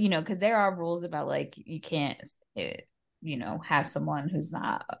 or because there are rules about like you can't have someone who's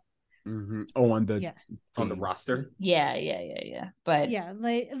not on the roster. Yeah. But yeah,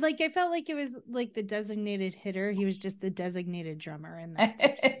 like I felt like it was like the designated hitter. He was just the designated drummer in that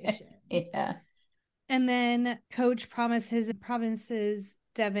situation. Yeah. And then coach promises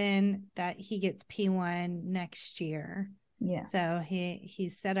Devin that he gets P1 next year. Yeah. So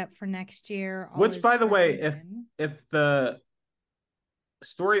he's set up for next year. Which, by the way, if the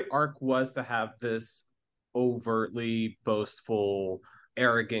story arc was to have this overtly boastful,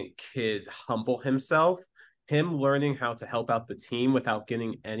 arrogant kid humble himself, him learning how to help out the team without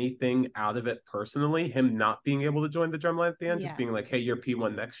getting anything out of it personally, him not being able to join the Drumline at the end, just being like, hey, you're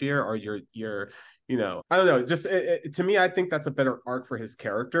P1 next year, or you're I don't know, just to me, I think that's a better arc for his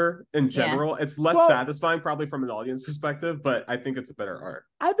character in general. It's less satisfying probably from an audience perspective, but I think it's a better arc.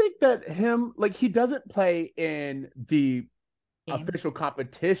 I think that him, like, he doesn't play in the official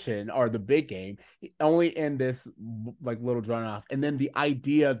competition or the big game, only in this like little run off. And then the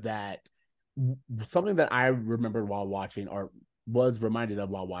idea that something that I remembered while watching, or was reminded of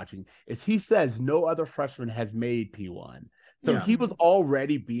while watching, is he says no other freshman has made P1. So he was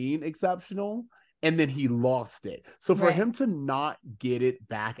already being exceptional, and then he lost it. So for him to not get it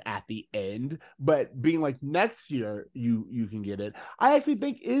back at the end, but being like, next year you can get it, I actually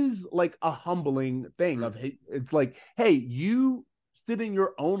think is like a humbling thing. Of it's like, hey, you stood in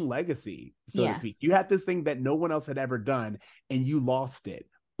your own legacy, so to speak. You had this thing that no one else had ever done, and you lost it.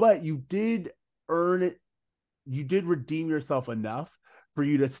 But you did earn it. You did redeem yourself enough for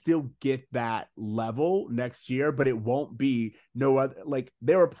you to still get that level next year, but it won't be no other. Like,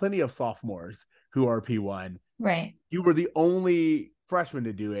 there are plenty of sophomores who are P1. Right. You were the only freshman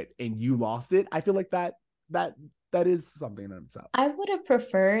to do it, and you lost it. I feel like that is something in itself. I would have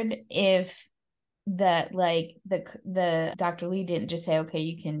preferred if that, like, the Dr. Lee didn't just say, okay,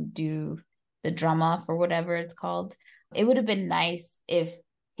 you can do the drum off or whatever it's called. It would have been nice if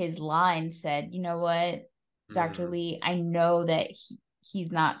his line said, you know what, Dr. Lee, I know that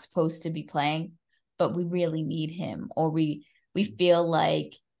he's not supposed to be playing, but we really need him, or we feel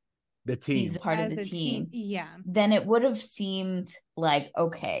like the team, he's part of the team. Yeah. Then it would have seemed like,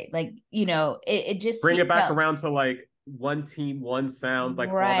 okay, like, it just bring it back around to like one team, one sound, like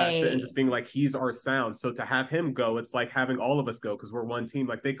all that shit, and just being like, he's our sound. So to have him go, it's like having all of us go because we're one team.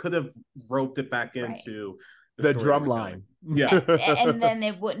 Like, they could have roped it back into the drum line. Yeah. And then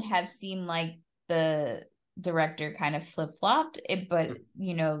it wouldn't have seemed like the director kind of flip-flopped it, but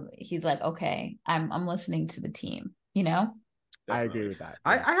he's like, okay, I'm listening to the team. I agree with that.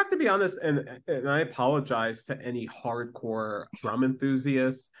 I have to be honest, and I apologize to any hardcore drum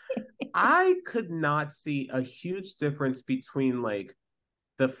enthusiasts. I could not see a huge difference between like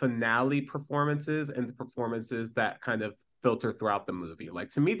the finale performances and the performances that kind of filter throughout the movie. Like,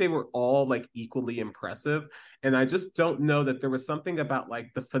 to me, they were all like equally impressive, and I just don't know that there was something about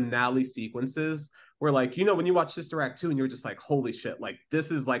like the finale sequences where, like, when you watch Sister Act 2 and you're just like, holy shit, like,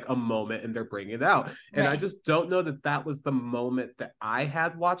 this is like a moment and they're bringing it out. And I just don't know that was the moment that I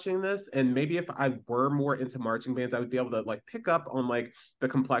had watching this. And maybe if I were more into marching bands, I would be able to like pick up on like the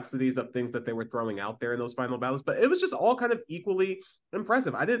complexities of things that they were throwing out there in those final battles. But it was just all kind of equally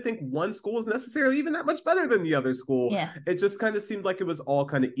impressive. I didn't think one school was necessarily even that much better than the other school. Yeah. It just kind of seemed like it was all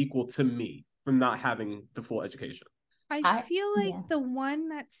kind of equal to me from not having the full education. I feel like the one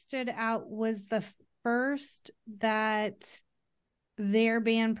that stood out was the first that their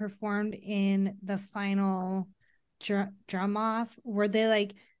band performed in the final drum off, where they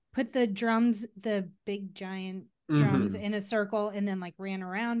like put the drums, the big giant drums in a circle, and then like ran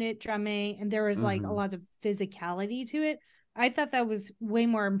around it drumming, and there was like a lot of physicality to it. I thought that was way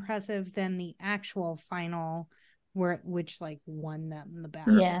more impressive than the actual final, which like won them the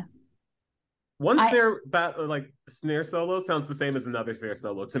battle. Yeah. One snare solo sounds the same as another snare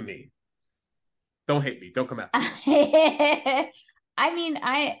solo to me. Don't hate me. Don't come after me. I mean,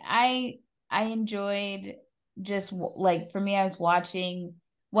 I enjoyed, just like, for me, I was watching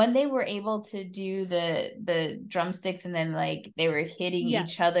when they were able to do the drumsticks, and then like they were hitting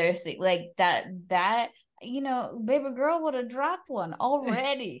each other, so, like that baby girl would have dropped one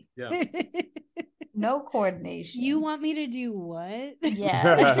already. Yeah. No coordination. You want me to do what?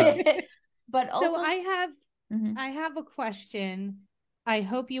 Yeah. But also, so I have a question. I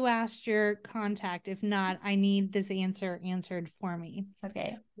hope you asked your contact. If not, I need this answer answered for me.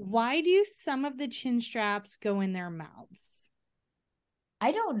 Okay. Why do some of the chin straps go in their mouths?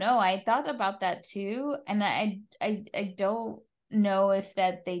 I don't know. I thought about that too, and I don't know if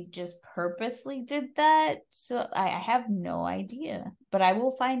that they just purposely did that. So I have no idea, but I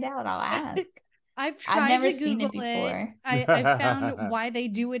will find out. I'll ask. I've never to seen Google it before. I found why they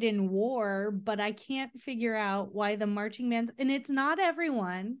do it in war, but I can't figure out why the marching bands, and it's not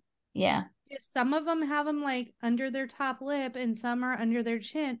everyone. Yeah. Some of them have them like under their top lip, and some are under their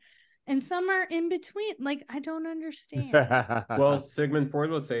chin, and some are in between. Like, I don't understand. Well, Sigmund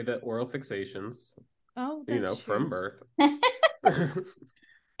Freud would say that oral fixations, from birth.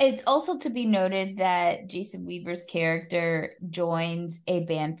 It's also to be noted that Jason Weaver's character joins a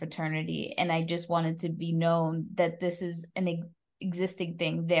band fraternity, and I just wanted to be known that this is an existing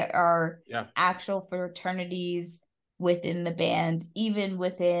thing. There are actual fraternities within the band, even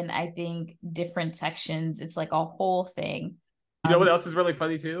within, I think, different sections. It's like a whole thing. You know what else is really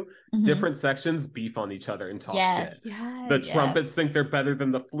funny too? Mhm. Different sections beef on each other and talk Yes. shit. Yes. The trumpets Yes. think they're better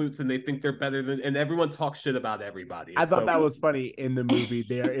than the flutes, and they think they're better than, and everyone talks shit about everybody. I thought that was funny in the movie.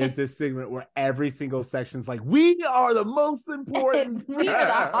 There is this segment where every single section's like, we are the most important. We are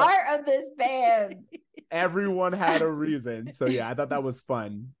the heart of this band. Everyone had a reason. So yeah, I thought that was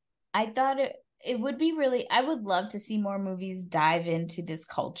fun. I thought it would be really, I would love to see more movies dive into this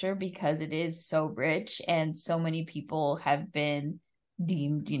culture because it is so rich and so many people have been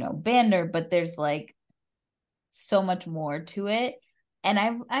deemed, band nerd, but there's like so much more to it. And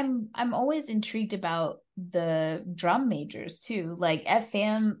I'm always intrigued about the drum majors too. Like at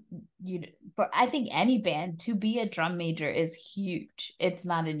FAM, I think any band, to be a drum major is huge. It's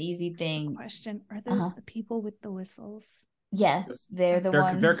not an easy thing. Question: Are those the people with the whistles? Yes, they're the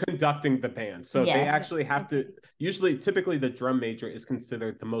ones. They're conducting the band. So Yes. they actually have to, typically the drum major is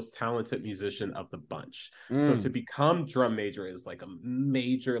considered the most talented musician of the bunch. So to become drum major is like a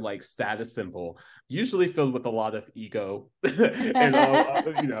major like status symbol, usually filled with a lot of ego and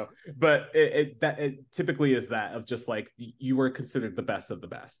but it typically is that of just like you were considered the best of the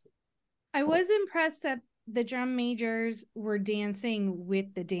best. I was impressed that the drum majors were dancing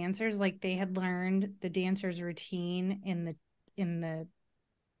with the dancers, like they had learned the dancers' routine in the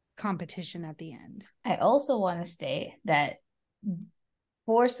competition at the end. I also want to state that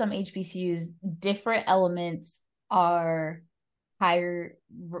for some HBCUs, different elements are higher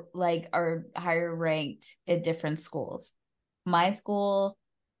ranked at different schools. My school,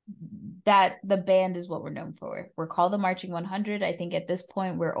 that the band is what we're known for. We're called the Marching 100. I think at this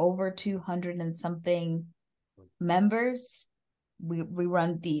point we're over 200 and something members. We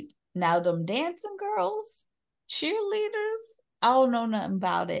run deep. Now them dancing girls, cheerleaders, I don't know nothing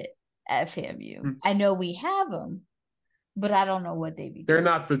about it at FAMU. I know we have them, but I don't know what they be. They're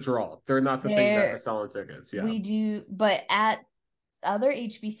not the draw. They're not the thing that are selling tickets. Yeah, we do, but at other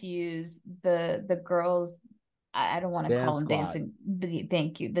HBCUs, the girls, I don't want to call them dancing.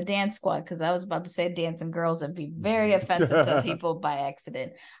 Thank you, the dance squad, because I was about to say dancing girls and be very offensive to people by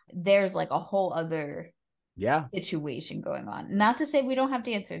accident. There's like a whole other situation going on. Not to say we don't have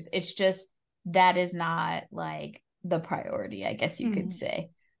dancers. It's just that is not like the priority, I guess you could say.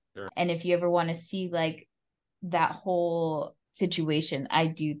 Sure. And if you ever want to see like that whole situation, I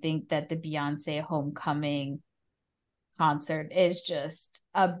do think that the Beyonce homecoming concert is just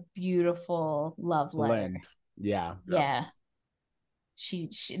a beautiful love letter. Yeah. She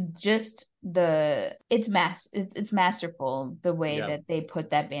just it's masterful the way that they put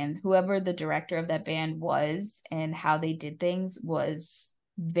that band. Whoever the director of that band was and how they did things was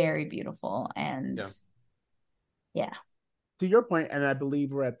very beautiful. And to your point, and I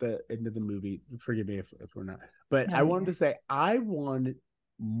believe we're at the end of the movie. Forgive me if we're not, but I wanted to say I wanted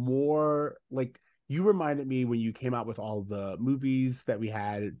more. Like you reminded me when you came out with all the movies that we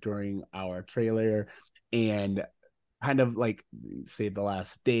had during our trailer, and kind of like Save the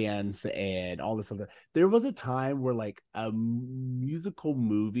Last Dance and all this other. There was a time where like a musical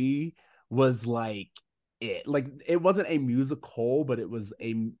movie was like it. Like it wasn't a musical, but it was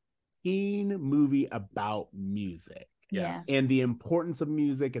a teen movie about music. Yes. And the importance of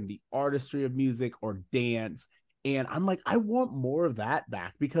music and the artistry of music or dance. And I'm like, I want more of that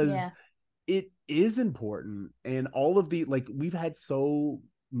back because it is important. And all of the, like, we've had so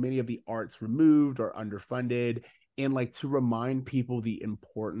many of the arts removed or underfunded. And like to remind people the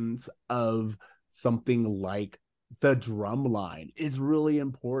importance of something like the Drumline is really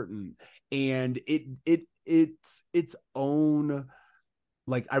important. And it's its own.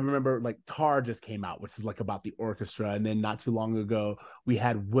 Like I remember like Tar just came out, which is like about the orchestra. And then not too long ago, we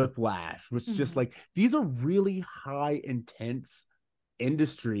had Whiplash, which is just like, these are really high intense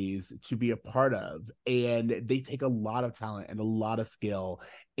industries to be a part of. And they take a lot of talent and a lot of skill.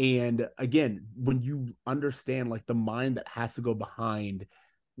 And again, when you understand like the mind that has to go behind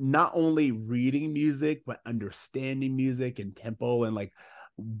not only reading music, but understanding music and tempo and like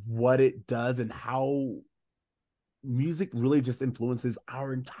what it does and how music really just influences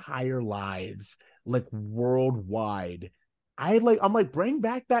our entire lives, like worldwide. I'm like, bring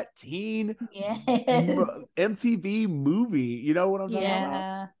back that teen MTV movie. You know what I'm talking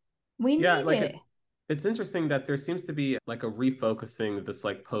about? We need it. It's interesting that there seems to be like a refocusing this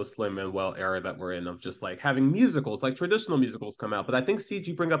like post-Lin-Manuel era that we're in of just like having musicals, like traditional musicals come out. But I think CG,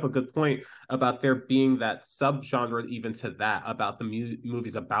 you bring up a good point about there being that subgenre even to that, about the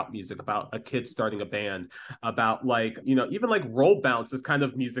movies about music, about a kid starting a band, about like, even like Roll Bounce is kind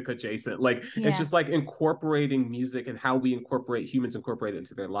of music adjacent. Like it's just like incorporating music and how we humans incorporate it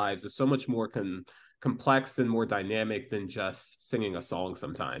into their lives. There's so much more can complex and more dynamic than just singing a song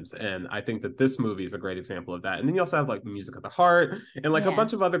sometimes. And I think that this movie is a great example of that. And then you also have like Music of the Heart and like a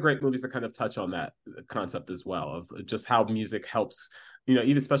bunch of other great movies that kind of touch on that concept as well, of just how music helps, you know,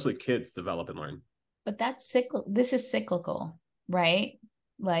 even especially kids develop and learn. But that's cyclical. This is cyclical, right?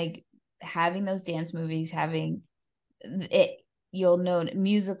 Like having those dance movies, having it, you'll know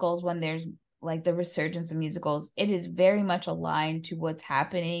musicals, when there's like the resurgence of musicals, it is very much aligned to what's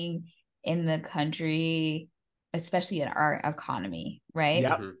happening in the country, especially in our economy, right?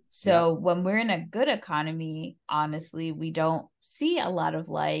 Yep. So when we're in a good economy, honestly, we don't see a lot of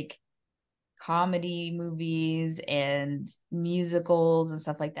like comedy movies and musicals and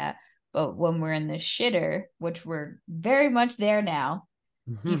stuff like that. But when we're in the shitter, which we're very much there now,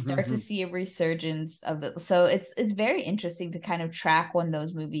 you start to see a resurgence of it. So it's very interesting to kind of track when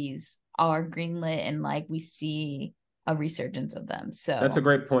those movies are greenlit and like we see a resurgence of them. So that's a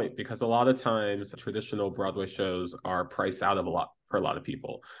great point, because a lot of times traditional Broadway shows are priced out of for a lot of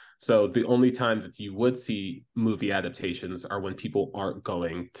people. So the only time that you would see movie adaptations are when people aren't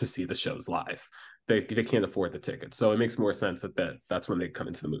going to see the shows live. They can't afford the tickets. So it makes more sense that's when they come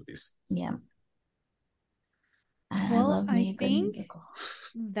into the movies. Yeah. Well, I think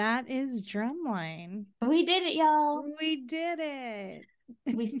that is Drumline. We did it, y'all. We did it.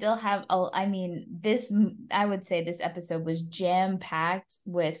 We still have, I mean, I would say this episode was jam-packed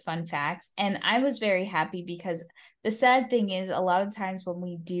with fun facts. And I was very happy because the sad thing is a lot of times when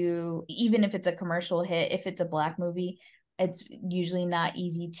we do, even if it's a commercial hit, if it's a Black movie, it's usually not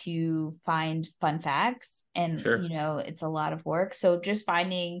easy to find fun facts. And, you know, it's a lot of work. So just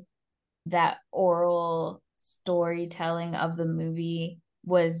finding that oral storytelling of the movie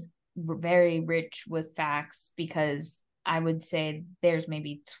was very rich with facts, because I would say there's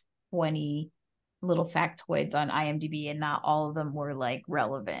maybe 20 little factoids on IMDb and not all of them were like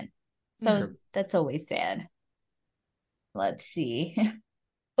relevant. So that's always sad. Let's see.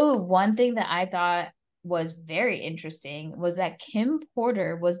 Oh, one thing that I thought was very interesting was that Kim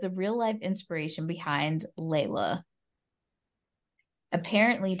Porter was the real life inspiration behind Layla.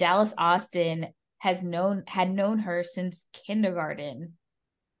 Apparently, Dallas Austin had known her since kindergarten.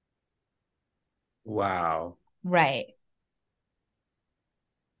 Wow. Right.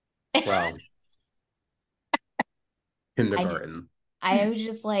 Wow. Kindergarten. I was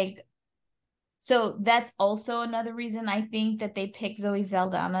just like, so that's also another reason I think that they picked Zoe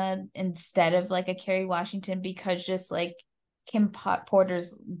Saldana instead of like a Kerry Washington, because just like Kim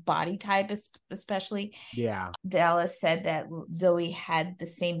Porter's body type, especially. Yeah. Dallas said that Zoe had the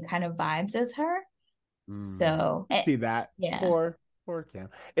same kind of vibes as her. So see that. Yeah. Poor Kim.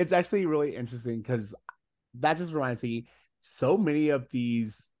 It's actually really interesting because that just reminds me, so many of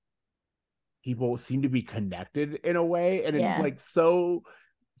these people seem to be connected in a way, and it's like so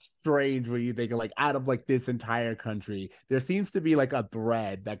strange when you think of like out of like this entire country, there seems to be like a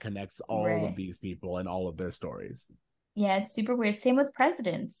thread that connects all of these people and all of their stories. Yeah, it's super weird. Same with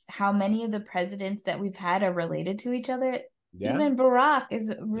presidents. How many of the presidents that we've had are related to each other? Yeah. Even Barack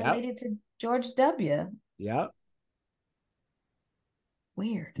is related to George W. Yeah.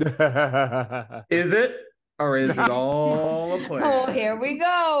 Weird. Is it? Or is it all a plan? Oh, here we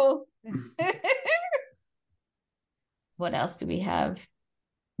go. What else do we have?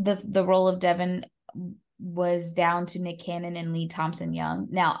 The role of Devin was down to Nick Cannon and Lee Thompson Young.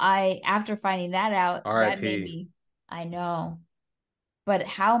 Now, after finding that out, that made me, I know, but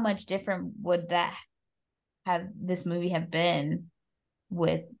how much different would that have this movie have been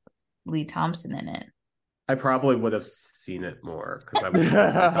with Lee Thompson in it? I probably would have seen it more because I was a Lee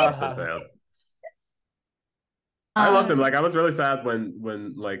Thompson fan. I loved him. Like, I was really sad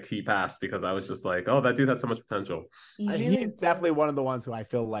when like he passed, because I was just like, oh, that dude had so much potential. He's definitely one of the ones who I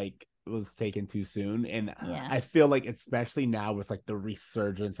feel like was taken too soon. And I feel like, especially now with like the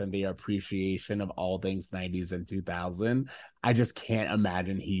resurgence and the appreciation of all things 90s and 2000, I just can't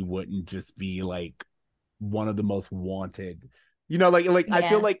imagine he wouldn't just be like one of the most wanted, you know, like I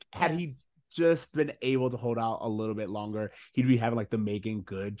feel like had he just been able to hold out a little bit longer, he'd be having like the Megan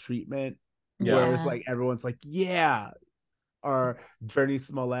Good treatment. Whereas like everyone's like, or Journey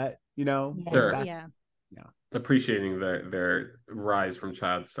Smollett, you know? Appreciating their rise from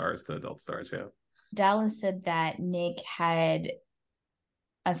child stars to adult stars. Dallas said that Nick had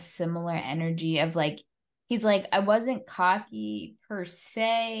a similar energy of like, he's like, I wasn't cocky per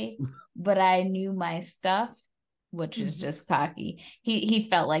se, but I knew my stuff, which is just cocky. He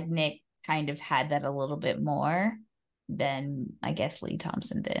felt like Nick kind of had that a little bit more than I guess Lee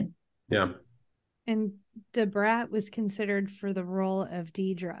Thompson did. Yeah. And Debrat was considered for the role of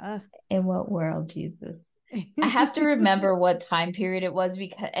Deidre. In what world, Jesus? I have to remember what time period it was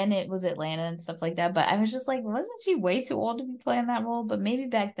and it was Atlanta and stuff like that. But I was just like, wasn't she way too old to be playing that role? But maybe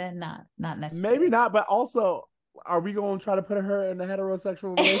back then, not necessarily. Maybe not, but also, are we going to try to put her in a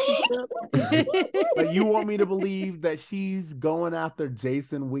heterosexual relationship? Like, you want me to believe that she's going after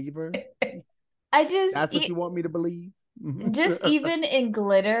Jason Weaver? That's what you want me to believe? Just even in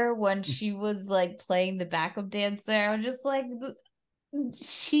Glitter, when she was like playing the backup dancer, I was just like,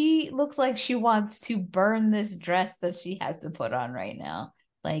 she looks like she wants to burn this dress that she has to put on right now.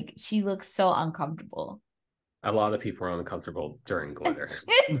 Like, she looks so uncomfortable. A lot of people are uncomfortable during Glitter.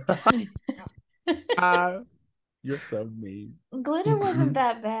 You're so mean. Glitter wasn't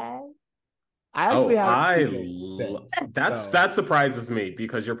that bad. I actually haven't seen it. That surprises me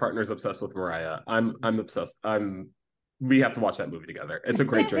because your partner's obsessed with Mariah. I'm obsessed. We have to watch that movie together. It's a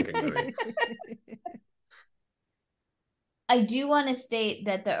great drinking movie. I do want to state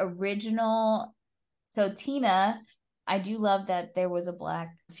that the original, so Tina, I do love that there was a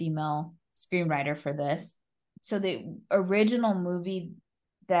Black female screenwriter for this. So the original movie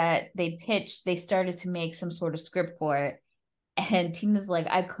that they pitched, they started to make some sort of script for it. And Tina's like,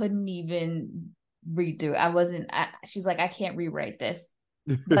 I couldn't even read through. She's like, I can't rewrite this.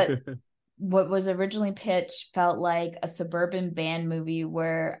 But what was originally pitched felt like a suburban band movie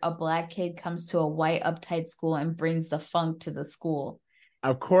where a Black kid comes to a white uptight school and brings the funk to the school.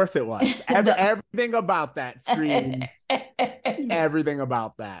 Of course it was. Everything about that screams. Everything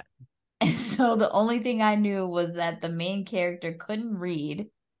about that. And so the only thing I knew was that the main character couldn't read.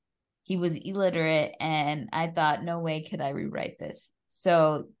 He was illiterate, and I thought, no way could I rewrite this.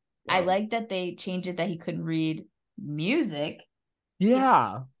 So wow. I like that they changed it that he couldn't read music.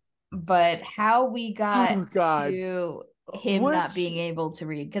 Yeah. But how we got to him not being able to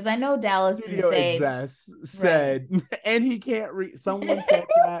read, because I know Dallas said, and he can't read. Someone said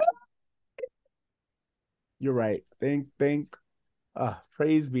that. You're right.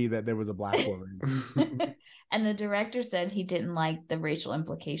 Praise be that there was a Black woman. And the director said he didn't like the racial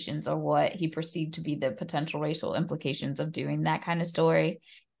implications or what he perceived to be the potential racial implications of doing that kind of story.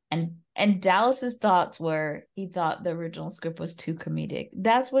 And Dallas's thoughts were, he thought the original script was too comedic.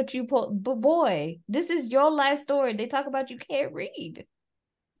 That's what you put. But boy, this is your life story. They talk about you can't read.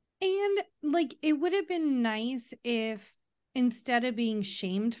 And like, it would have been nice if instead of being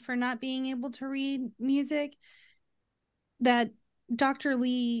shamed for not being able to read music, that Dr.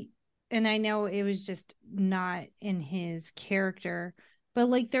 Lee, and I know it was just not in his character, but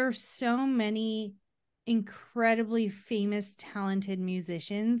like there are so many incredibly famous, talented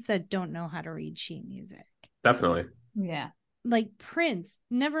musicians that don't know how to read sheet music. Definitely. Yeah. Like Prince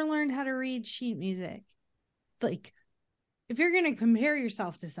never learned how to read sheet music. Like, if you're going to compare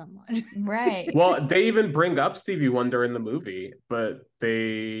yourself to someone. Right. Well, they even bring up Stevie Wonder in the movie, but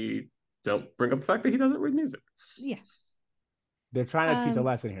they don't bring up the fact that he doesn't read music. Yeah. They're trying to teach a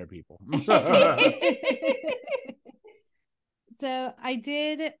lesson here, people. So I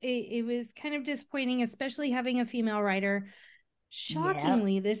did, it was kind of disappointing, especially having a female writer.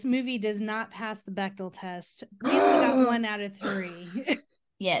 Shockingly, this movie does not pass the Bechdel test. We only got 1 out of 3.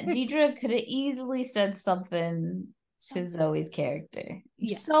 Yeah, Deidre could have easily said something to Zoe's character.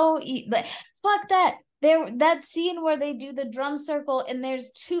 Yeah. So, like, fuck that. That scene where they do the drum circle and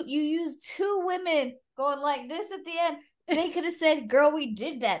you use 2 women going like this at the end. They could have said, girl, we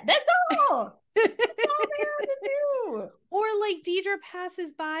did that. That's all. That's all they had to do. Or like Deidre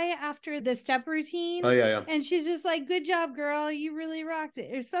passes by after the step routine. Oh, yeah. And she's just like, good job, girl. You really rocked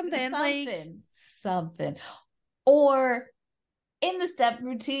it. Or something. Something. Or in the step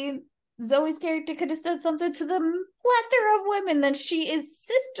routine, Zoe's character could have said something to the plethora of women that she is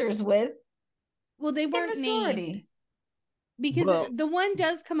sisters with. Well, they weren't named. Because the one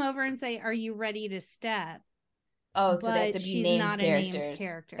does come over and say, are you ready to step? Oh, so they have to be she's named not characters. A named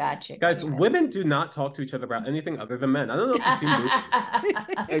character. Gotcha. Guys, women do not talk to each other about anything other than men. I don't know if you've seen movies.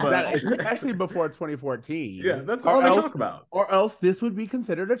 Exactly. Especially before 2014. Yeah, that's all they talk about. Or else this would be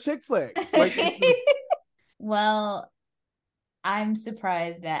considered a chick flick. Well, I'm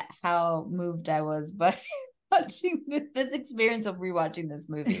surprised at how moved I was by watching this experience of rewatching this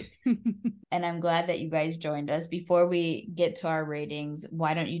movie. And I'm glad that you guys joined us. Before we get to our ratings,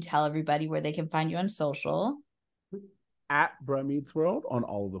 why don't you tell everybody where they can find you on social? At Bruh Meets World on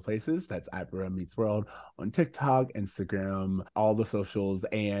all of the places. That's at Bruh Meets World on TikTok, Instagram, all the socials,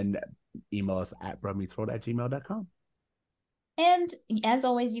 and email us at bruhmeetsworld@gmail.com. And as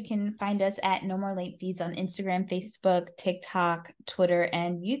always, you can find us at No More Late Fees on Instagram, Facebook, TikTok, Twitter,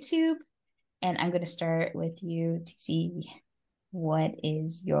 and YouTube. And I'm going to start with you to see what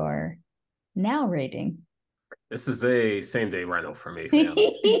is your now rating. This is a same day rental for me, fam.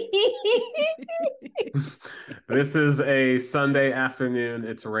 This is a Sunday afternoon.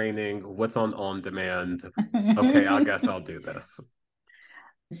 It's raining. What's on demand? Okay, I guess I'll do this.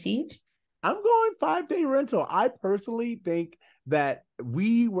 Siege? I'm going 5-day rental. I personally think that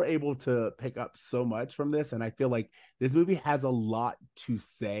we were able to pick up so much from this, and I feel like this movie has a lot to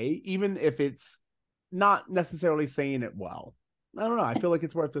say, even if it's not necessarily saying it well. I don't know. I feel like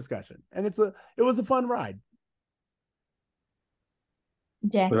it's worth discussion, and it was a fun ride.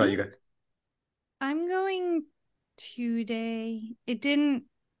 Jackie? What about you guys? I'm going 2-day. It didn't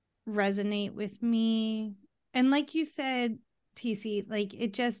resonate with me. And like you said, TC, like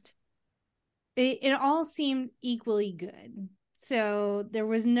it all seemed equally good. So there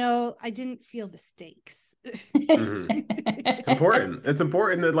was I didn't feel the stakes. It's important. It's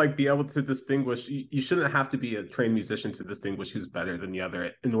important to like be able to distinguish. You shouldn't have to be a trained musician to distinguish who's better than the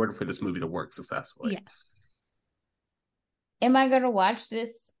other in order for this movie to work successfully. Yeah. Am I going to watch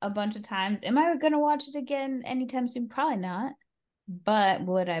this a bunch of times? Am I going to watch it again anytime soon? Probably not. But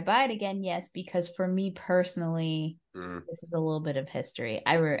would I buy it again? Yes, because for me personally, this is a little bit of history.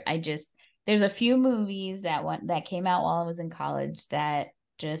 There's a few movies that came out while I was in college that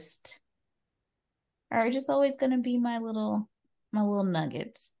just are just always going to be my little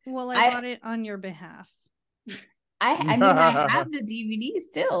nuggets. Well, I bought it on your behalf. I mean, I have the DVD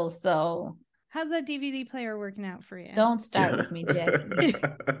still, so. How's that DVD player working out for you? Don't start with me, Jackie.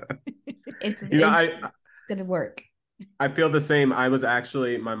 It's gonna work. I feel the same.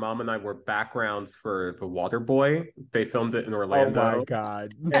 My mom and I were backgrounds for The Waterboy. They filmed it in Orlando. Oh my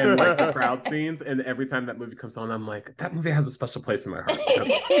God. And like the crowd scenes, and every time that movie comes on, I'm like, that movie has a special place in my heart.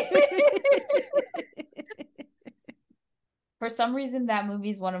 For some reason, that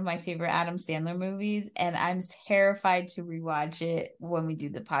movie is one of my favorite Adam Sandler movies, and I'm terrified to rewatch it when we do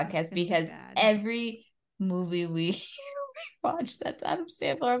the podcast because every movie we watch that's Adam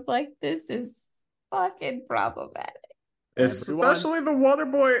Sandler, I'm like, this is fucking problematic. Especially The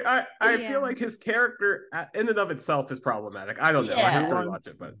Waterboy. I feel like his character in and of itself is problematic. I don't know. I have to rewatch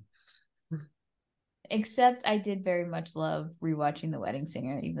it, but except I did very much love rewatching The Wedding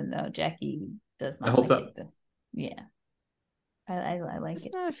Singer, even though Jackie does not holds like up. it. Yeah. I like it.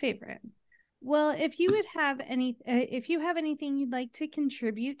 It's not a favorite. Well, if you have anything you'd like to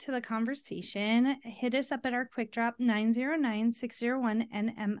contribute to the conversation, hit us up at our quick drop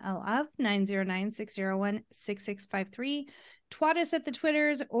 909-601-NMLF 909-601-6653. Twat us at the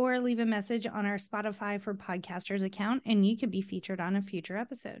Twitters or leave a message on our Spotify for Podcasters account, and you could be featured on a future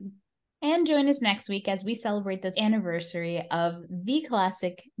episode. And join us next week as we celebrate the anniversary of the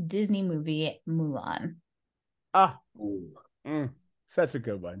classic Disney movie Mulan. Such a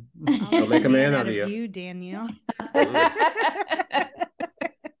good one. I'll make a man out of you, Daniel.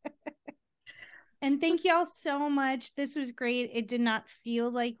 And thank y'all so much. This was great. It did not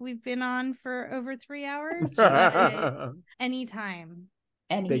feel like we've been on for over 3 hours. Anytime.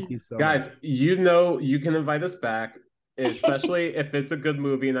 Thank you so guys, much. you can invite us back, especially if it's a good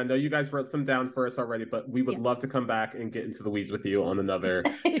movie. And I know you guys wrote some down for us already, but we would love to come back and get into the weeds with you on another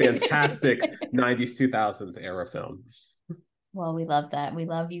fantastic 90s, 2000s era film. Well, we love that. We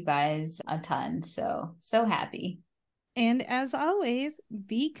love you guys a ton. So happy. And as always,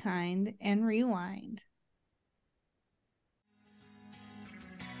 be kind and rewind.